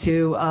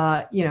into,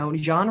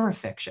 genre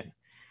fiction.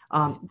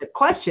 The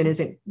question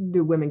isn't,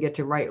 do women get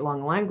to write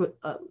long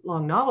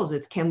novels?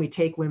 It's, can we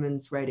take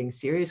women's writing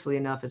seriously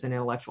enough as an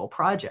intellectual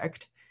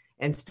project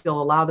and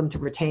still allow them to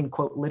retain,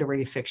 quote,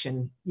 literary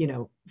fiction, you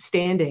know,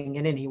 standing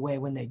in any way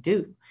when they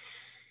do?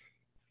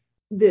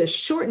 The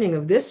shortening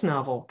of this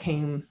novel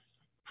came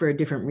for a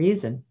different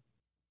reason,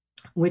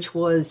 which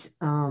was,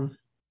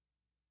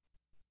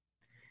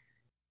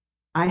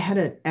 I had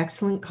an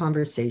excellent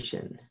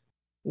conversation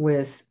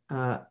with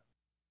an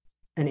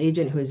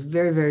agent who is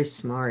very, very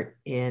smart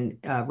and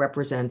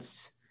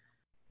represents,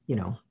 you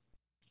know,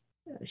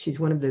 she's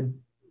one of the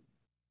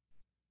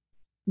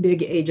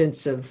big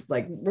agents of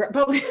like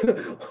probably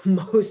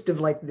most of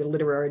like the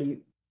literary,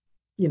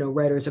 you know,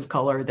 writers of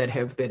color that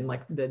have been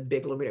like the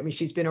big, I mean,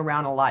 she's been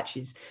around a lot.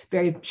 She's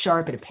very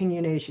sharp and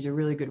opinionated. She's a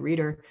really good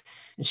reader.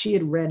 And she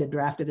had read a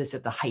draft of this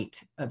at the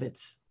height of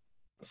its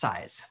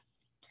size.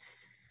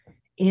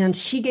 And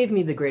she gave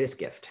me the greatest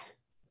gift,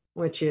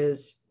 which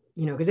is,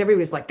 you know, because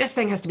everybody's like, this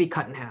thing has to be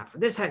cut in half, or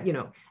this had, you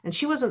know, and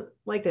she wasn't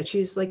like that.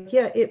 She's like,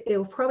 yeah,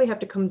 it'll probably have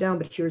to come down,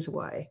 but here's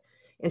why.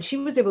 And she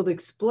was able to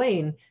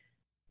explain,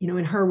 you know,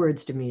 in her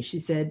words to me, she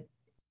said,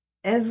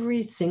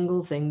 every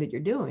single thing that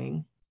you're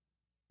doing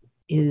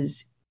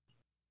is,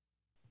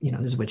 you know,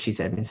 this is what she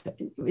said,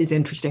 is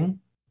interesting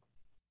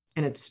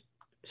and it's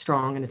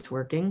strong and it's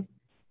working.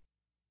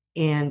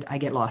 And I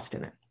get lost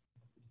in it.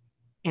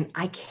 And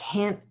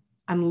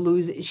I'm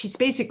losing, she's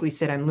basically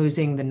said, I'm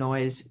losing the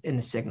noise in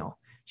the signal.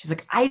 She's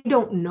like, I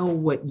don't know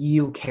what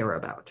you care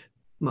about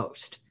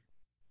most.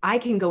 I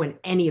can go in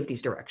any of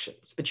these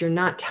directions, but you're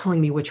not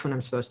telling me which one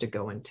I'm supposed to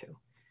go into.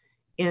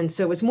 And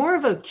so it was more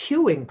of a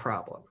cueing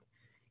problem.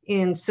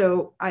 And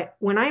so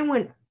when I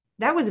went,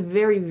 that was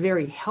very,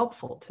 very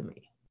helpful to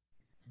me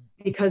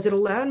because it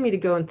allowed me to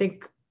go and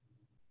think,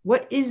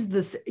 what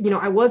is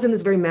I was in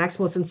this very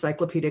maximalist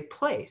encyclopedic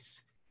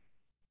place.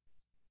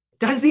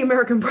 Does the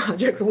American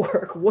project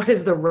work? What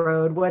is the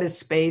road? What is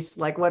space?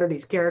 Like, what are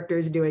these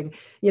characters doing?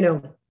 You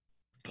know,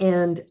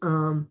 and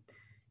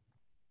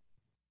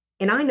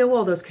I know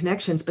all those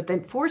connections, but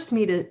then forced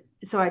me to,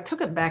 so I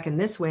took it back in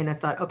this way and I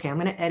thought, okay, I'm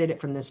going to edit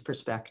it from this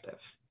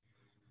perspective.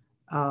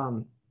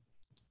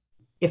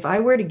 If I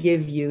were to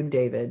give you,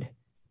 David,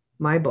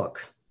 my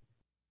book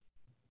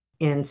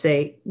and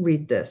say,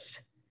 read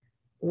this,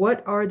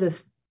 what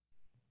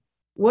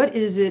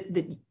is it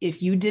that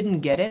if you didn't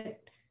get it,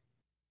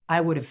 I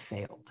would have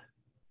failed.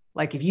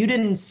 Like if you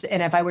didn't,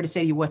 and if I were to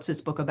say to you, what's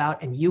this book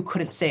about? And you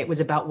couldn't say it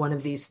was about one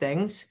of these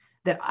things,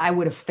 that I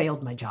would have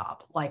failed my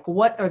job. Like,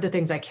 what are the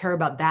things I care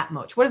about that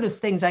much? What are the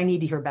things I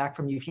need to hear back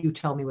from you if you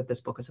tell me what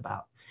this book is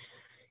about?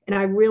 And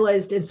I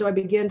realized, and so I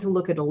began to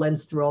look at a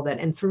lens through all that.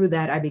 And through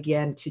that, I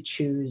began to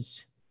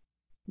choose,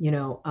 I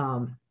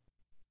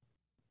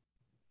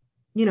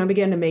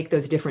began to make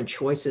those different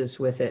choices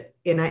with it.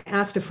 And I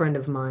asked a friend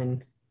of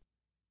mine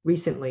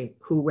recently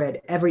who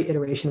read every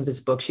iteration of this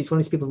book. She's one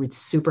of these people who reads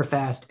super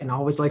fast and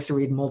always likes to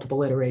read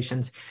multiple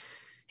iterations.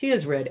 She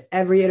has read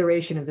every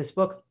iteration of this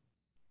book.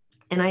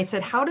 And I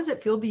said, how does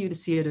it feel to you to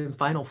see it in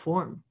final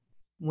form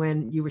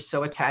when you were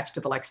so attached to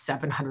the like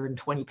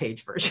 720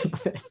 page version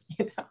of it,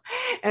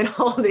 and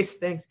all these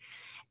things?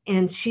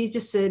 And she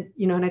just said,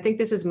 and I think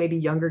this is maybe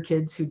younger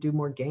kids who do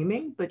more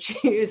gaming, but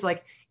she was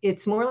like,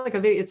 it's more like a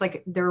video. It's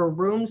like there are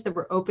rooms that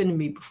were open to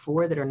me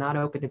before that are not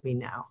open to me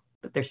now,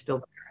 but they're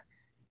still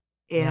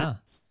there.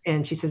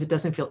 And she says, it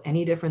doesn't feel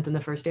any different than the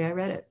first day I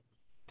read it.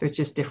 There's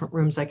just different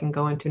rooms I can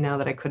go into now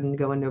that I couldn't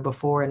go into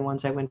before, and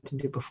ones I went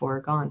into before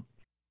are gone.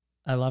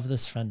 I love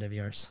this friend of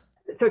yours.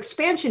 So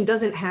expansion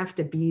doesn't have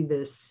to be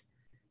this,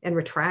 and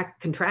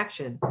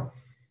contraction.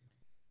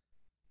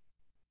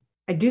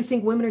 I do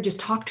think women are just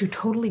talked to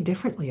totally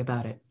differently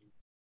about it.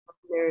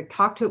 They're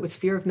talked to it with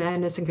fear of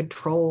madness and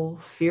control,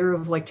 fear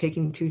of like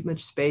taking too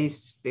much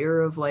space, fear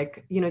of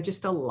like,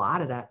 just a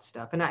lot of that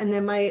stuff. And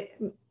then my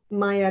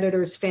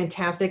editor is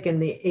fantastic,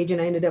 and the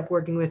agent I ended up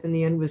working with in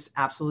the end was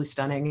absolutely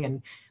stunning,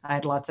 and I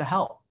had lots of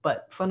help.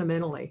 But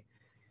fundamentally,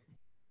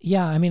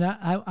 yeah, I mean,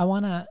 I'm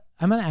gonna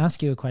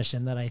ask you a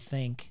question that I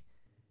think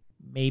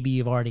maybe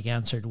you've already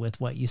answered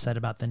with what you said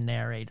about the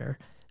narrator,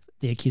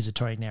 the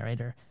accusatory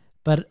narrator.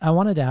 But I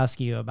wanted to ask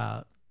you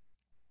about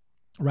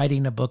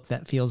writing a book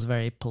that feels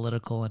very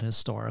political and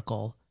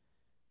historical,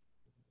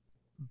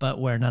 but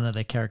where none of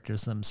the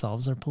characters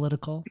themselves are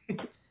political.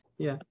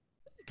 Yeah.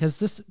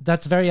 Because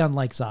that's very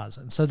unlike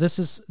Zazen. So this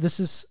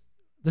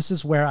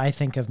is where I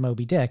think of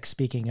Moby Dick,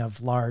 speaking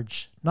of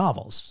large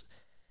novels,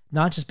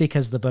 not just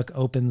because the book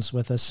opens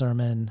with a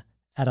sermon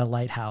at a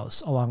lighthouse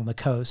along the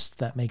coast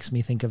that makes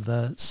me think of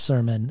the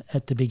sermon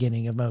at the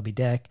beginning of Moby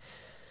Dick,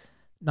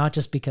 not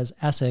just because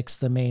Essex,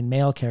 the main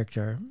male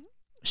character,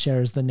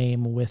 shares the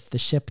name with the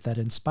ship that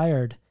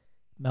inspired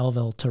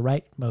Melville to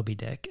write Moby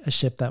Dick, a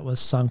ship that was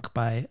sunk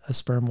by a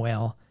sperm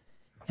whale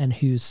and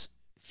whose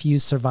few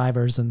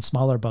survivors in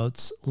smaller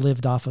boats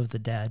lived off of the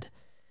dead,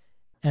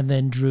 and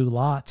then drew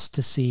lots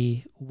to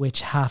see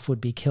which half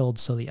would be killed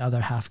so the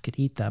other half could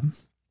eat them.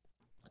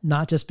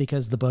 Not just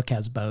because the book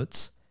has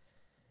boats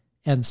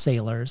and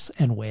sailors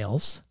and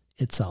whales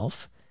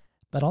itself,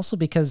 but also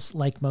because,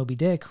 like Moby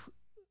Dick,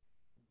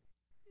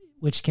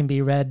 which can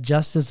be read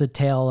just as a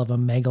tale of a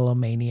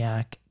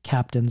megalomaniac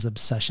captain's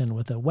obsession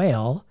with a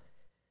whale,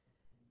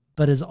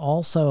 but is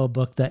also a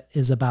book that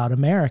is about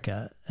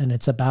America, and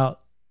it's about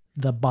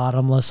the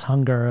bottomless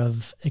hunger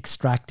of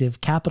extractive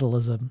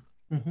capitalism.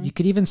 Mm-hmm. You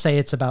could even say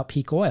it's about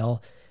peak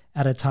oil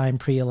at a time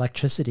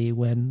pre-electricity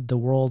when the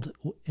world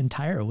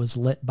entire was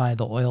lit by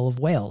the oil of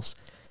whales.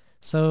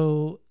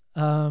 So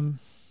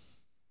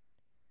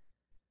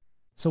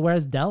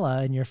whereas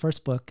Della in your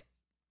first book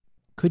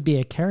could be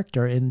a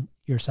character in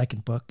your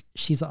second book,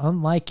 she's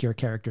unlike your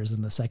characters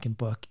in the second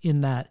book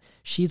in that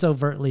she's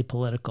overtly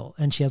political,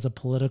 and she has a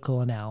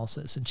political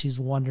analysis, and she's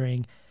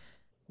wondering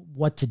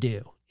what to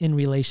do in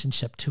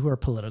relationship to her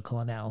political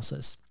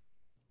analysis.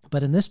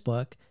 But in this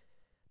book,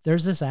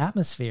 there's this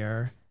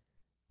atmosphere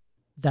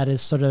that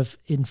is sort of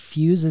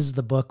infuses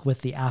the book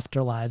with the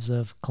afterlives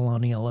of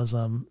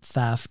colonialism,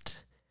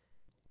 theft,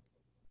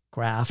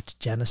 graft,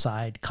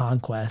 genocide,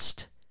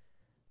 conquest.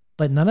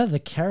 But none of the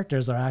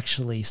characters are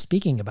actually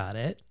speaking about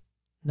it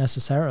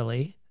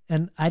necessarily.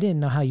 And I didn't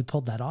know how you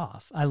pulled that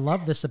off. I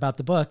love this about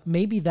the book.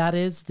 Maybe that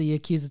is the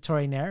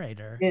accusatory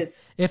narrator. It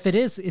is. If it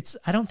is,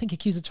 I don't think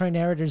accusatory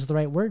narrator is the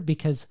right word,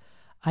 because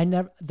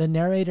the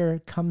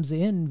narrator comes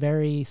in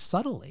very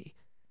subtly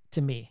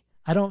to me.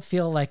 I don't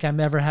feel like I'm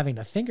ever having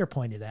a finger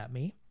pointed at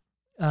me.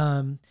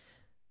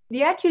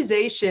 The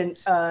accusation,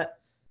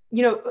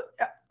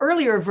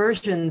 earlier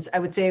versions, I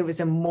would say it was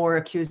a more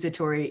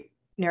accusatory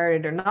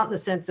narrator, not in the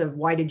sense of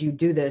why did you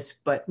do this,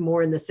 but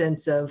more in the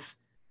sense of,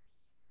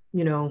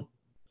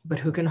 but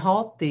who can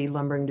halt the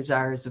lumbering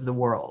desires of the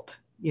world?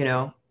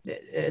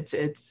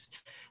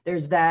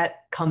 There's that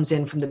comes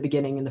in from the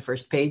beginning in the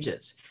first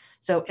pages.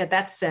 So at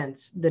that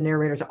sense, the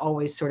narrator's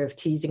always sort of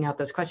teasing out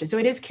those questions. So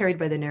it is carried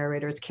by the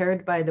narrator. It's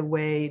carried by the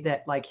way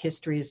that like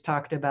history is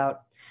talked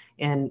about,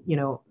 and,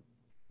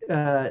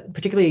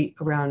 particularly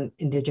around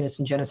indigenous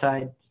and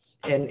genocides,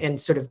 and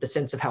sort of the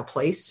sense of how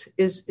place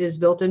is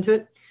built into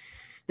it.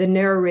 The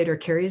narrator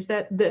carries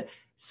that.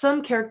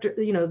 Some character,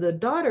 the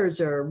daughters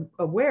are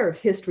aware of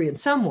history in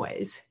some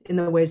ways, in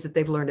the ways that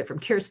they've learned it from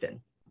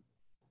Kirsten.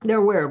 They're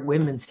aware of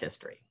women's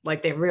history.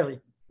 Like they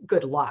really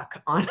good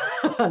luck on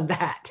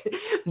that.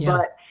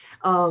 Yeah.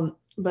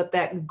 But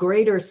that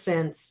greater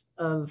sense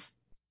of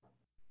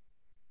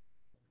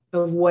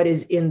what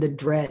is in the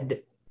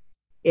dread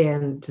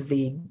and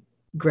the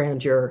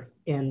grandeur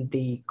and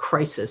the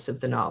crisis of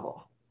the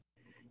novel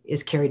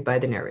is carried by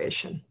the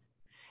narration.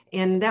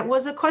 And that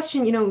was a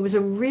question, it was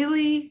a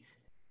really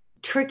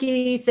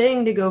tricky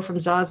thing to go from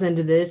Zazen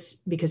to this,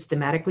 because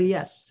thematically,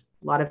 yes,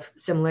 a lot of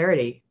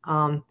similarity.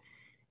 And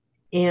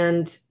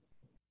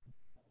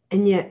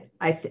yet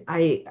I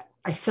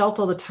felt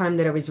all the time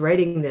that I was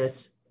writing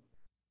this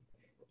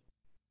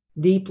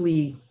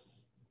deeply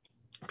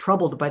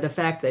troubled by the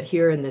fact that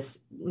here in this,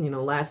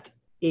 last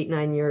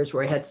 8-9 years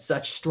where I had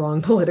such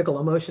strong political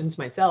emotions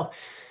myself,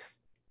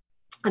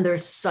 and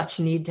there's such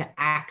need to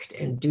act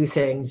and do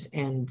things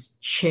and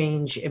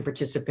change and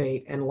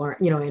participate and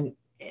learn,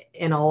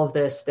 in all of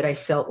this, that I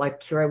felt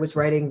like here I was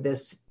writing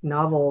this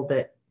novel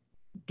that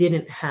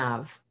didn't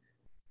have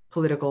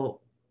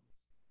political,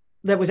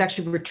 that was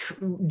actually,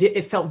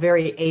 it felt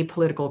very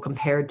apolitical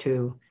compared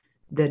to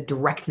the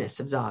directness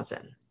of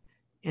Zazen.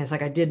 And it's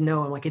like, I did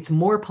know, I'm like, it's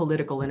more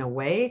political in a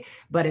way,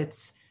 but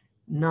it's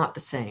not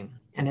the same.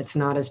 and it's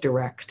not as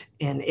direct.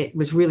 And it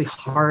was really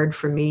hard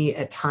for me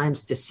at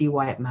times to see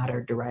why it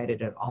mattered to write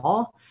it at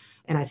all.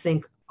 And I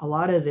think a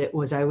lot of it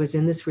was I was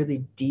in this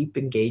really deep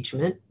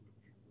engagement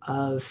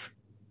of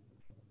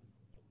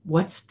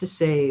what's to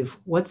save,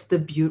 what's the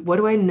beauty, what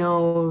do I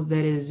know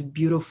that is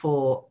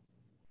beautiful?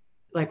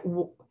 Like,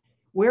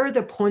 where are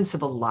the points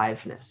of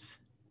aliveness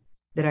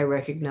that I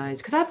recognize?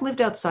 Because I've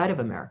lived outside of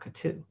America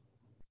too.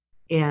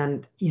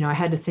 And, I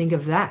had to think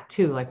of that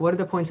too. Like, what are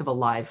the points of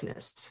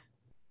aliveness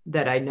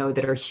that I know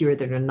that are here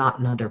that are not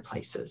in other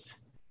places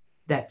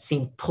that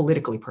seem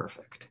politically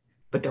perfect,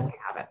 but don't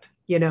have it,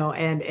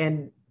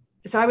 and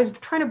so I was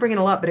trying to bring in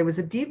a lot, but it was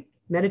a deep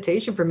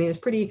meditation for me. It was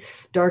pretty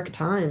dark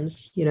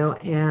times,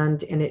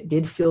 and it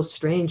did feel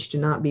strange to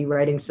not be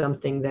writing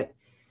something that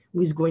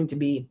was going to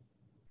be,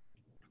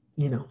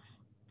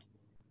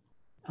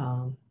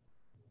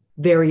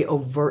 very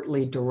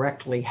overtly,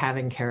 directly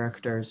having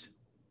characters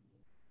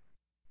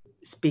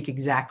speak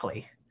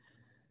exactly.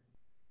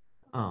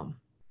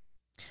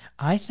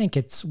 I think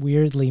it's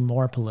weirdly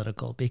more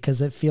political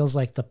because it feels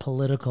like the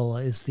political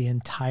is the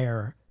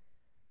entire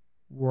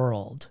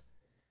world,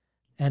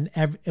 and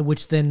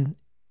which then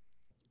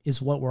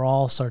is what we're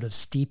all sort of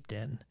steeped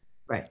in,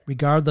 right?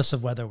 Regardless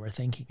of whether we're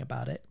thinking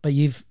about it. But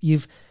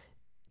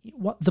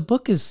the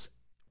book is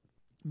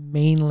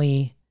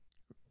mainly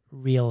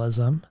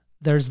realism.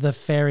 There's the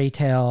fairy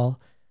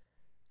tale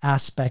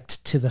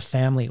aspect to the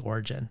family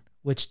origin,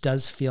 which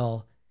does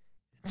feel,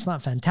 it's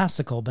not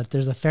fantastical, but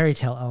there's a fairy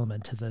tale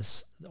element to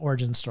this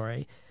origin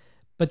story.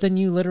 But then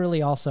you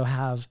literally also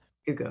have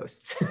two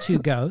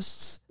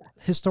ghosts,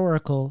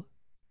 historical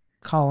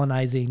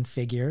colonizing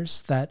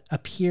figures that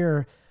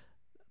appear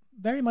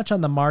very much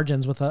on the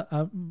margins with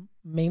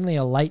mainly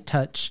a light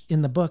touch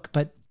in the book,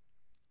 but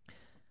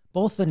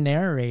both the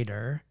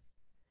narrator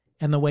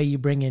and the way you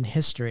bring in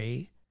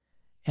history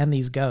and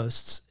these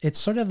ghosts, it's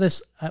sort of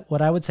this,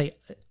 what I would say,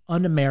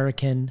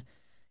 un-American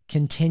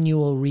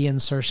continual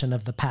reinsertion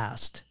of the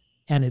past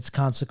and its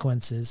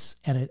consequences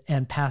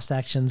and past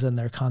actions and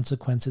their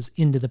consequences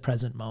into the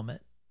present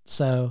moment.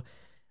 So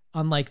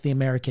unlike the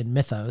American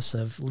mythos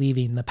of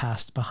leaving the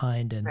past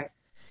behind and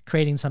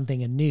creating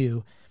something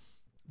anew,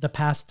 the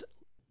past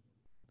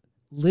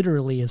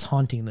literally is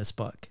haunting this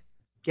book.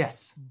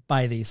 Yes.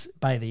 By these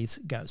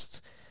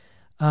ghosts.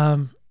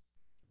 And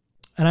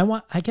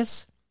I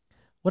guess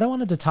what I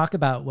wanted to talk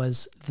about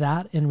was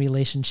that in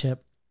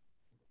relationship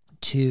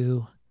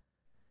to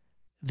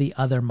the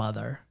other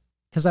mother.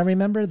 Because I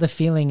remember the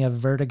feeling of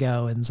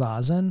vertigo in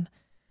Zazen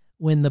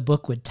when the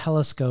book would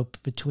telescope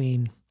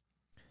between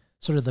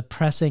sort of the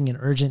pressing and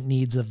urgent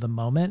needs of the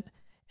moment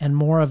and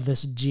more of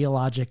this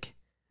geologic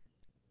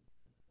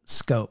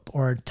scope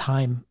or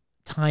time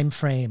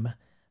frame,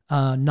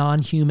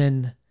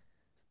 non-human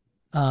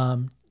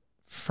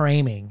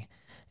framing.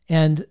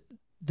 And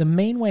the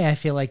main way I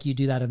feel like you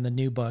do that in the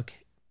new book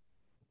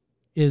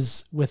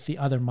is with the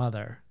other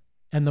mother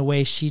and the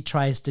way she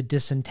tries to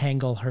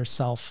disentangle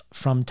herself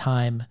from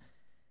time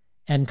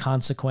and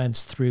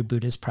consequence through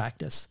Buddhist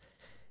practice.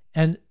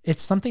 And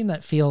it's something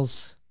that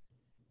feels,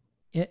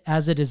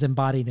 as it is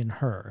embodied in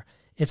her,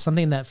 it's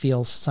something that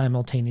feels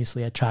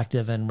simultaneously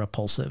attractive and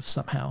repulsive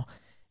somehow.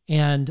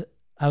 And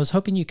I was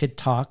hoping you could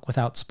talk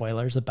without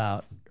spoilers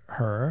about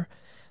her,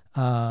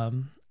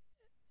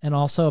 and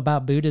also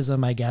about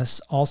Buddhism, I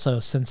guess, also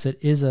since it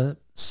is a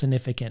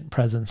significant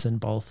presence in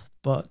both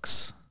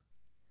books.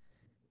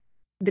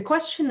 The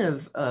question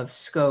of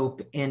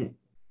scope, and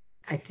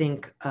I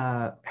think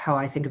how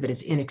I think of it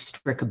is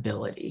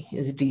inextricability,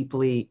 is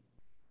deeply,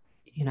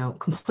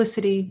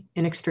 complicity,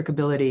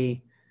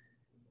 inextricability.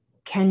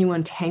 Can you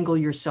untangle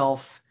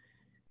yourself?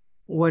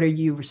 What are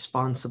you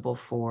responsible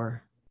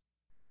for?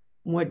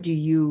 What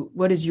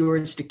is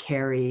yours to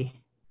carry?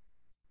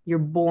 You're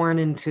born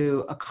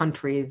into a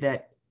country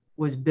that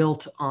was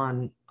built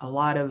on a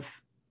lot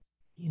of,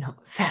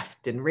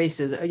 theft and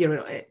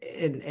racism,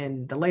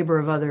 and the labor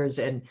of others.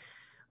 And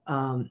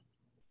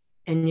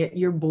yet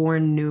you're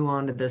born new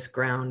onto this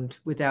ground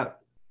without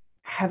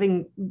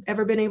having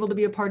ever been able to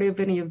be a part of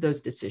any of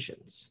those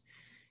decisions.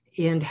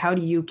 And how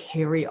do you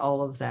carry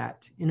all of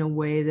that in a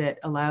way that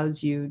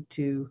allows you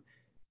to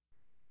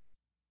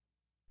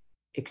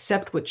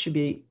accept what should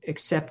be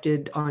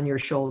accepted on your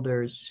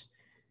shoulders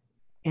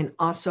and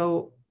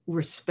also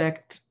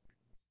respect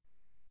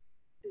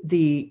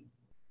the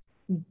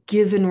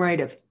given right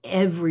of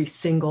every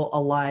single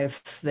alive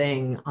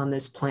thing on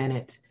this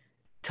planet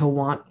to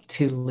want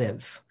to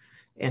live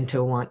and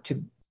to want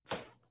to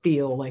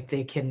feel like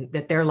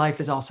that their life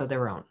is also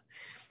their own.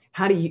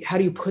 How do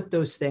you put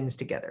those things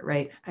together,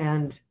 right?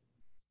 And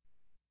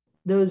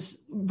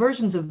those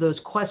versions of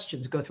those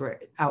questions go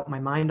throughout my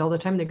mind all the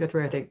time. They go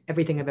through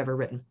everything I've ever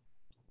written.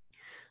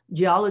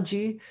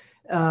 Geology,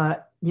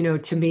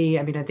 to me,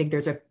 I mean, I think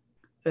there's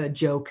a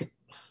joke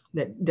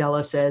that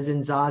Della says in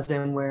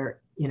Zazen where,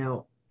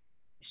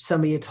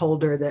 somebody had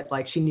told her that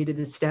like she needed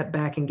to step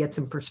back and get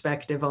some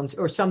perspective on,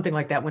 or something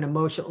like that, when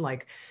emotional,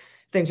 like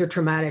things are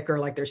traumatic or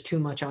like there's too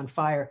much on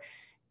fire.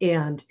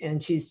 And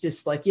she's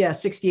just like, yeah,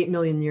 68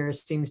 million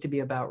years seems to be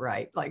about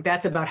right. Like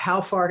that's about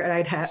how far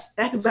I'd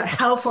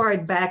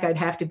back I'd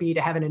have to be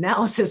to have an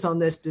analysis on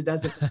this that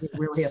doesn't get me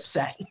really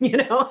upset.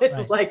 It's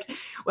Right. like,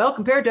 well,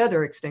 compared to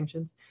other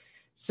extinctions.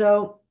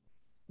 So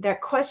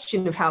that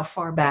question of how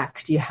far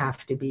back do you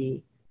have to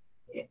be,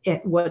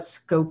 at what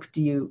scope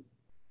do you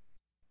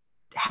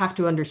have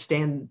to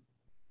understand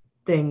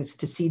things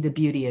to see the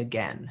beauty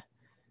again,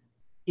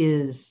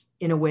 is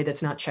in a way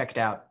that's not checked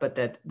out, but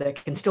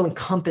that can still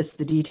encompass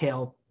the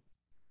detail.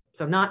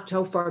 So not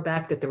so far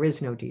back that there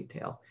is no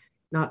detail,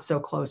 not so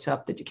close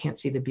up that you can't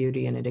see the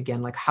beauty in it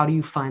again. Like, how do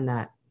you find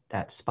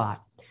that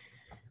spot?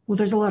 Well,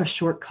 there's a lot of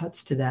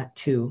shortcuts to that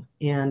too.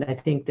 And I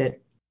think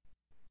that,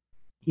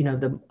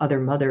 the other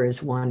mother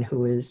is one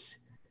who is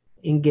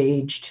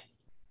engaged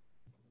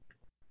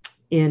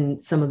in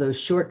some of those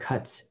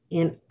shortcuts.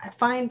 And I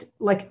find,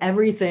 like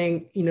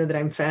everything, that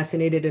I'm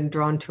fascinated and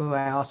drawn to,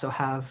 I also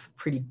have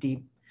pretty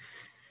deep,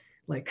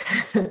 like,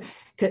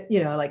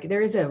 like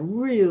there is a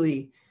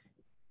really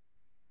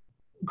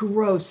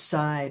gross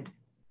side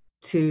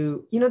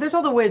to, there's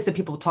all the ways that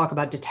people talk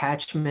about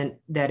detachment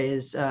that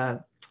is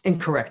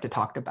incorrect to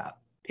talk about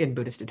in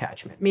Buddhist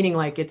detachment, meaning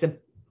like it's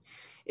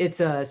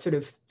a sort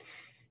of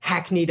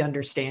hackneyed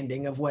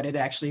understanding of what it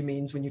actually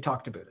means when you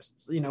talk to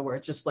Buddhists, where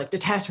it's just like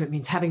detachment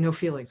means having no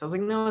feelings. I was like,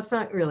 no, it's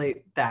not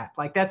really that.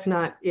 Like, that's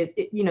not it.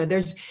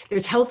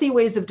 There's healthy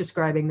ways of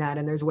describing that.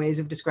 And there's ways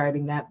of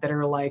describing that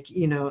are like,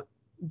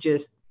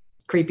 just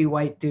creepy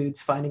white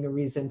dudes finding a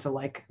reason to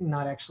like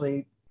not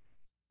actually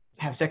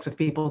have sex with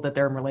people that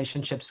they're in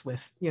relationships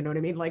with. You know what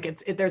I mean?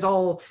 Like there's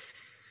all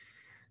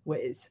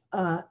ways.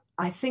 I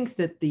think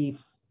that the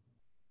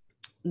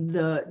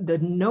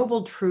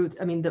noble truth,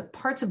 I mean, the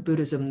parts of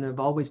Buddhism that have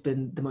always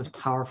been the most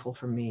powerful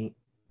for me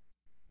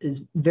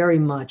is very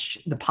much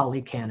the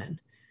Pali Canon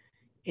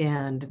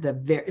and the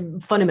very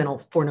fundamental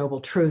Four Noble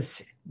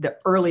Truths. The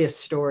earliest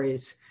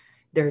stories,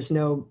 there's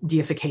no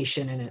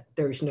deification in it.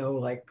 There's no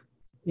like,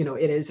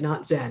 it is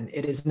not Zen.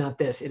 It is not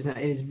this. It is not.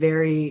 It is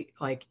very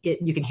like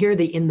it. You can hear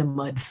the in the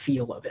mud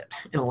feel of it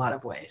in a lot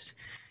of ways.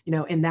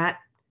 In that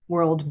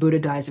world, Buddha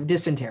dies of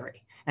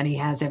dysentery, and he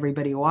has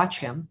everybody watch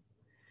him,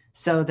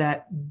 so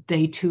that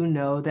they too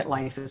know that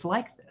life is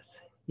like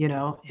this.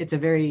 It's a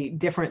very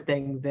different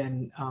thing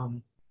than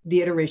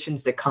the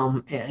iterations that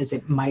come as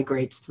it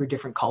migrates through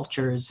different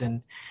cultures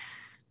and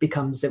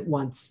becomes at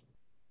once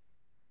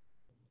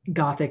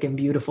Gothic and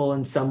beautiful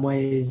in some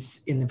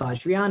ways in the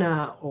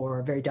Vajrayana,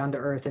 or very down to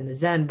earth in the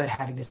Zen, but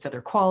having this other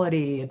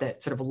quality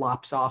that sort of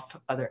lops off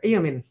other, I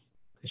mean,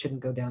 I shouldn't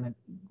go down a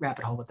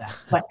rabbit hole with that.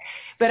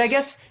 But I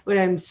guess what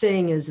I'm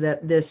saying is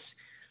that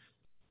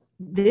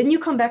then you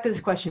come back to this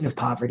question of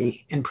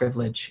poverty and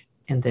privilege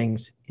and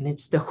things. And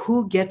it's the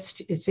who gets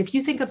to, it's if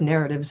you think of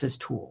narratives as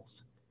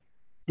tools,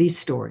 these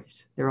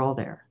stories, they're all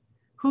there.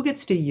 Who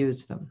gets to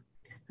use them?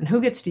 And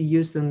who gets to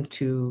use them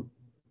to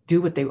do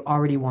what they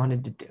already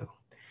wanted to do?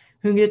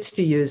 Who gets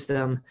to use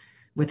them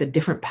with a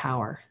different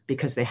power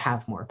because they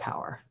have more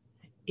power?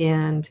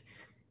 And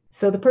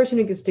so the person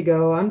who gets to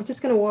go, I'm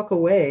just going to walk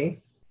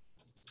away,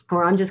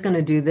 or I'm just going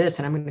to do this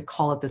and I'm going to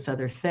call it this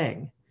other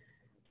thing.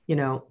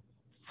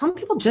 Some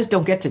people just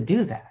don't get to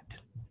do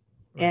that.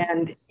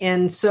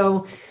 And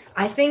so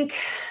I think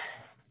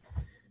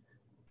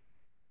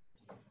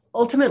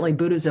ultimately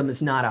Buddhism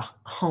is not a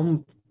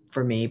home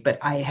for me, but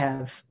I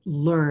have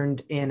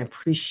learned and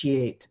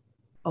appreciate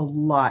a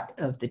lot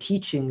of the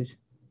teachings,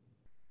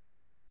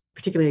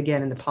 particularly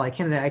again in the Pali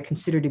Canon, that I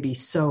consider to be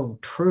so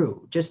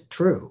true, just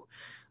true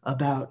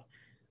about.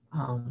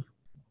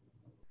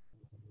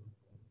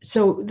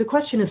 So the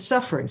question of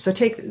suffering. So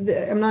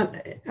I'm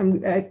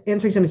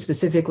answering something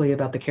specifically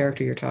about the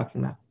character you're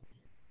talking about.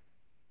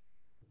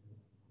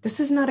 This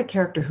is not a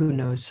character who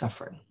knows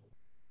suffering.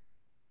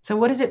 So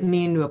what does it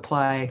mean to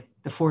apply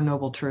the Four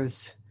Noble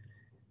Truths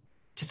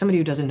to somebody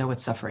who doesn't know what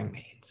suffering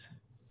means?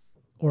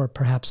 Or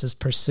perhaps is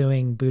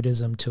pursuing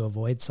Buddhism to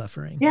avoid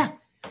suffering. Yeah.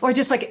 Or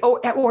just like,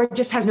 or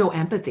just has no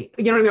empathy,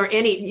 or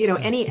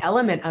any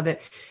element of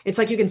it. It's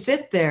like you can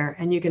sit there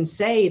and you can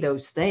say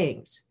those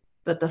things,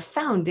 but the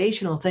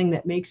foundational thing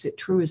that makes it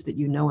true is that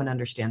you know and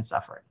understand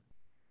suffering.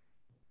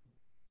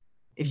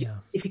 If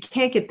you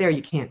can't get there,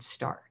 you can't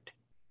start.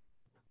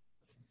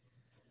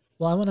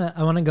 Well,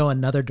 I want to go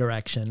another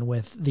direction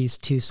with these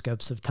two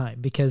scopes of time,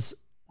 because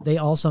they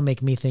also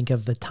make me think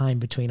of the time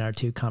between our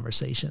two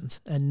conversations,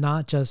 and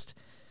not just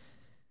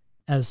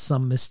as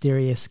some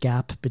mysterious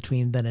gap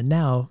between then and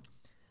now,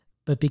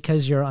 but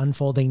because your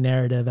unfolding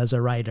narrative as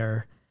a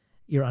writer,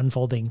 your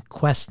unfolding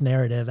quest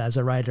narrative as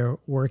a writer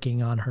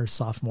working on her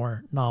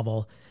sophomore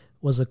novel,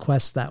 was a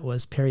quest that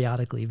was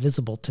periodically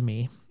visible to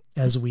me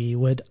as we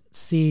would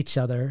see each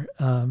other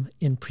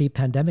in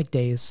pre-pandemic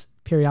days,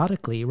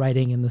 periodically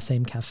writing in the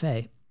same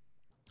cafe.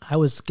 I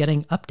was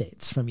getting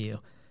updates from you.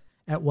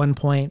 At one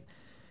point,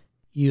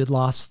 you had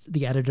lost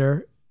the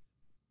editor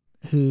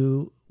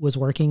who was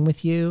working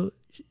with you.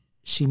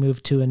 She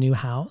moved to a new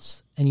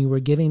house, and you were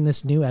giving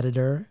this new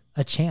editor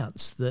a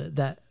chance.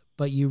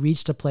 But you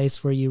reached a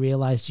place where you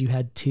realized you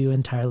had two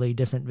entirely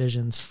different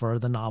visions for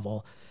the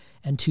novel,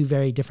 and two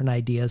very different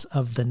ideas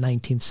of the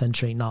 19th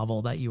century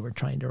novel that you were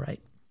trying to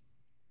write.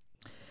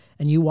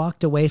 And you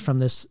walked away from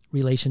this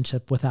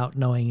relationship without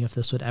knowing if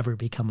this would ever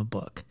become a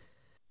book.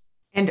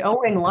 And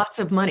owing lots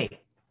of money.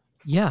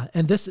 Yeah.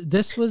 And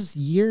this was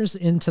years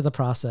into the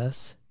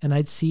process. And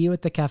I'd see you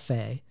at the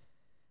cafe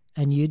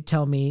and you'd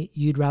tell me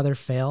you'd rather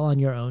fail on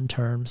your own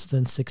terms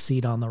than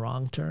succeed on the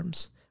wrong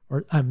terms.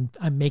 Or I'm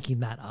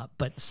making that up,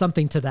 but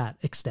something to that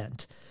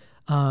extent.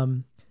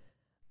 And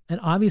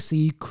obviously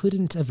you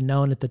couldn't have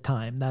known at the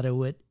time that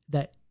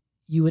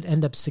you would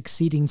end up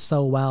succeeding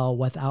so well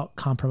without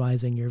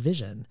compromising your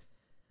vision.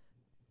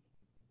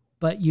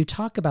 But you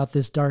talk about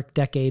this dark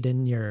decade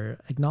in your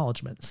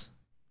acknowledgments,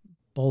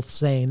 both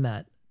saying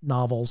that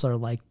novels are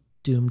like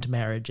doomed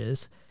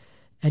marriages.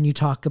 And you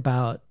talk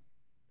about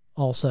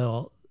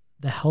also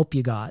the help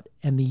you got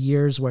and the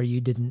years where you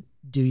didn't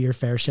do your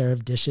fair share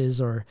of dishes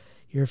or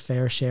your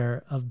fair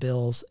share of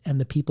bills, and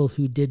the people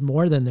who did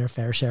more than their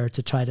fair share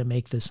to try to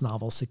make this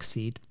novel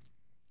succeed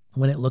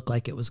when it looked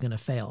like it was going to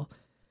fail.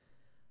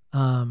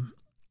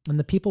 And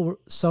the people were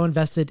so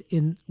invested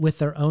in with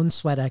their own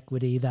sweat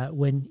equity that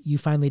when you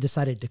finally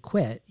decided to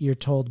quit, you're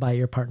told by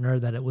your partner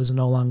that it was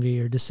no longer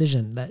your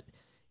decision, that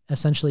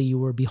essentially you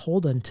were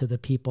beholden to the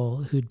people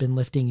who'd been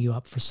lifting you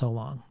up for so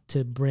long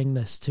to bring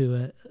this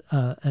to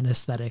an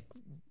aesthetic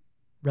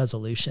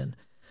resolution.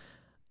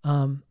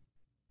 And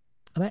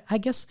I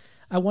guess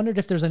I wondered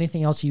if there's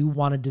anything else you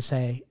wanted to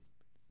say,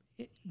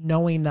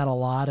 knowing that a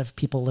lot of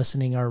people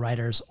listening are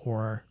writers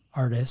or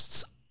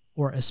artists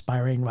or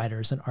aspiring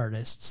writers and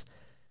artists,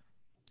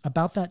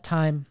 about that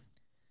time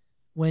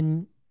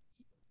when,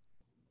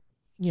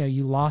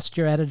 you lost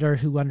your editor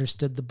who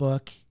understood the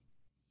book.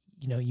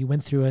 You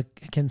went through a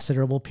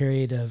considerable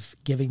period of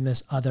giving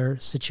this other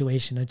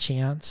situation a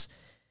chance,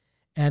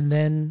 and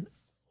then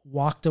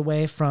walked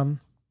away from,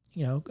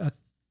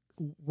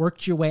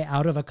 worked your way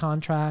out of a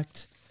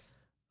contract,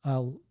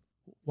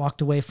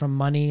 walked away from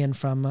money and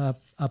from a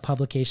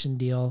publication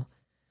deal.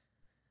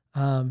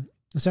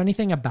 Is there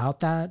anything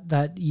about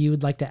that you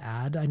would like to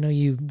add? I know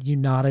you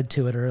nodded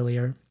to it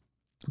earlier,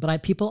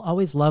 but people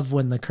always love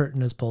when the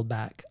curtain is pulled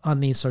back on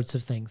these sorts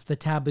of things, the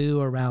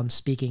taboo around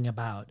speaking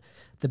about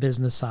the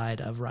business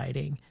side of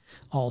writing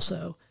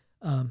also.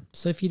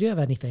 So if you do have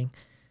anything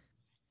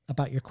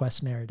about your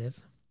quest narrative.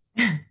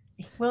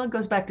 Well, it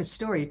goes back to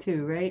story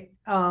too, right?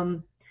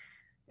 And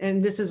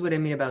this is what I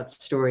mean about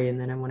story. And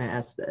then I want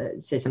to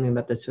say something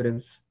about the sort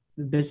of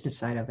business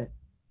side of it.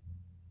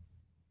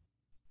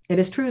 It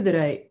is true that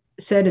I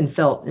said and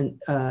felt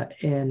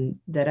and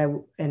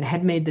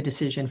had made the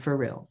decision for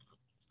real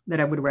that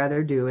I would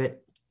rather do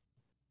it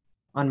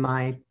on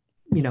my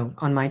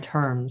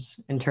terms,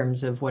 in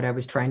terms of what I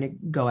was trying to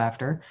go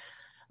after,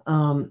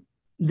 than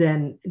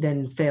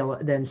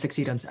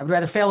succeed on. I would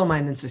rather fail on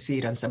mine than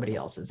succeed on somebody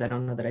else's. I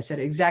don't know that I said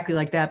it exactly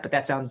like that, but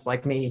that sounds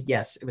like me.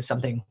 Yes, it was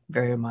something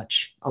very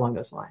much along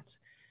those lines.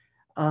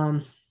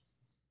 And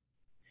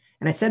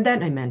I said that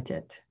and I meant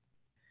it.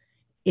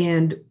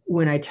 And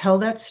when I tell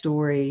that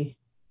story,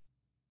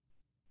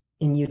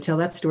 and you tell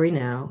that story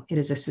now, it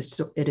is a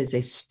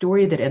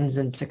story that ends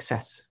in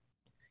success.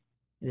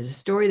 It is a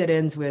story that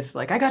ends with,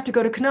 like, I got to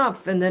go to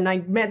Knopf, and then I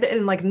met,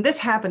 and this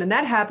happened, and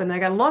that happened. And I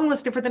got a long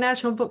list for the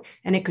National Book,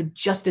 and it could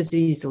just as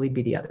easily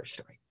be the other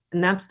story.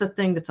 And that's the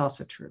thing that's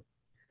also true.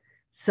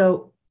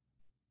 So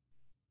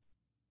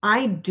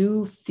I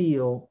do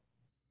feel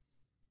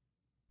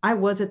I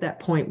was at that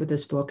point with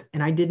this book,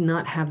 and I did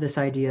not have this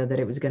idea that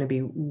it was going to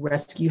be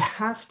rescue.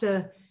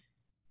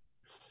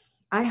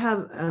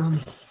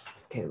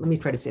 Okay, let me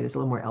try to say this a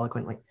little more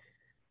eloquently.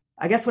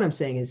 I guess what I'm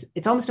saying is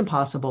it's almost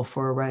impossible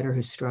for a writer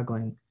who's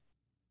struggling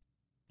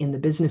in the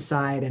business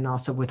side and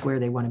also with where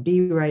they want to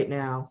be right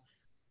now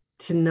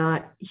to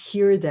not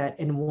hear that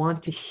and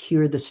want to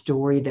hear the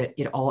story that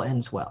it all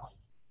ends well.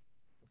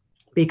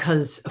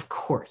 Because of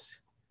course.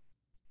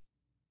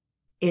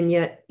 And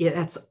yet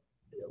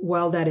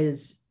while that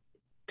is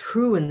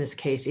true in this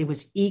case, it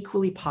was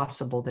equally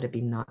possible that it be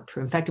not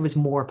true. In fact, it was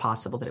more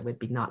possible that it would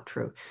be not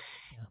true.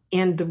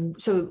 And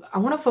so I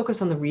want to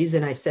focus on the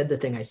reason I said the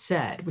thing I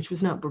said, which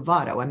was not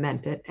bravado. I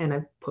meant it, and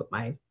I put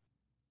my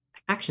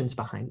actions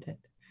behind it.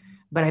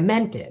 But I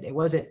meant it. It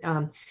wasn't,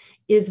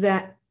 is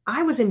that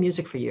I was in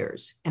music for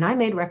years, and I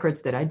made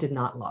records that I did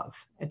not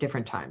love at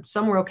different times.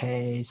 Some were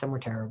okay, some were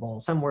terrible,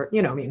 some were, I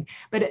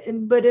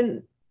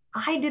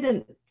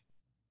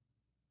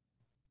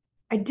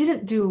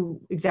didn't do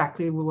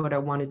exactly what I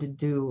wanted to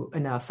do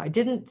enough. I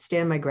didn't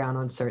stand my ground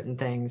on certain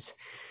things,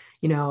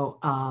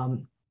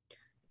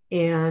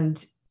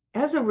 and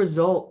as a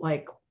result,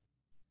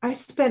 I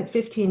spent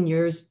 15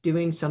 years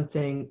doing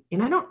something,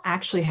 and I don't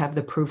actually have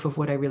the proof of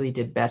what I really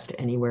did best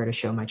anywhere to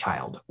show my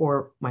child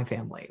or my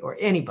family or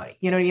anybody.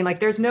 You know what I mean?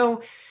 There's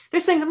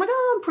things I'm like,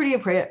 oh, I'm pretty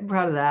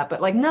proud of that,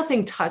 but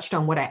nothing touched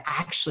on what I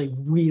actually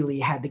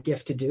really had the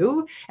gift to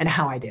do and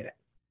how I did it.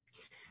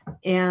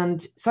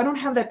 And so I don't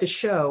have that to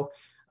show,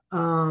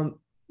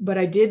 but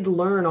I did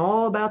learn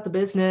all about the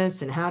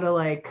business and how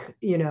to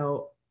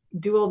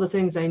do all the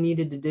things I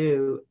needed to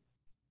do.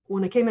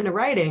 When I came into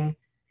writing,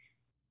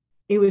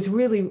 it was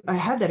really, I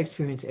had that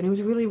experience, and it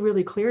was really,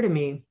 really clear to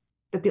me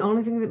that the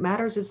only thing that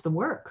matters is the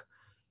work.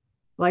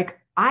 Like,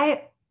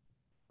 I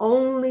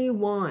only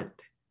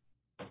want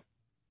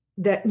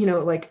that, you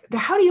know, like the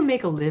how do you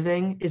make a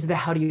living is the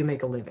how do you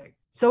make a living.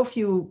 So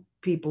few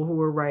people who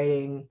are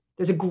writing.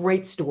 There's a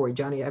great story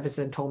Johnny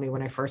Evison told me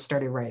when I first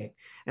started writing,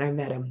 and I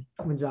met him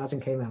when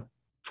Zazen came out.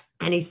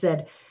 And he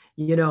said,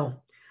 you know,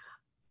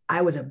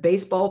 I was a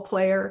baseball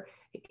player.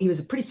 He was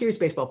a pretty serious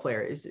baseball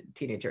player as a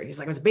teenager. And he's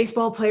like, I was a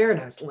baseball player, and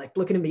I was like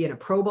looking at being a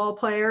pro ball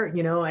player,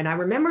 you know, and I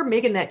remember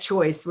making that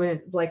choice when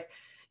it's like,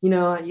 you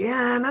know,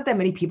 yeah, not that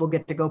many people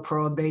get to go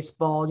pro in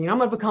baseball. You know, I'm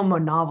going to become a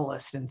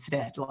novelist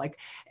instead. Like,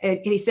 and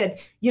he said,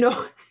 you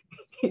know,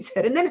 he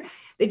said, and then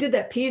they did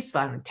that piece,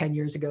 I don't know, 10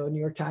 years ago, New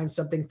York Times,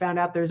 something, found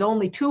out there's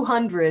only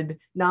 200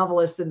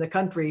 novelists in the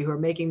country who are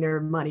making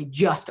their money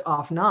just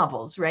off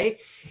novels,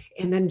 right?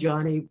 And then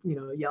Johnny, you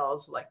know,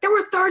 yells like, there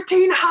were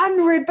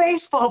 1,300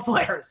 baseball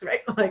players,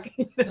 right? Like,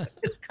 you know,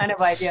 this kind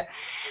of idea.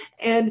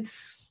 And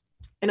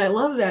I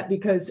love that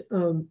because,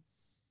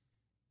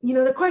 you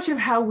know, the question of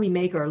how we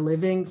make our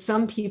living,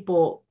 some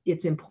people,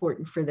 it's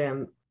important for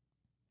them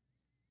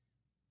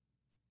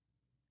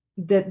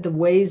that the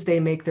ways they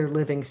make their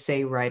living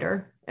say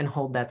writer and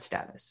hold that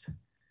status.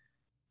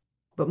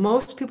 But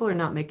most people are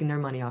not making their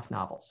money off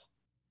novels.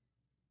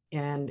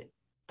 And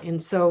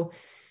so,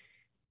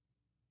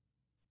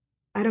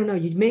 I don't know,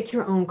 you make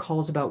your own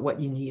calls about what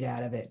you need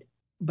out of it.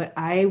 But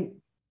I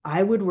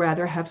would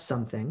rather have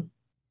something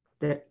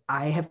that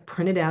I have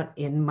printed out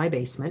in my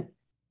basement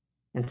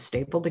and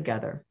stapled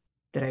together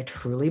that I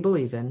truly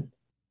believe in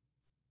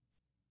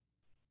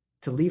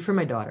to leave for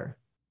my daughter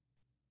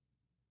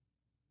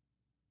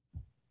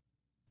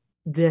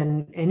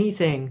than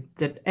anything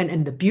that,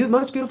 and the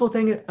most beautiful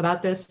thing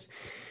about this,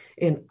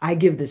 and I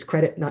give this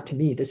credit not to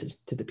me, this is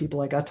to the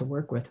people I got to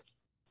work with.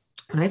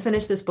 When I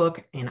finished this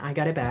book and I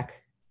got it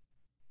back,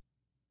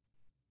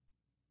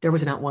 there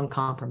was not one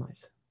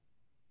compromise.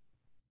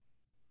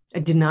 I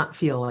did not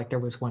feel like there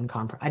was one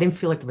compromise. I didn't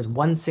feel like there was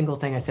one single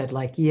thing I said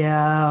like,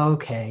 yeah,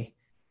 okay.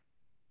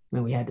 I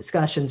mean, we had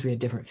discussions, we had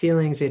different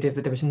feelings, but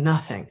there was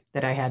nothing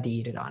that I had to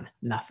eat it on,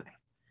 nothing.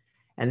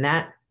 And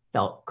that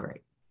felt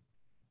great.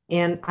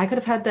 And I could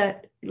have had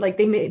that, like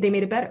they made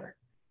it better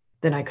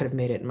than I could have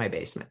made it in my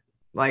basement.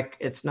 Like,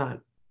 it's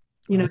not,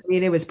 you know, I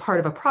mean, it was part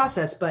of a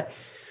process, but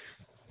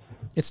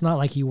it's not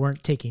like you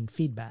weren't taking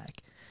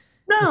feedback.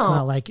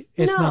 No,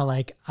 it's not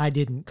like I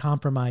didn't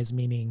compromise,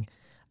 meaning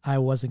I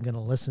wasn't going to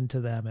listen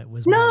to them. It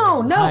was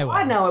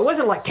I know it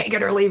wasn't like take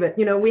it or leave it.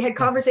 You know, we had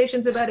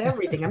conversations about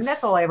everything. I mean,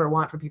 that's all I ever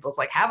want for people. It's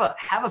like have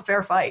a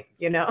fair fight.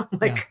 You know,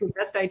 like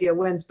best idea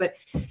wins. But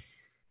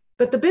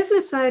the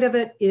business side of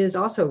it is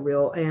also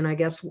real, and I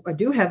guess I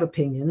do have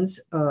opinions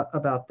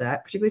about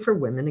that, particularly for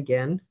women.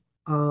 Again,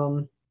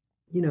 you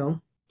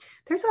know,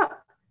 there's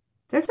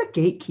a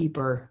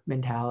gatekeeper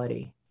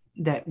mentality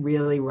that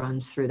really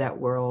runs through that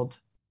world.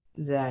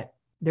 That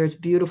there's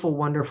beautiful,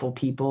 wonderful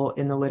people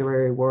in the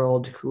literary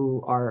world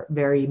who are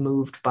very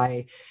moved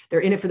by, they're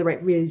in it for the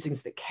right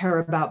reasons, that care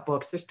about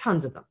books. There's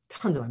tons of them.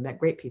 I met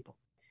great people.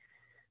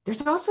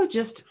 There's also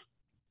this,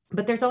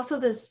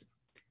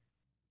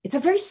 it's a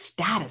very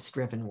status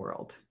driven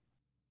world.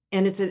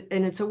 And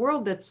it's a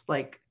world that's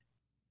like,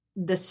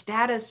 the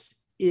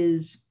status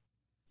is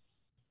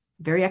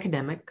very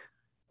academic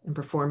and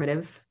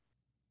performative,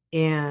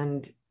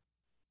 and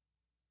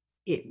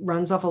it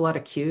runs off a lot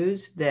of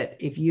cues that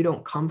if you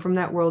don't come from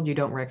that world, you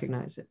don't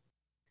recognize it.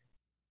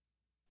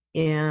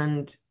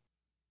 And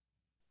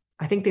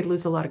I think they'd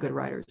lose a lot of good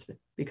writers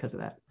because of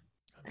that.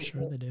 I'm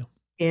sure they do.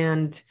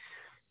 And,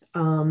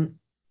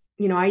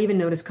 you know, I even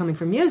noticed coming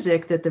from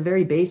music that the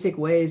very basic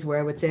ways where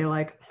I would say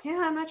like,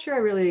 yeah, I'm not sure I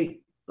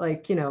really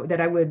like, you know,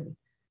 that I would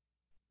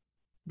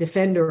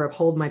defend or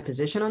uphold my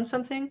position on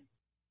something,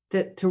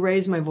 that to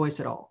raise my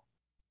voice at all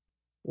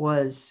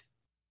was,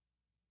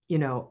 you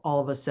know, all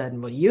of a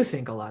sudden, well, you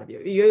think a lot of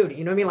you know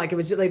what I mean? Like, it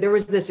was like, there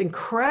was this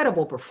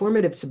incredible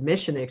performative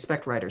submission they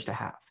expect writers to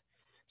have.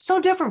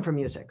 So different from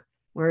music.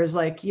 Whereas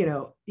like, you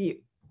know,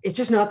 it's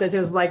just not this, it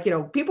was like, you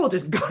know, people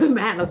just go to the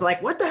mat and I was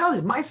like, what the hell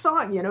is my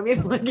song? You know what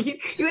I mean?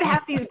 Like you would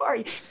have these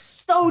bars,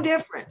 so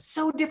different.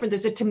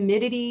 There's a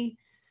timidity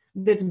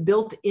that's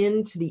built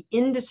into the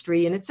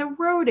industry, and it's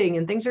eroding,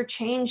 and things are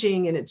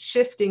changing, and it's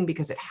shifting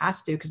because it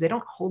has to, because they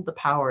don't hold the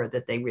power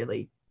that they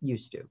really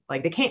used to.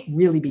 Like, they can't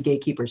really be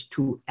gatekeepers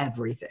to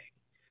everything,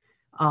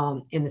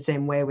 in the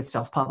same way with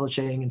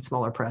self-publishing and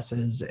smaller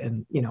presses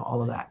and, you know,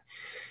 all of that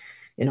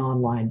in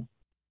online.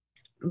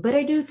 But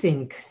I do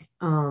think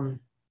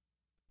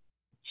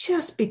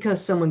just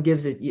because someone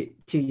gives it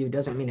to you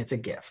doesn't mean it's a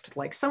gift.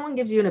 Like, someone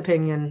gives you an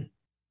opinion,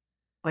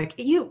 like,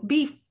 you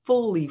be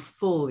fully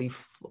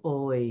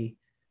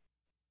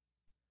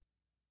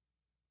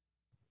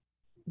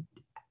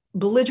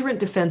belligerent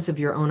defense of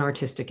your own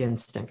artistic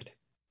instinct.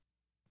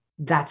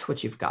 That's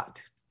what you've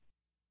got.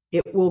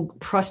 It will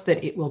trust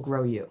that it will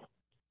grow you,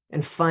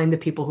 and find the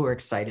people who are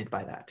excited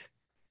by that.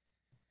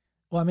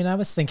 Well, I mean, I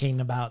was thinking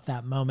about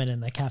that moment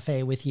in the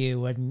cafe with you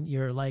when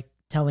you're like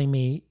telling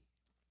me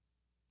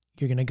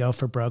you're going to go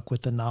for broke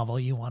with the novel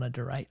you wanted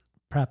to write,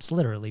 perhaps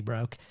literally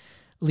broke,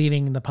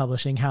 leaving the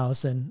publishing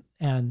house and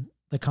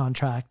the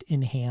contract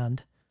in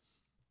hand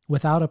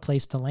without a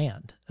place to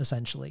land,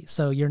 essentially.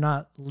 So you're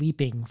not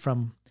leaping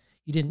from,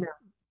 you didn't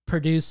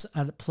produce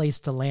a place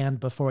to land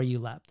before you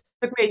leapt.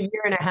 It took me a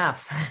year and a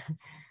half.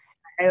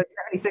 I owed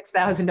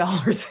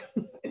 $76,000.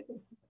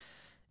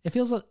 It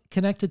feels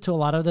connected to a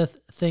lot of the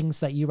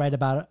things that you write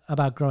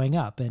about growing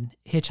up and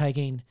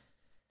hitchhiking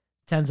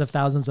tens of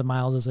thousands of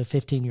miles as a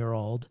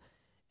 15-year-old,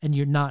 and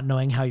you're not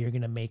knowing how you're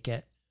going to make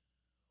it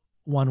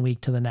 1 week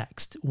to the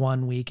next.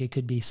 1 week, it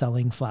could be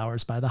selling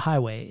flowers by the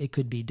highway. It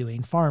could be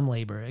doing farm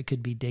labor. It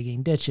could be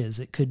digging ditches.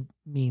 It could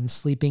mean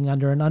sleeping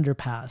under an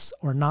underpass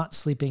or not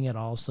sleeping at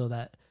all so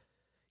that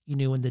you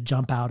knew when to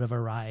jump out of a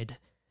ride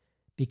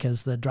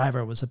because the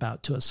driver was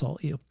about to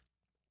assault you.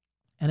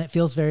 And it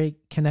feels very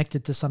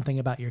connected to something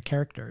about your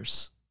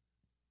characters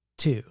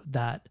too,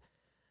 that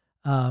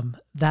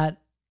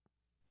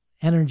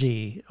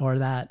energy or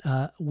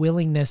that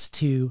willingness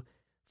to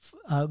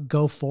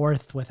go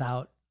forth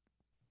without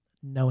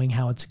knowing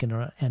how it's going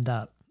to end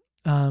up.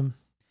 And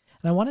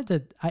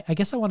I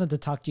guess I wanted to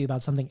talk to you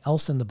about something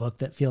else in the book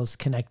that feels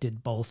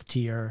connected both to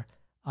your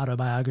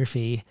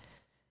autobiography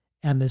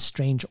and this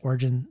strange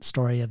origin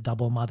story of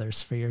double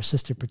mothers for your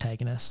sister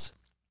protagonists.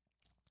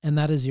 And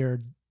that is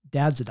your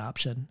dad's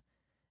adoption.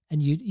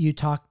 And you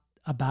talked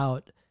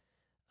about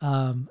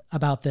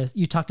this.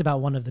 You talked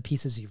about one of the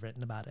pieces you've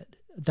written about it,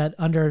 that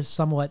under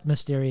somewhat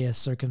mysterious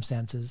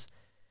circumstances,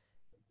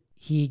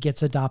 he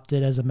gets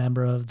adopted as a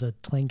member of the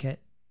Tlingit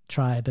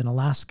tribe in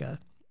Alaska.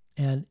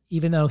 And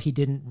even though he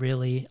didn't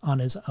really on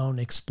his own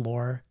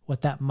explore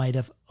what that might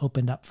have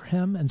opened up for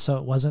him, and so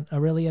it wasn't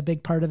really a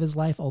big part of his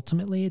life,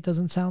 ultimately, it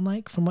doesn't sound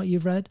like, from what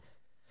you've read.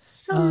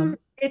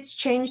 It's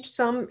changed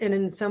some, and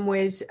in some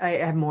ways I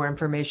have more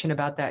information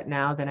about that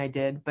now than I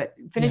did, but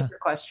finish your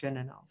question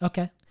and I'll.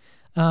 Okay.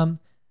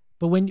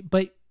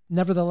 But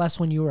nevertheless,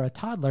 when you were a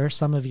toddler,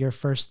 some of your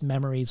first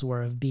memories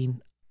were of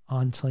being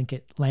on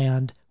Tlingit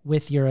land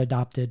with your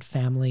adopted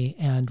family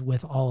and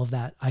with all of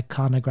that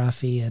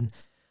iconography and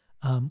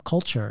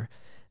culture.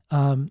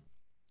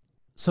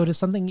 So it is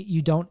something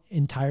you don't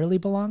entirely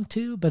belong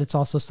to, but it's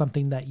also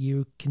something that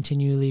you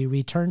continually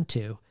return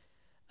to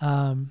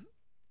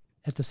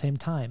at the same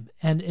time.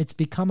 And it's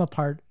become a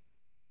part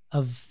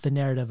of the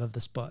narrative of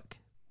this book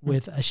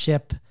with a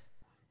ship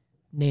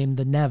named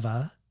the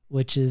Neva,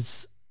 which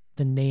is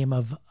the name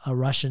of a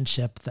Russian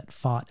ship that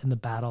fought in the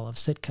Battle of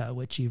Sitka,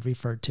 which you've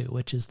referred to,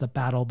 which is the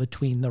battle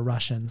between the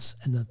Russians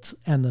and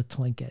the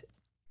Tlingit.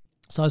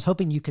 So I was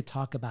hoping you could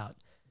talk about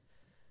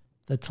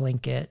the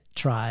Tlingit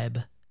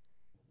tribe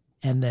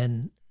and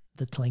then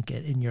the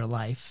Tlingit in your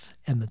life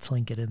and the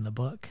Tlingit in the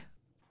book.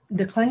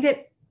 The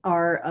Tlingit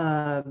are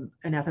an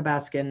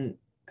Athabascan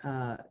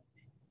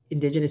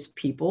indigenous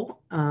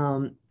people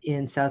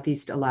in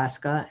Southeast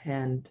Alaska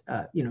and,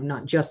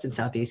 not just in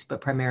Southeast,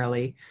 but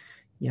primarily,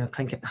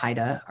 Tlingit and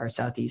Haida are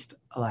Southeast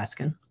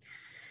Alaskan.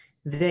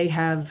 They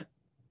have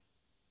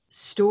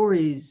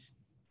stories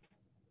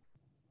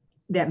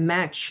that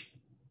match,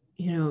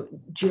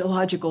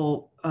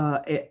 geological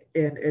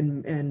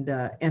and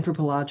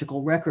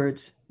anthropological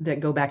records that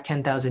go back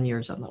 10,000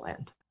 years on the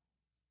land.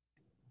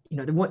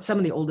 They want some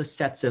of the oldest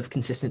sets of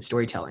consistent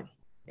storytelling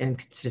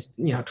and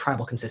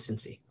tribal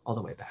consistency all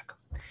the way back.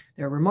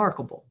 They're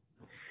remarkable.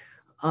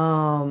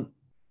 I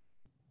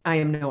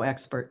am no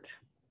expert.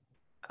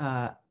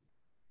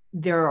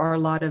 There are a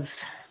lot of.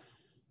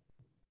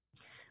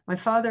 My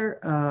father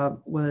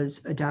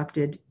was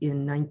adopted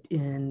in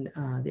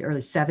the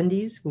early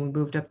 70s when we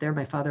moved up there.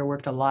 My father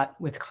worked a lot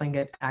with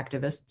Tlingit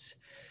activists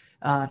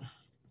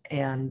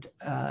and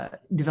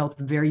developed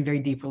very, very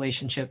deep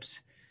relationships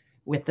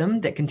with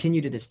them that continue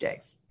to this day.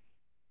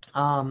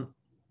 One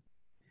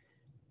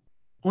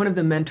of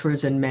the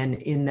mentors and men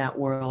in that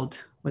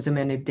world was a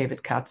man named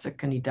David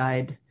Katzuk, and he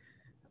died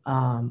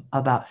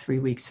about 3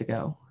 weeks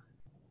ago.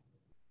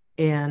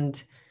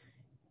 And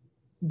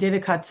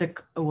David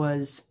Katzuk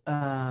was,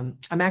 I'm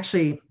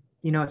actually,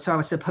 so I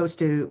was supposed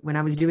to, when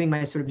I was doing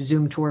my sort of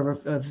Zoom tour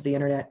of the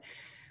internet,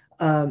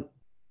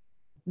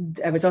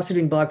 I was also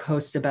doing blog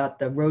posts about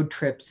the road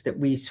trips that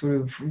we sort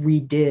of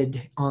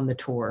redid on the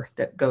tour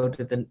that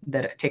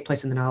that take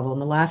place in the novel.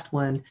 And the last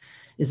one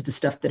is the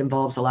stuff that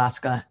involves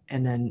Alaska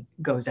and then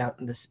goes out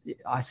and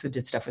I also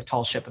did stuff with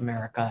Tall Ship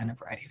America and a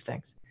variety of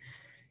things.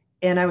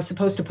 And I was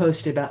supposed to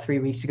post it about 3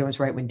 weeks ago. It was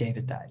right when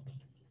David died.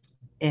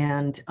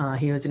 And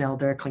he was an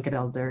elder, Tlingit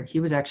elder. He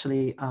was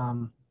actually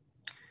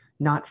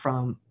not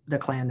from the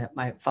clan that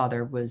my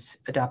father was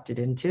adopted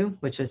into,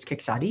 which was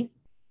Kiksadi.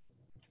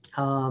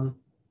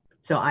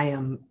 So I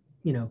am,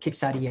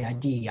 Kiksadi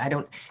ID.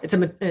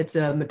 It's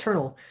a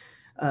maternal,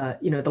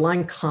 the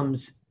line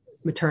comes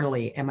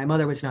maternally, and my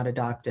mother was not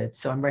adopted.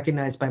 So I'm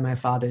recognized by my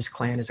father's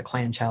clan as a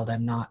clan child.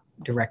 I'm not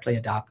directly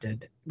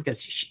adopted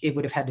because it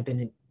would have had to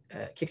been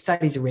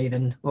Kiksadi's a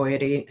Raven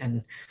moiety,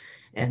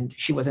 and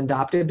she wasn't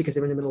adopted because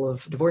they were in the middle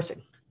of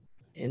divorcing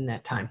in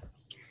that time.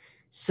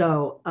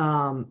 So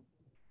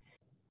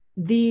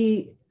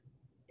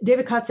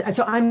David Katz.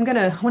 So one of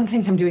the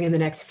things I'm doing in the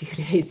next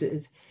few days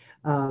is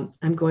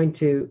I'm going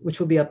to, which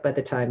will be up by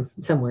the time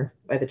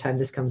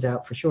this comes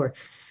out for sure.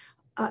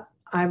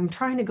 I'm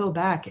trying to go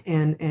back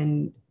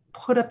and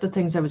put up the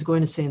things I was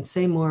going to say and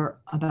say more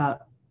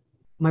about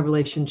my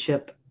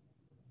relationship,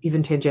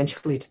 even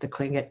tangentially to the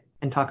Tlingit,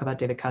 and talk about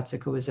David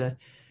Katzuk, who was a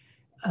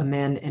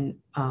man and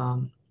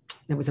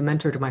that was a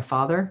mentor to my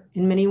father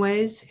in many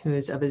ways, who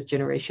is of his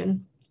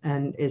generation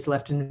and is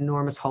left an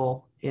enormous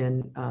hole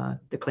in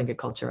the Tlingit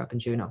culture up in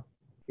Juneau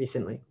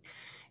recently.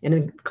 And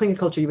in Tlingit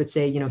culture, you would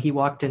say, he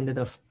walked into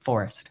the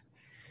forest.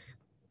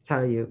 That's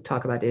how you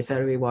talk about David.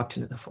 So he walked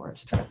into the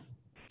forest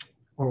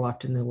or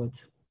walked in the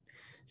woods.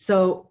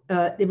 So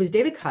it was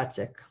David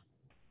Katzuk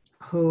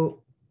who,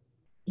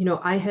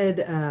 I had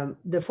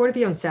the Fort of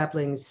Young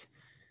Saplings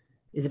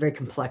is a very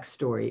complex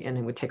story, and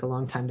it would take a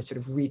long time to sort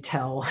of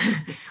retell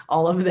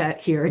all of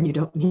that here, and you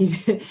don't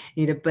need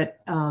it. But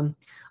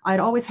I'd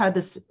always had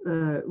this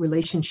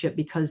relationship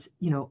because,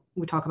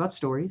 we talk about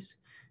stories,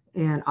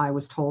 and I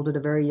was told at a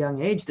very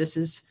young age, this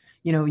is,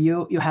 you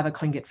have a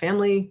Tlingit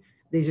family.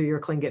 These are your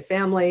Tlingit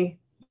family,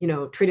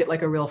 treat it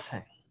like a real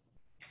thing.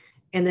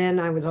 And then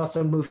I was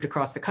also moved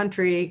across the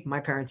country. My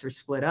parents were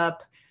split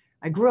up.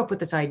 I grew up with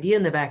this idea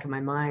in the back of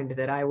my mind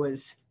that I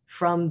was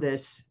from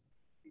this,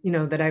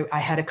 that I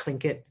had a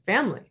Tlingit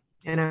family.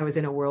 And I was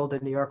in a world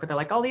in New York where they're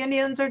like, all the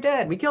Indians are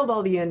dead. We killed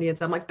all the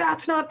Indians. I'm like,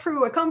 that's not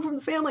true. I come from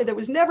a family that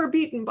was never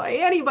beaten by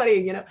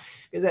anybody,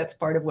 because that's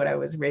part of what I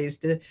was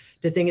raised to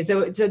think.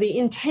 And so the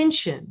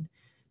intention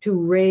to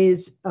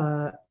raise,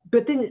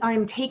 but then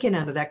I'm taken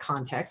out of that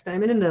context.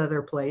 I'm in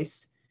another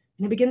place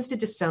and it begins to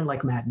just sound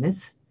like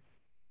madness.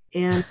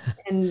 And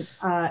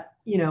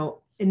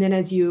and then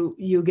as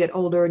you get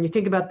older and you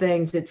think about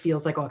things, it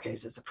feels like, okay,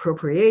 is this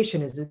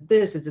appropriation? Is it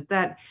this? Is it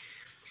that?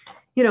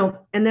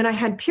 And then I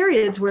had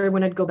periods where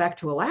when I'd go back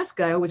to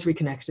Alaska, I was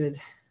reconnected,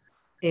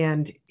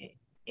 and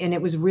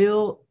it was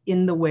real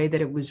in the way that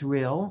it was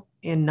real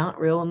and not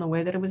real in the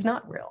way that it was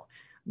not real.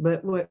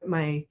 But what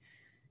my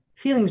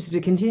feeling was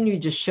to continue to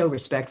just show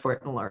respect for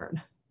it and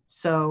learn.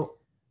 So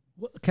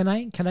can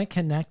I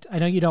connect? I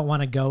know you don't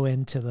want to go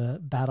into the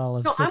Battle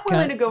of Sitka. I'm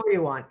willing to go where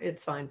you want.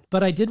 It's fine.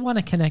 But I did want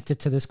to connect it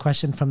to this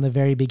question from the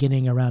very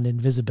beginning around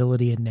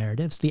invisibility in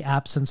narratives, the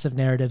absence of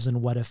narratives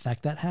and what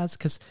effect that has.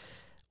 Because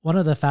one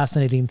of the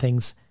fascinating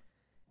things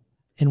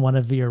in one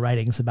of your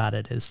writings about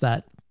it is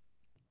that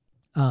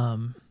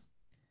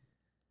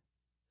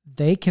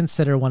they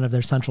consider one of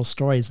their central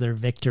stories their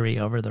victory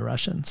over the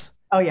Russians.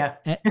 Oh, yeah.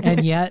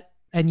 and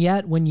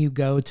yet when you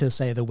go to,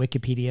 say, the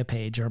Wikipedia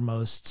page or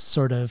most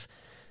sort of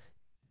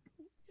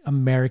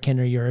American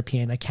or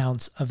European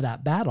accounts of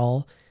that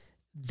battle,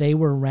 they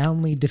were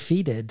roundly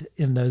defeated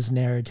in those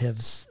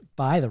narratives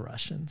by the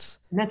Russians.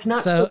 And that's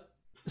not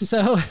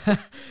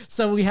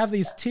so we have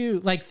these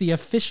two, like the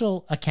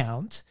official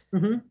account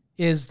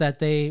is that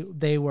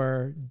they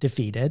were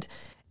defeated,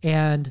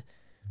 and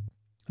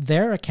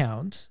their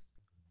account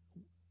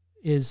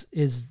is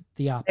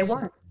the opposite. They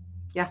won.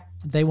 Yeah.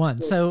 They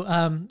won.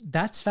 So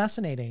that's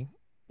fascinating.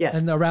 Yes.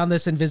 And around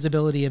this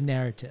invisibility of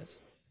narrative.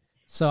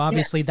 So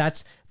obviously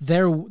that's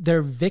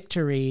their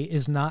victory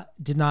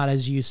did not,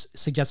 as you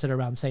suggested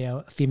around, say,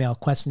 a female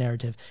quest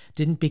narrative,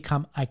 didn't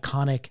become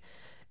iconic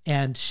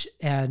and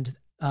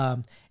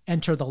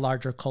enter the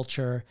larger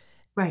culture,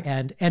 right?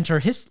 And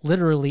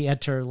literally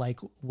enter like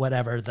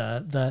whatever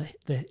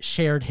the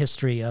shared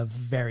history of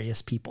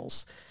various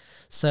peoples.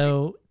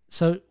 So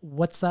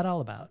what's that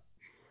all about?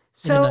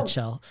 In a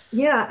nutshell.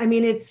 Yeah, I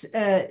mean, it's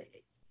in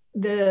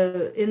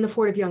the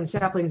Fort of Young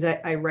Saplings,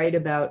 I write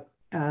about.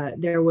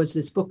 There was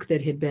this book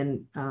that had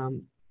been.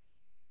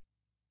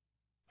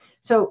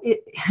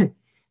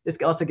 This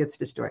also gets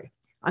to story.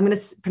 I'm going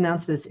to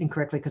pronounce this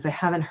incorrectly because I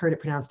haven't heard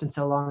it pronounced in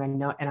so long. I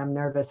know, and I'm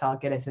nervous I'll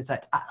get it. It's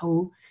like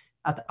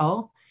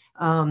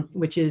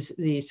which is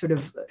the sort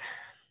of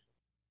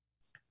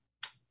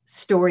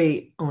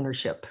story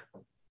ownership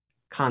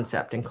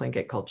concept in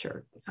Tlingit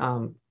culture.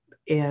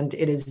 And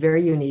it is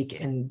very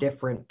unique and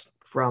different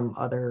from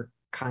other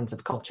kinds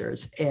of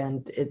cultures.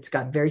 And it's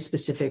got very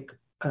specific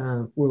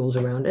rules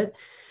around it.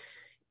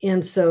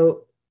 And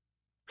so,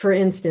 for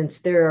instance,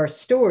 there are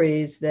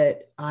stories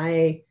that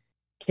I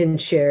can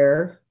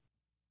share,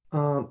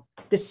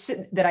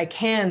 that I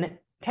can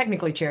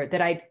technically share,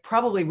 that I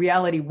probably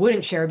reality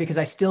wouldn't share because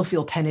I still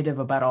feel tentative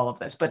about all of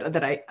this, but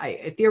that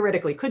I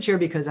theoretically could share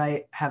because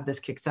I have this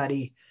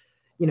Kiksadi,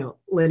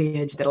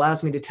 lineage that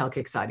allows me to tell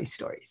Kiksadi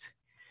stories.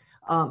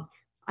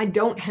 I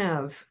don't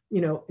have,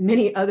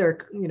 many other,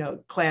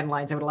 clan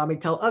lines that would allow me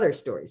to tell other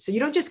stories. So you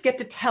don't just get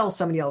to tell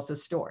somebody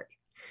else's story.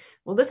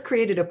 Well, this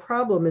created a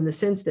problem in the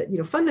sense that,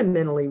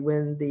 fundamentally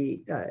when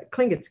the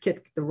Tlingits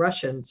kicked the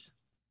Russians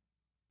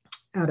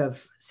out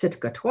of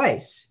Sitka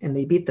twice, and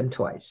they beat them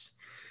twice,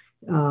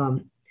 that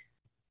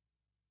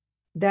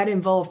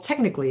involved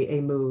technically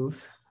a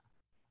move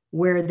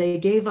where they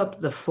gave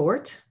up the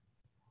fort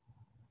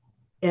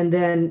and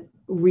then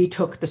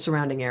retook the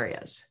surrounding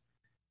areas.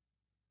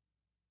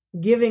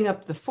 Giving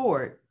up the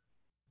fort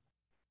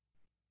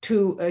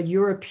to a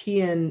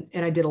European,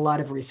 and I did a lot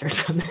of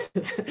research on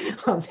this,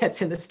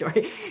 that's in the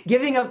story,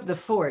 giving up the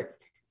fort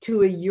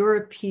to a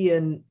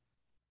European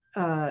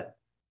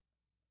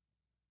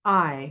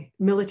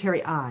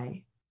military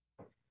eye,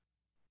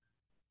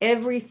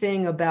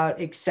 everything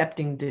about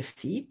accepting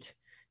defeat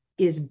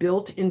is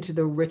built into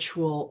the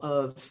ritual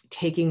of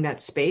taking that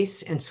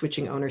space and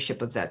switching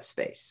ownership of that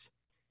space.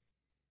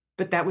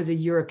 But that was a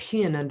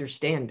European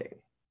understanding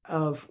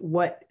of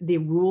what the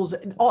rules,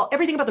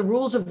 everything about the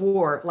rules of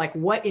war, like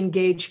what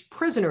engage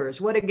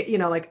prisoners, what, you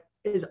know, like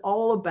is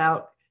all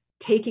about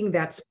taking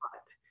that spot.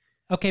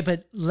 Okay,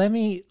 but let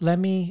me,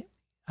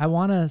 I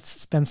want to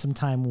spend some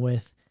time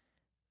with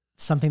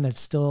something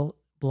that's still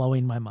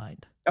blowing my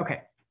mind.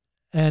 Okay.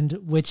 And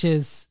which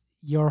is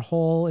your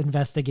whole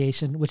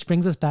investigation, which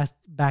brings us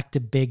back to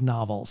big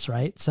novels,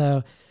 right?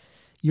 So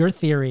your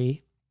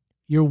theory,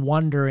 you're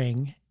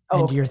wondering,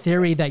 and your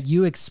theory that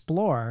you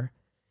explore,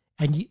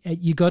 and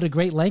you go to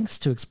great lengths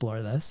to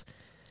explore this.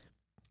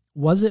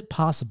 Was it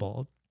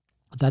possible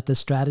that the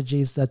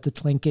strategies that the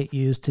Tlingit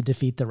used to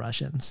defeat the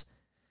Russians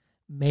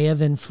may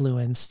have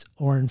influenced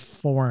or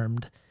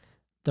informed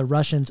the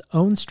Russians'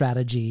 own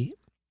strategy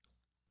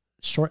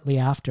shortly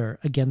after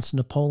against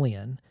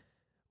Napoleon,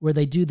 where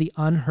they do the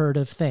unheard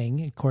of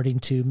thing, according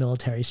to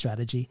military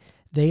strategy?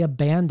 They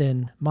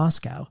abandon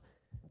Moscow,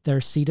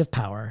 their seat of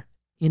power,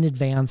 in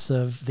advance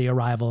of the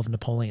arrival of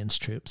Napoleon's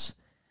troops,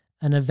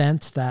 an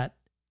event that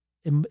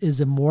is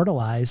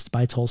immortalized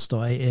by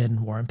Tolstoy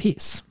in War and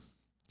Peace.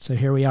 So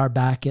here we are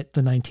back at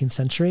the 19th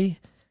century,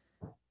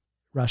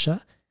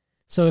 Russia.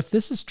 So if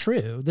this is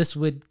true, this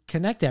would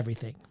connect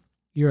everything.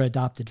 Your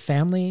adopted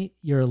family,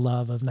 your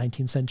love of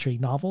 19th century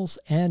novels,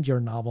 and your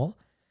novel.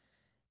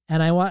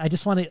 And I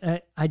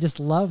just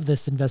love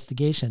this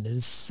investigation. It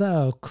is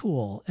so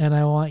cool. And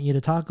I want you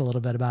to talk a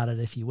little bit about it,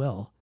 if you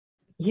will.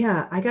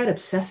 Yeah, I got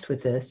obsessed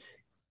with this.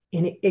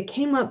 And it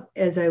came up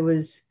as I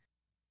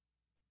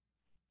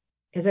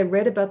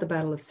read about the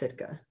Battle of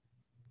Sitka.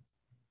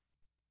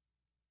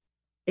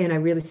 And I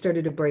really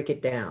started to break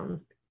it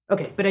down.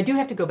 Okay, but I do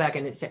have to go back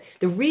and say,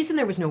 the reason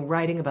there was no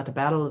writing about the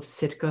Battle of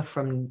Sitka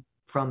from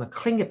a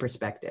Tlingit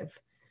perspective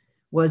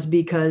was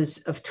because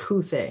of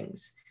two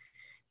things.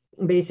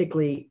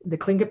 Basically, the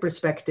Tlingit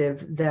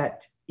perspective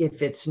that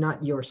if it's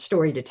not your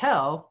story to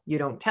tell, you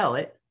don't tell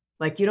it.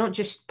 Like, you don't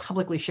just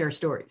publicly share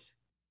stories.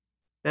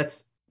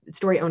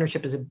 Story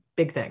ownership is a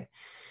big thing.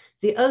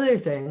 The other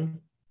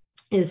thing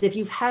is if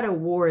you've had a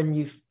war and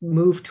you've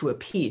moved to a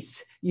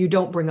peace, you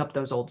don't bring up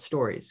those old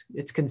stories.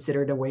 It's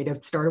considered a way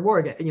to start a war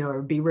again,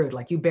 or be rude.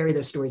 Like, you bury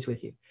those stories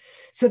with you.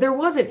 So there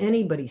wasn't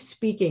anybody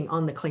speaking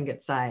on the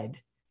Tlingit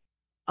side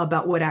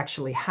about what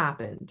actually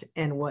happened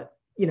and what,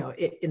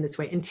 in this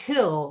way,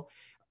 until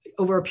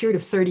over a period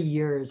of 30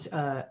 years,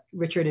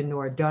 Richard and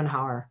Nora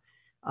Dunhauer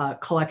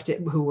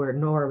collected,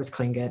 Nora was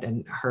Tlingit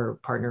and her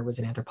partner was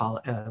an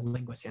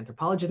linguist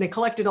anthropologist. And they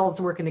collected all this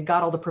work and they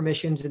got all the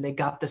permissions and they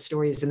got the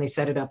stories and they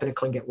set it up in a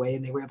Tlingit way.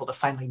 And they were able to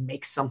finally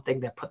make something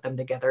that put them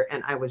together.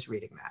 And I was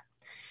reading that.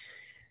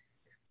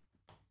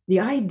 The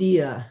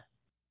idea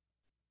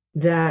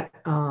that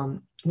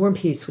War and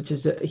Peace, which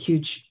is a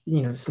huge,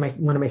 it's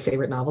one of my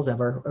favorite novels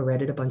ever. I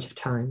read it a bunch of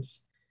times.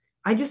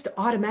 I just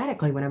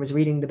automatically, when I was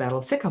reading the Battle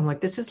of Sitka, I'm like,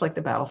 this is like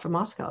the battle for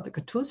Moscow that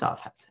Kutuzov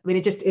has. I mean,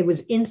 it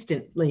was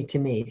instantly to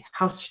me,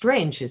 how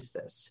strange is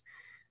this?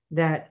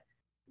 That,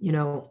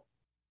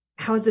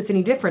 how is this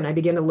any different? I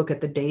began to look at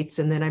the dates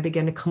and then I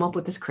began to come up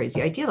with this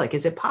crazy idea. Like,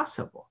 is it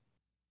possible?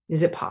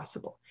 Is it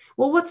possible?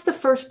 Well, what's the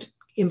first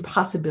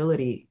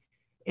impossibility?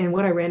 And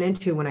what I ran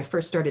into when I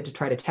first started to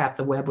try to tap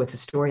the web with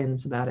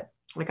historians about it,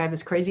 like, I have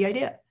this crazy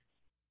idea.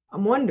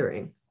 I'm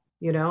wondering,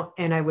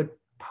 and I would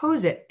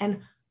pose it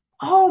and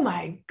oh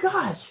my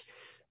gosh,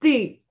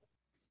 the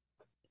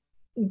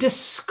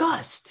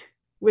disgust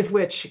with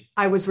which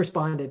I was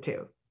responded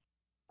to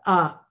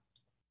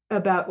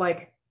about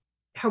like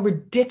how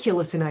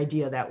ridiculous an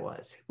idea that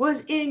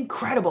was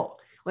incredible.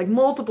 Like,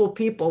 multiple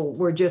people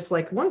were just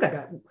like,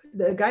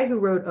 the guy who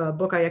wrote a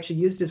book I actually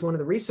used as one of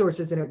the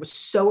resources, and it was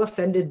so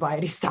offended by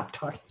it, he stopped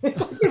talking.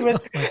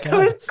 It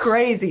was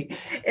crazy.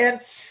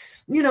 And,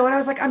 and I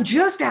was like, I'm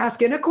just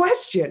asking a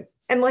question.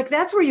 And like,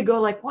 that's where you go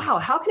like, wow,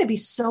 how can it be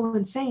so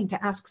insane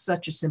to ask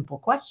such a simple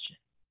question,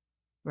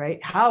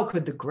 right? How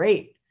could the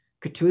great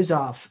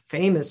Kutuzov,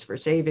 famous for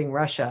saving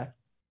Russia,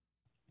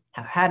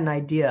 have had an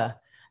idea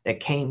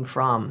that came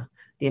from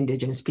the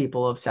indigenous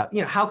people of South,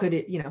 how could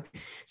it,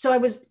 So I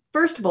was,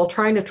 first of all,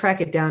 trying to track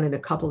it down in a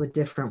couple of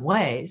different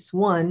ways.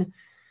 One,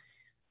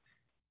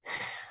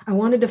 I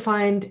wanted to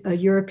find a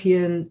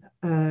European,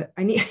 I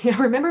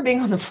remember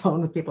being on the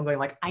phone with people going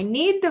like, I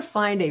need to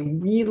find a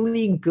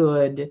really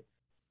good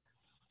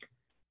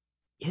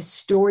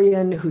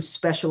historian who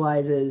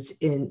specializes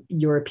in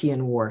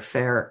European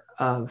warfare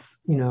of,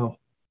 the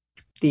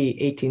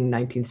 18th,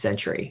 19th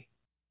century.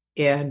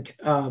 And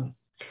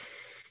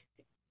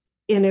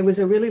it was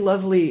a really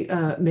lovely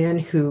man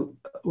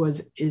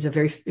who's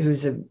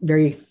a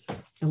very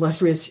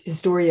illustrious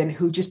historian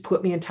who just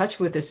put me in touch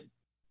with this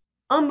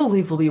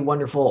unbelievably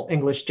wonderful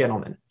English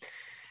gentleman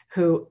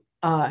who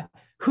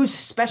whose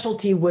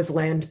specialty was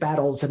land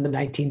battles in the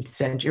 19th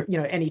century,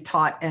 and he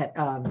taught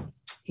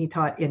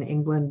in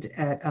England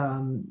at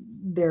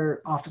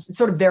their office,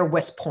 sort of their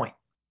West Point.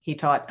 He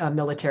taught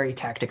military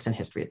tactics and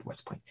history at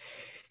West Point.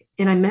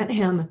 And I met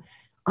him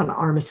on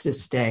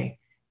Armistice Day,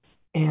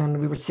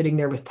 and we were sitting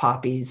there with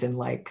poppies and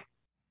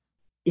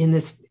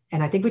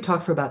and I think we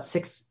talked for about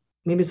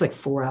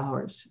 4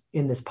 hours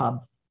in this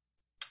pub.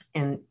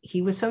 And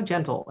he was so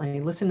gentle, and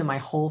he listened to my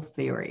whole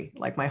theory,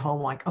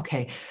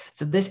 okay,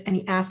 so this, and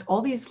he asked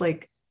all these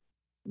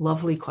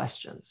lovely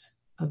questions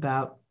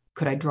about,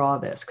 could I draw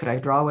this? Could I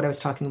draw what I was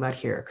talking about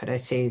here? Could I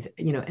say,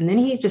 and then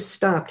he just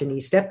stopped and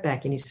he stepped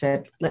back and he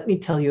said, let me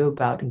tell you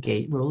about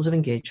rules of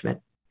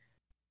engagement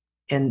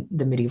in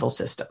the medieval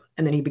system.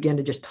 And then he began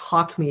to just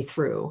talk me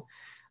through,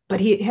 but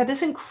he had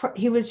this,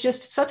 he was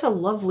just such a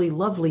lovely,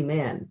 lovely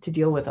man to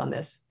deal with on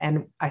this.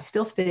 And I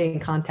still stay in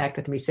contact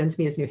with him. He sends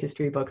me his new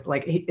history book.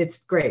 It's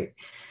great.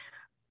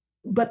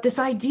 But this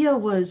idea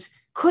was,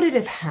 could it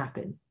have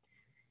happened?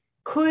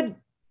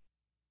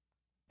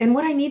 And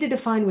what I needed to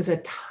find was a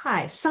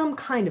tie, some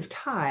kind of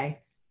tie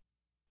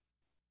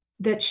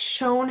that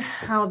shown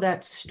how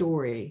that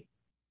story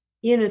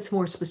in its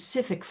more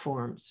specific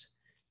forms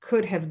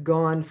could have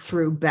gone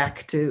through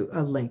back to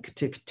a link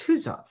to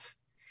Kutuzov.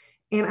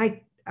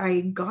 And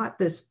I got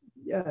this,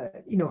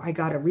 I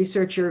got a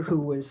researcher who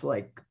was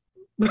a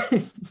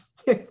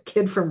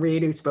kid from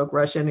Reed who spoke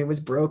Russian, who was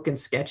broke and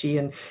sketchy,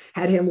 and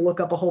had him look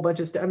up a whole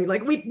bunch of stuff.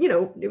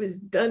 It was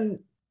done.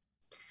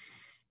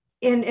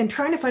 And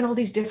trying to find all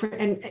these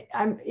different,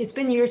 and it's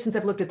been years since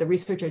I've looked at the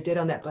research I did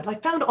on that, but I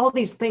found all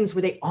these things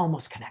where they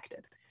almost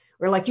connected,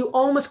 where you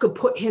almost could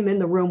put him in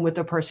the room with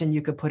the person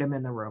you could put him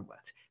in the room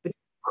with, but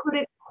you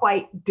couldn't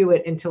quite do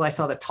it until I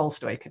saw the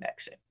Tolstoy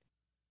connection.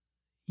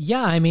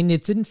 Yeah,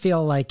 it didn't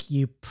feel like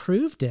you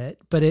proved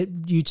it, but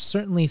you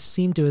certainly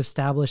seemed to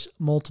establish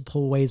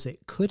multiple ways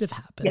it could have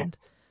happened.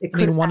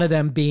 Yes, one of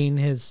them being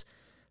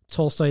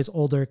Tolstoy's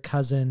older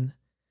cousin.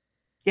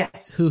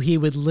 Yes. Who he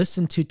would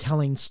listen to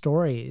telling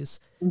stories.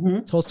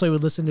 Mm-hmm. Tolstoy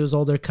would listen to his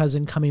older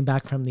cousin coming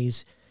back from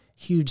these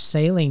huge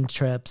sailing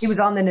trips. He was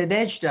on the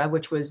Nadezhda,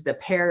 which was the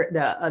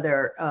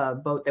other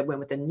boat that went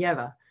with the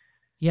Neva.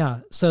 Yeah.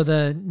 So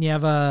the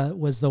Neva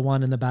was the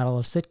one in the Battle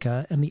of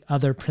Sitka, and the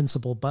other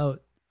principal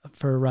boat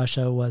for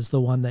Russia was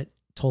the one that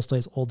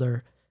Tolstoy's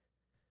older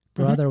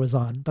brother was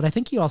on. But I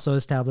think he also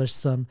established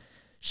some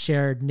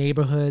shared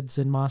neighborhoods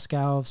in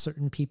Moscow of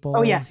certain people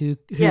who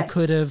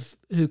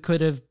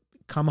could have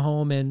come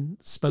home and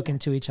spoken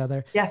to each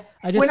other. Yeah.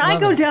 When I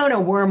go down a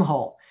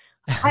wormhole,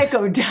 I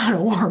go down a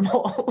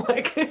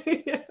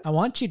wormhole. I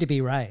want you to be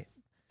right.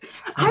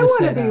 I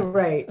want to be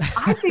right.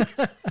 I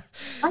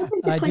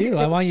think I do.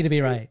 I want you to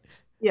be right.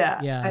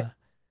 Yeah. Yeah.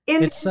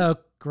 It's so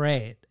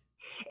great.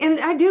 And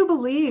I do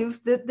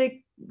believe that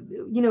they,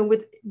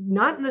 with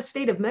not in the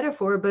state of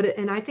metaphor,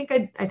 I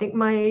think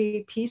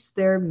my piece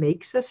there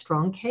makes a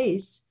strong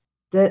case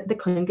that the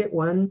Tlingit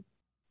won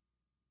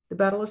the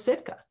Battle of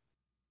Sitka.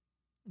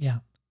 Yeah.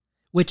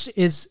 Which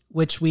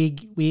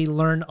we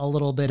learn a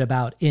little bit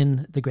about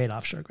in The Great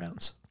Offshore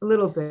Grounds. A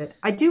little bit.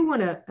 I do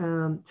want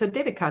to, so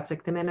David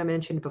Kotzik, the man I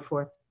mentioned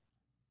before,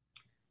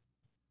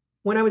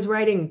 when I was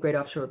writing Great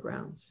Offshore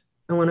Grounds,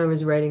 and when I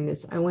was writing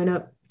this, I went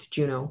up to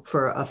Juneau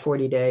for a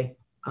 40-day,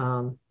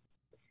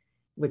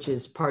 which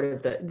is part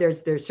of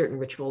there's certain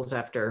rituals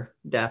after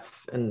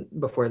death and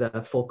before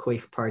the full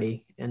Kuich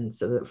party. And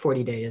so the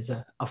 40-day is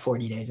a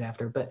 40 days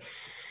after, but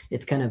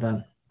it's kind of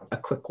a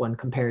quick one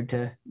compared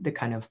to the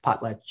kind of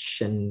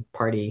potlatch and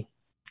party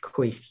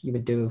Kuich you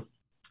would do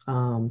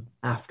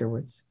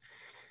afterwards.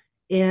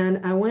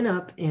 And I went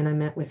up and I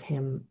met with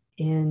him,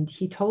 and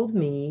he told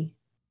me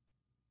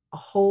a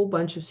whole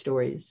bunch of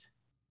stories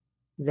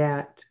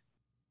that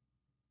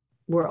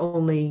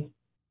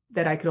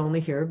I could only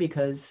hear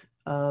because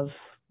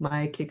of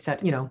my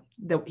Kiksati,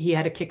 he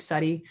had a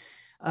Kiksati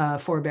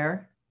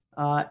forebear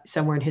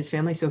somewhere in his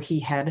family. So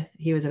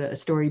he was a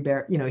story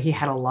bear, he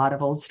had a lot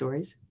of old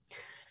stories.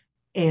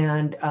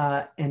 And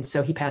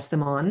so he passed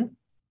them on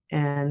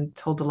and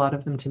told a lot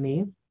of them to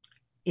me.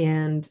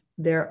 And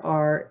there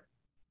are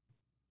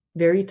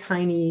very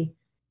tiny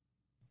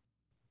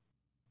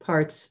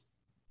parts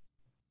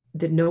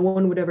that no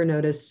one would ever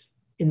notice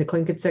in the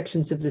Tlingit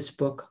sections of this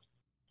book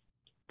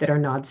that are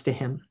nods to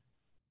him,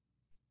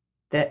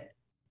 that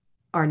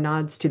are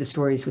nods to the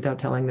stories without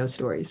telling those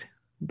stories,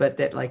 but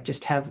that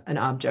just have an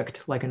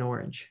object like an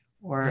orange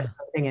or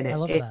something in it. I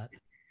love that.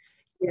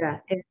 Yeah.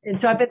 And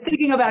so I've been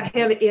thinking about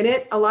him in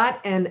it a lot.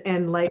 And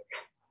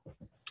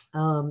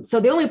so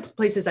the only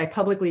places I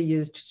publicly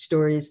used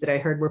stories that I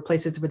heard were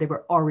places where they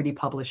were already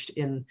published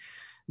in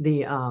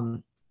the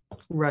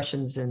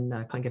Russians in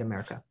Tlingit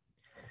America.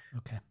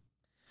 Okay.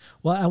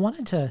 Well, I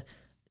wanted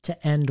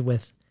to end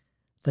with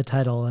the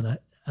title and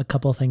a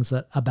couple of things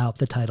about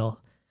the title.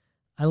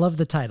 I love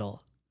the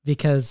title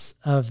because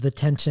of the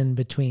tension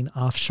between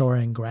offshore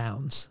and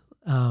grounds.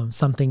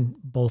 Something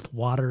both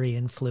watery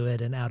and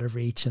fluid and out of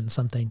reach, and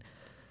something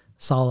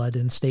solid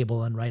and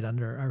stable and right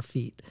under our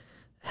feet,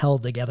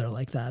 held together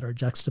like that or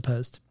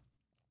juxtaposed.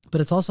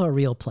 But it's also a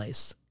real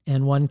place.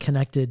 and one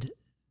connected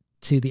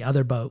to the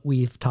other boat,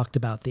 we've talked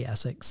about the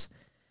Essex,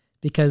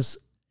 because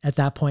at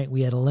that point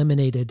we had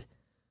eliminated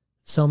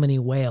so many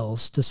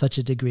whales to such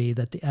a degree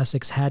that the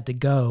Essex had to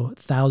go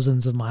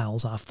thousands of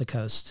miles off the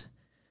coast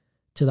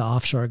to the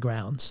offshore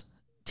grounds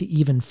to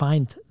even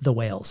find the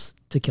whales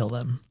to kill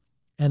them.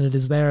 And it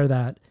is there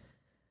that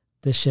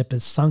the ship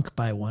is sunk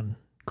by one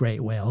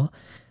great whale.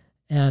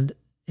 And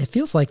it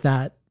feels like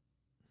that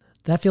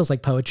feels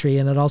like poetry.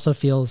 And it also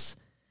feels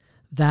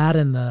that,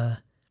 and the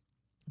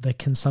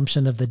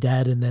consumption of the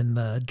dead, and then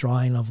the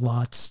drawing of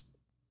lots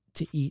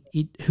to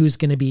eat who's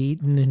going to be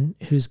eaten and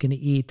who's going to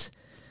eat.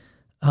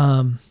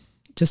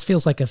 Just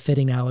feels like a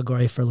fitting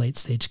allegory for late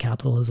stage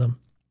capitalism.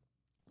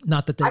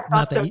 Not that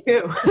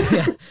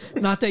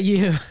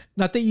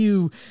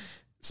you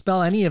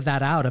spell any of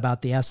that out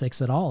about the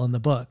Essex at all in the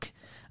book.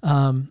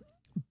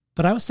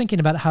 But I was thinking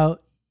about how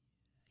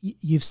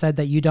you've said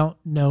that you don't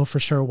know for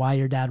sure why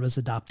your dad was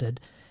adopted,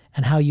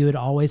 and how you had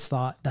always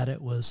thought that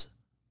it was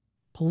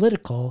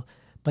political,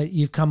 but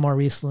you've come more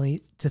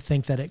recently to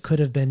think that it could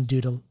have been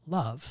due to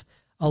love,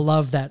 a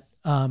love that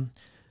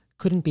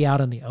couldn't be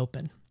out in the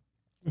open.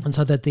 And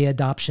so that the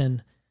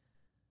adoption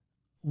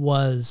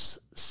was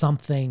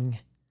something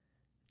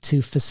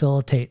to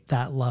facilitate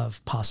that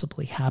love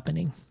possibly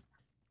happening.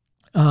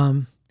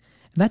 And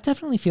that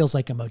definitely feels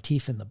like a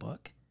motif in the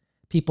book.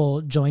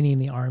 People joining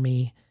the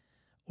army,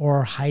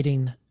 or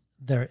hiding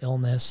their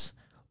illness,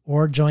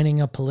 or joining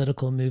a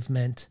political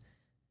movement,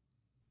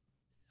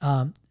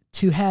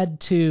 to head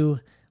to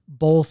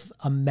both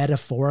a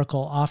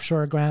metaphorical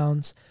offshore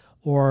grounds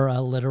or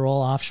a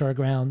literal offshore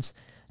grounds,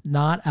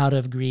 not out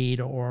of greed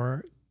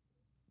or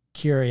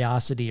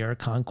curiosity or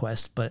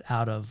conquest, but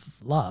out of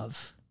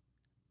love.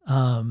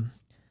 I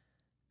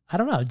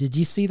don't know. Did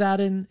you see that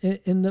in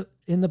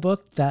the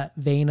book, that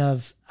vein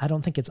of, I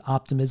don't think it's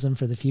optimism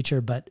for the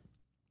future, but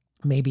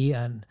maybe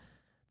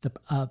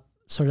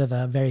sort of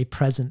a very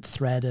present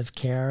thread of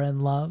care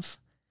and love?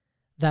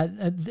 That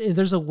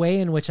there's a way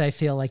in which I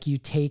feel like you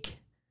take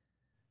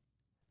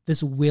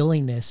this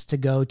willingness to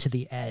go to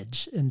the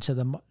edge, into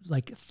the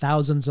like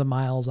thousands of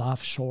miles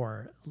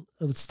offshore.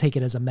 Let's take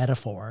it as a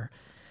metaphor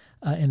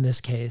in this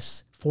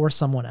case, for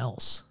someone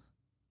else,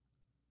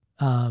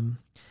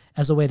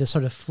 as a way to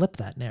sort of flip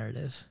that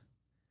narrative.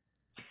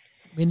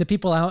 I mean, the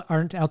people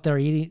aren't out there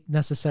eating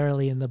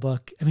necessarily in the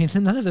book. I mean,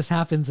 none of this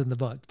happens in the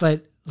book,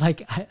 but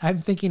like, I'm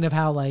thinking of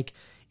how, like,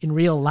 in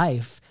real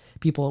life,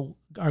 people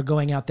are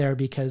going out there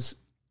because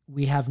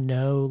we have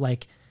no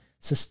like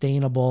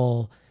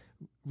sustainable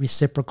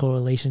reciprocal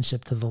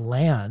relationship to the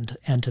land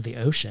and to the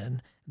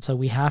ocean. And so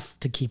we have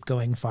to keep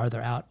going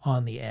farther out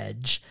on the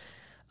edge.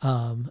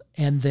 And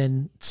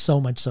then so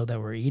much so that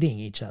we're eating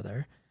each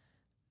other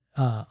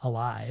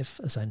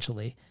alive,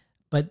 essentially.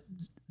 But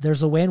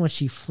there's a way in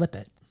which you flip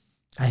it,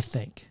 I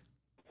think.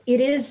 It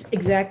is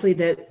exactly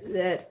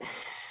that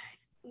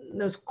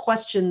those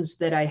questions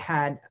that I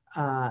had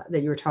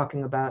that you were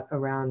talking about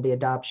around the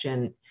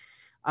adoption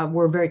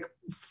were very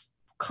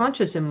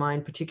conscious in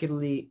mind,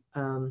 particularly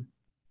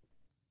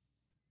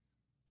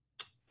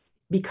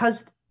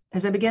because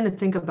as I began to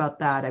think about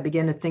that, I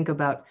began to think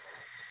about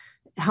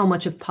how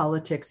much of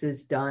politics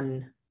is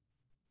done,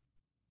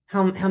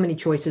 how many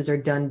choices are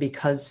done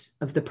because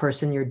of the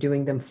person you're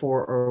doing them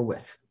for or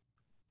with.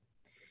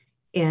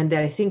 And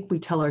that I think we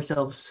tell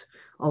ourselves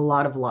a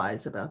lot of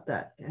lies about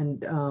that.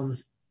 And,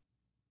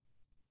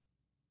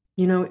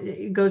 you know,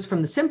 it goes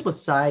from the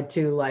simplest side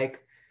to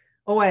like,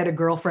 oh, I had a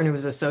girlfriend who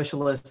was a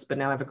socialist, but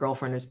now I have a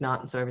girlfriend who's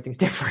not. And so everything's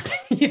different.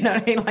 You know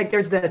what I mean? Like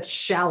there's that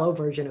shallow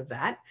version of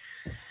that.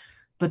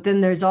 But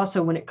then there's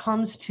also, when it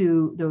comes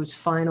to those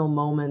final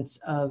moments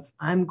of,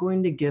 I'm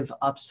going to give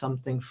up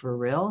something for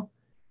real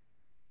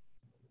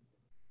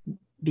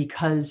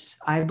because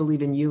I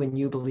believe in you and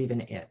you believe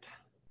in it,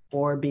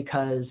 or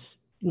because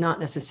not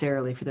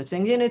necessarily for those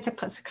things. And it's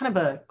kind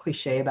of a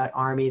cliche about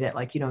army that,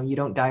 like, you know, you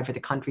don't die for the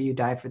country, you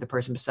die for the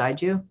person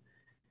beside you.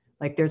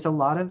 Like there's a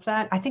lot of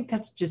that. I think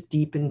that's just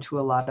deep into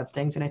a lot of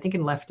things. And I think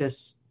in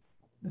leftist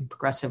and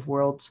progressive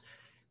worlds,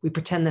 we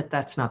pretend that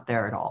that's not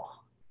there at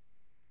all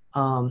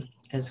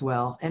as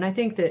well. And I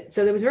think that,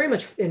 so there was very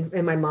much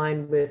in my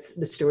mind with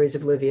the stories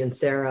of Livia and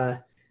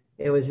Sarah,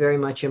 it was very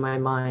much in my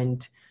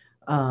mind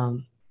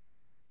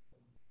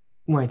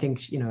when I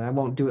think, you know, I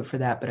won't do it for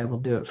that, but I will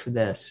do it for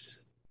this.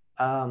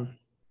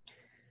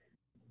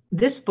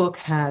 This book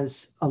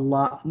has a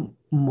lot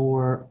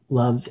more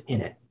love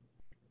in it.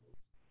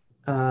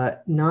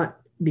 Not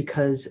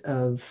because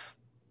of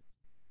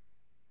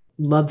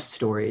love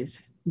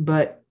stories,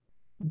 but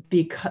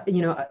because,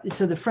 you know,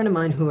 so the friend of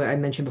mine who I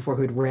mentioned before,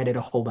 who had read it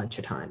a whole bunch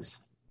of times,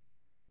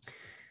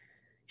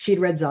 she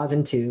had read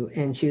Zazen too.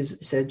 And she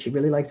said she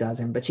really liked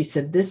Zazen, but she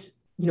said this,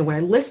 you know, when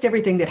I list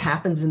everything that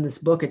happens in this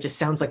book, it just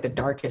sounds like the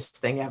darkest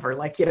thing ever.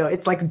 Like, you know,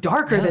 it's like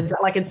darker than,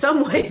 like in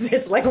some ways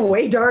it's like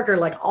way darker,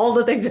 like all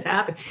the things that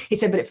happen. He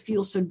said, but it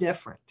feels so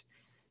different.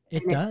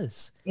 It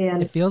does.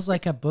 And it feels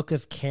like a book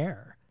of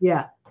care.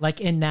 Yeah.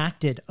 Like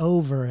enacted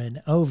over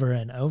and over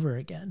and over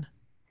again.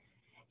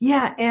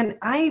 Yeah. And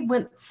I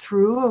went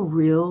through a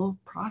real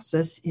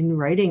process in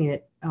writing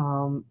it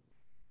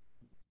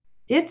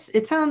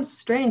it sounds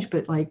strange,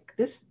 but like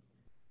this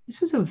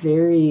was a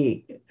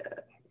very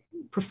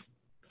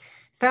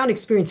profound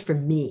experience for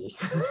me.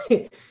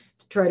 To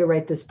try to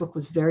write this book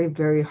was very,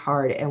 very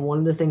hard. And one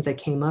of the things I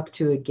came up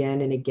to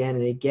again and again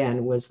and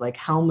again was like,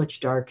 how much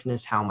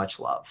darkness, how much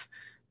love,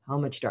 how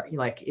much dark,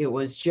 like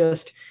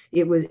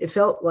it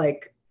felt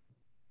like,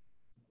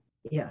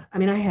 yeah, I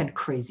mean, I had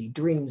crazy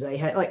dreams. I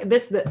had like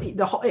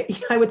the whole,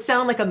 I would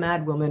sound like a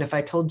mad woman if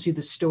I told you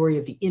the story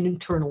of the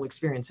internal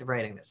experience of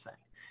writing this thing.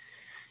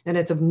 And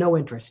it's of no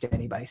interest to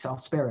anybody, so I'll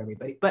spare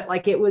everybody. But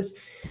like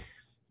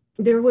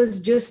there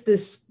was just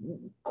this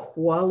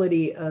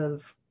quality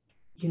of,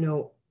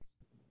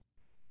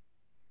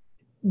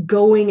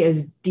 going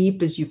as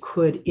deep as you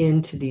could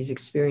into these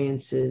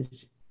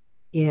experiences.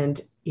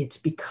 And it's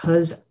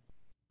because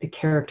the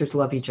characters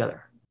love each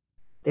other.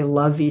 They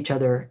love each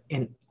other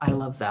and I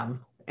love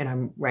them and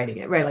I'm writing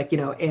it, right? Like,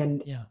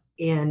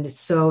 and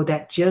so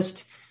that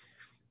just,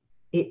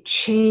 it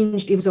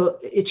changed.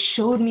 It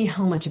showed me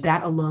how much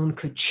that alone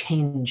could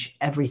change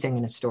everything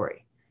in a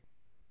story,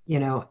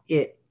 and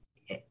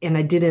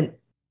I didn't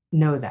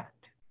know that,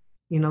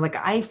 like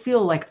I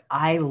feel like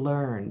I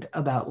learned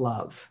about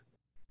love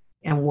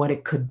and what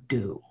it could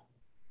do.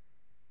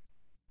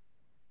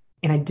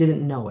 And I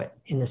didn't know it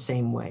in the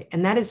same way.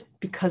 And that is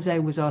because I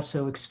was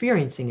also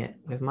experiencing it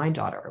with my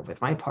daughter, with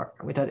my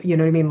partner, with other, you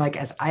know what I mean? Like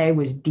as I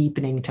was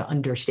deepening to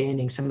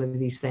understanding some of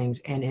these things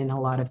and in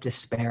a lot of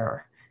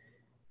despair,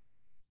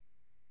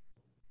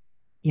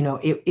 it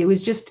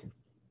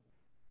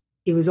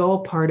was all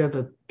part of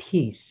a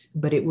piece,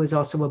 but it was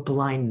also a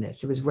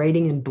blindness. It was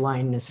writing in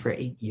blindness for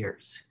 8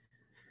 years.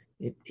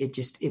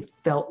 It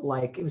felt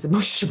like it was the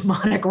most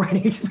shamanic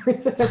writing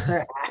experience I've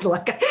ever had.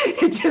 Like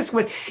it just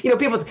was,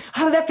 people say,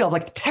 how did that feel?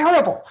 Like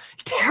terrible.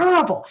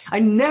 I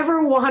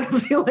never want to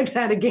feel like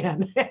that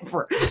again,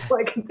 ever.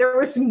 Like there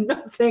was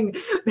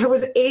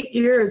 8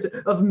 years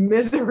of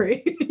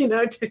misery,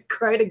 to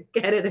try to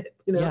get at it,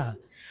 Yeah.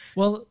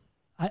 Well,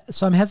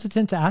 so I'm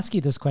hesitant to ask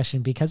you this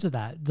question because of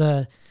that.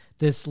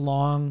 This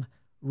long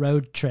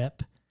road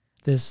trip,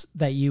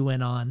 that you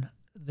went on,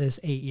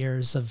 this 8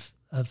 years of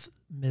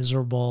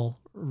miserable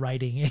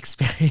writing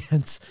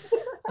experience.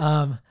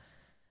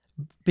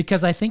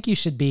 Because I think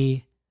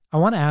I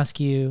want to ask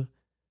you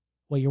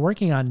what you're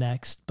working on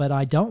next, but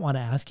I don't want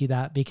to ask you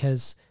that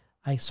because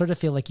I sort of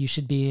feel like you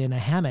should be in a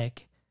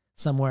hammock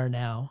somewhere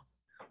now.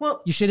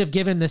 Well, you should have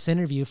given this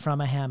interview from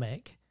a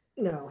hammock.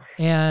 No.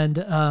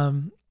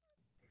 And,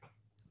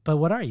 but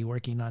what are you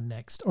working on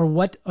next?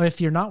 Or if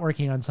you're not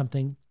working on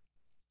something,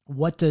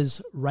 what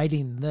does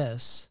writing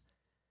this,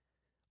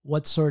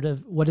 what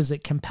does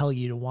it compel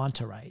you to want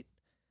to write?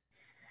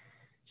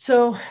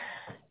 So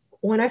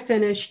when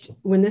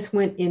this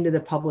went into the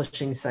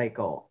publishing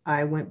cycle,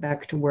 I went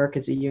back to work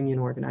as a union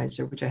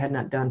organizer, which I had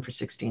not done for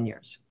 16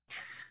 years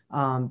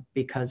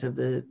because of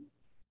the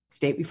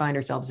state we find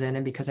ourselves in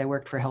and because I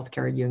worked for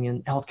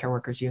healthcare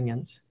workers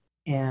unions.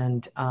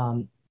 And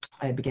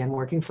I began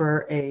working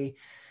for a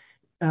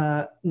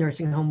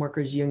nursing home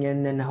workers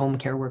union and home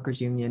care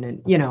workers union,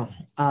 and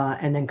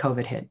and then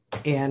COVID hit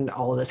and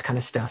all of this kind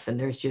of stuff. And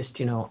there's just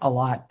a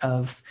lot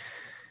of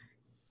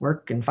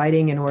work and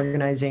fighting and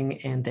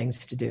organizing and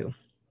things to do.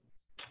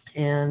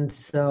 And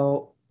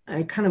so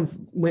I kind of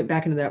went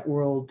back into that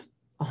world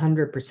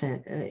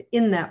 100%.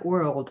 In that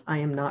world, I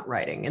am not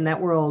writing. In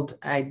that world,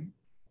 I'm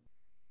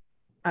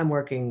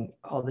working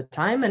all the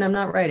time and I'm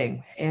not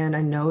writing. And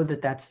I know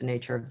that that's the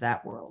nature of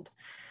that world.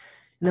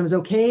 And that was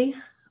okay.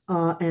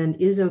 And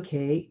is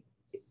okay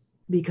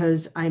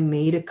because I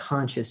made a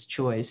conscious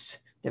choice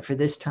that for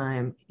this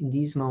time, in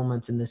these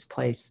moments, in this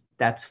place,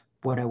 that's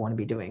what I want to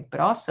be doing.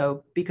 But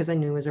also because I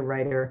knew as a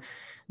writer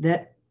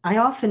that I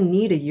often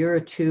need a year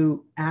or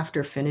two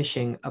after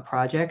finishing a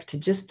project to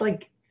just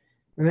like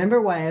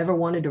remember why I ever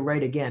wanted to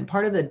write again.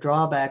 Part of the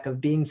drawback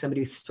of being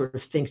somebody who sort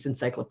of thinks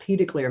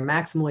encyclopedically or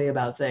maximally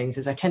about things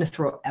is I tend to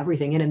throw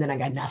everything in and then I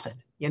got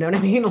nothing. You know what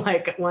I mean?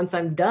 Like once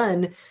I'm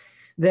done,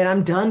 then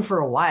I'm done for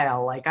a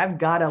while. Like I've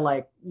got to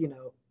let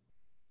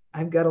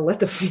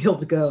the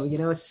fields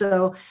go,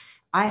 So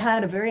I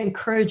had a very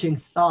encouraging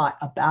thought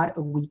about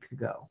a week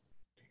ago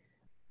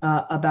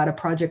about a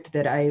project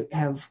that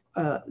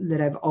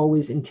that I've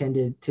always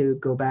intended to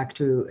go back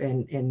to.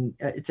 And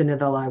it's a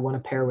novella I want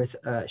to pair with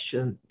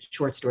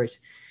short stories.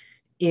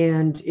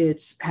 And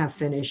it's half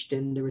finished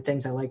and there were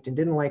things I liked and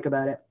didn't like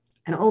about it.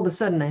 And all of a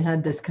sudden I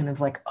had this kind of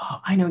like,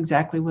 oh, I know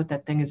exactly what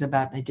that thing is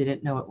about. And I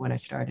didn't know it when I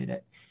started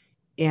it.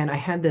 And I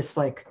had this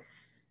like,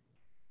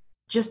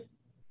 just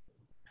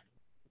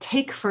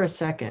take for a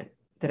second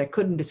that I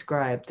couldn't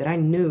describe, that I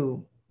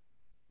knew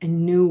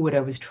what I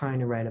was trying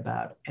to write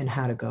about and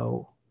how to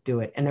go do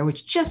it. And there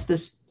was just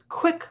this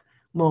quick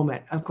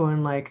moment of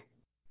going like,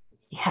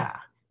 yeah.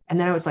 And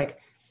then I was like,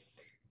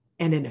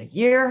 and in a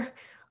year,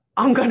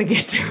 I'm going to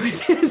get to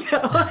it. So,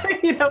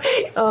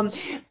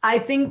 I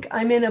think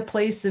I'm in a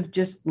place of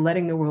just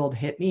letting the world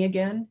hit me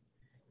again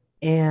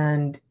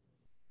and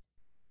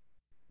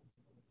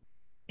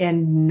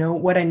know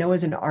what I know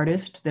as an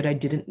artist that I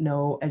didn't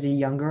know as a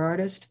younger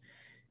artist.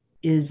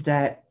 is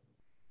that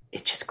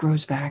it just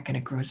grows back and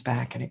it grows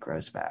back and it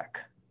grows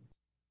back.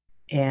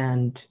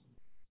 And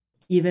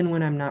even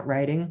when I'm not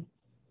writing,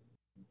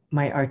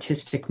 my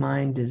artistic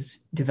mind is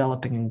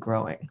developing and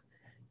growing.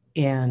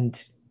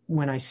 And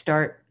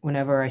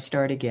whenever I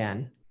start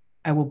again,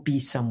 I will be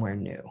somewhere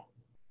new.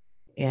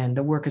 And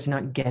the work is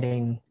not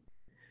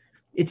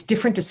it's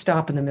different to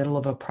stop in the middle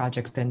of a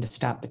project than to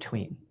stop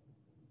between.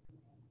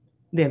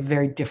 They have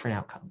very different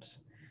outcomes.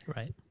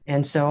 Right.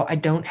 And so I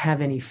don't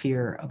have any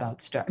fear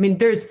about stuff. I mean,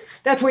 that's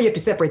where you have to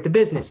separate the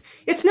business.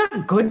 It's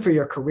not good for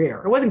your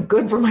career. It wasn't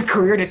good for my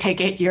career to take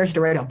 8 years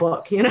to write a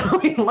book. You know, I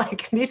mean,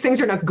 like, these things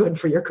are not good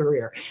for your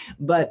career,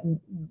 but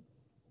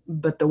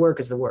the work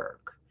is the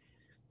work.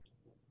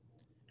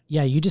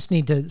 Yeah. You just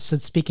need to, so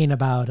speaking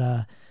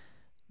about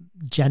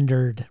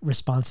gendered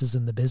responses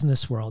in the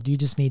business world, you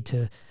just need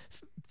to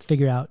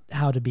figure out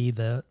how to be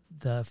the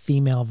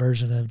female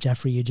version of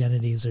Jeffrey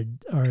Eugenides or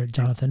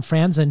Jonathan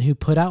Franzen, who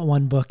put out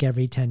one book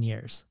every 10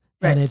 years.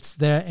 Right.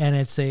 And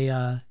it's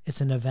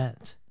an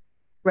event.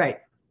 Right.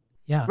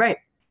 Yeah. Right.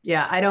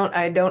 Yeah. I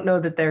don't know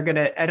that they're going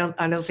to, I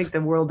don't think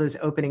the world is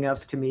opening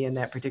up to me in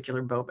that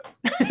particular moment.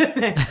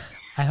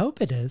 I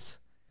hope it is.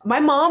 My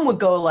mom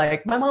would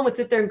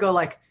sit there and go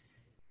like,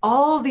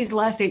 all of these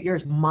last 8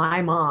 years,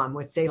 my mom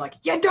would say like,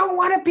 you don't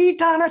want to be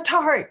Donna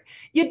Tartt.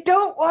 You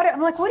don't want to. I'm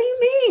like, what do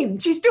you mean?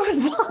 She's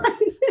doing fine.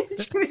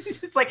 She was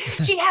just like,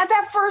 she had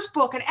that first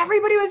book and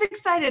everybody was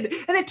excited.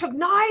 And it took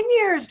 9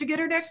 years to get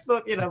her next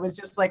book. You know, it was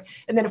just like,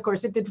 and then of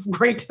course it did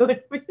great to it.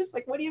 It was just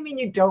like, what do you mean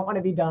you don't want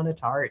to be Donna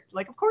Tartt?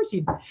 Like, of course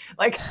you,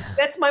 like,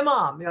 that's my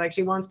mom. Like,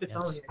 she wants to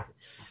tell you.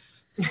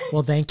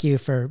 Well, thank you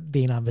for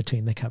being on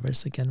Between the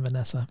Covers again,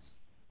 Vanessa.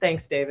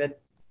 Thanks, David.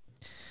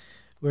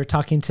 We're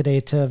talking today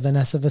to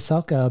Vanessa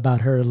Veselka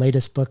about her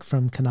latest book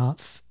from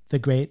Knopf, The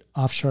Great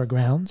Offshore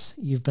Grounds.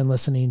 You've been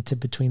listening to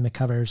Between the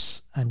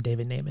Covers. I'm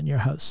David Naiman, your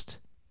host.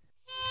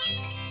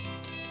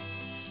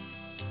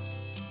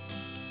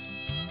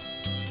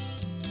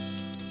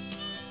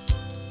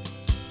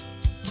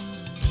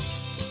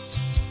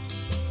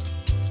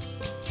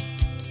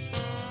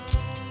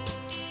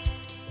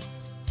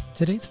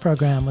 Today's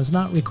program was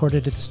not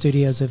recorded at the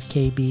studios of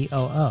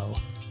KBOO,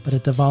 but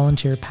at the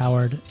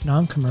volunteer-powered,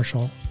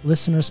 non-commercial,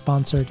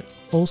 listener-sponsored,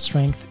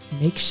 full-strength,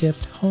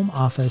 makeshift home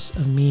office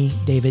of me,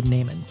 David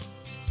Naiman.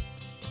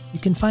 You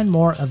can find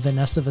more of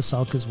Vanessa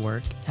Veselka's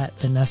work at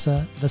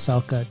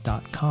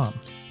vanessaveselka.com.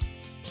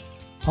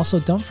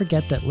 Also, don't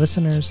forget that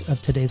listeners of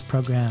today's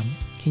program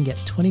can get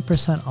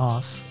 20%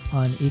 off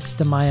on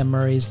Ixta Maya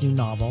Murray's new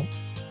novel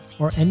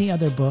or any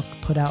other book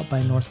put out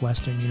by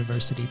Northwestern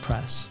University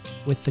Press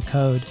with the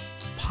code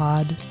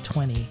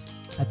POD20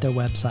 at their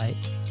website,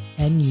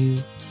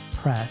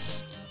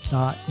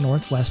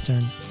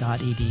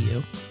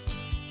 nupress.northwestern.edu.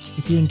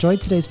 If you enjoyed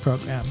today's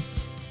program,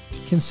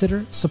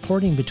 consider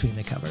supporting Between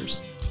the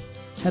Covers.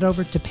 Head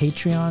over to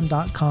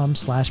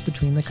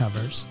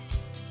patreon.com/betweenthecovers,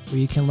 where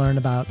you can learn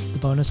about the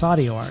bonus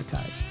audio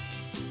archive,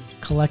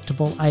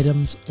 collectible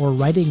items, or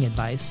writing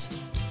advice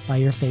by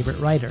your favorite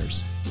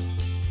writers,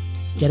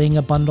 getting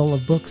a bundle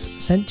of books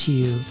sent to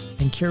you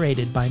and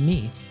curated by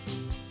me,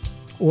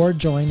 or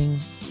joining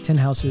Tin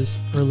House's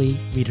early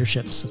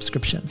readership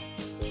subscription.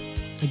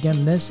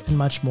 Again, this and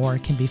much more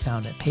can be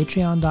found at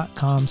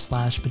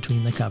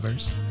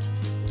patreon.com/betweenthecovers.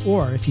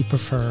 Or if you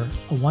prefer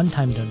a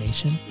one-time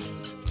donation,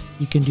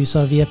 you can do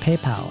so via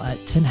PayPal at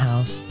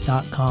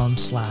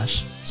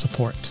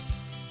tinhouse.com/support.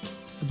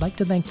 I'd like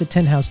to thank the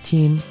Tin House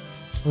team,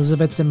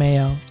 Elizabeth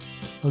DeMeo,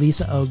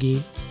 Elisa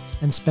Ogie,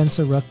 and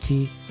Spencer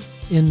Ruchti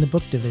in the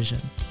book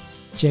division,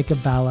 Jacob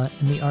Valla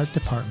in the art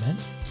department,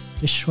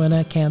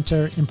 Vishwena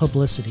Cantor in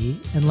publicity,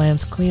 and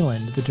Lance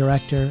Cleland, the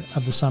director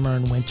of the summer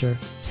and winter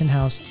Tin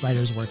House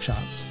Writers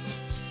Workshops.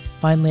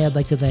 Finally, I'd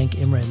like to thank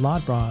Imre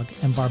Lodbrog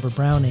and Barbara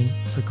Browning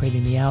for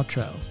creating the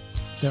outro.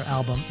 Their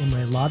album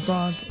Imre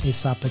Lodbrog, A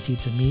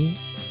Sapatita Me,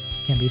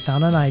 can be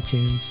found on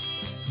iTunes,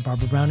 and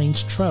Barbara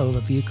Browning's trove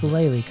of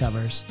ukulele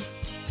covers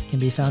can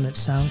be found at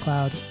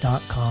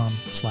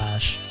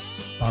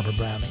soundcloud.com/Barbara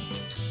Browning.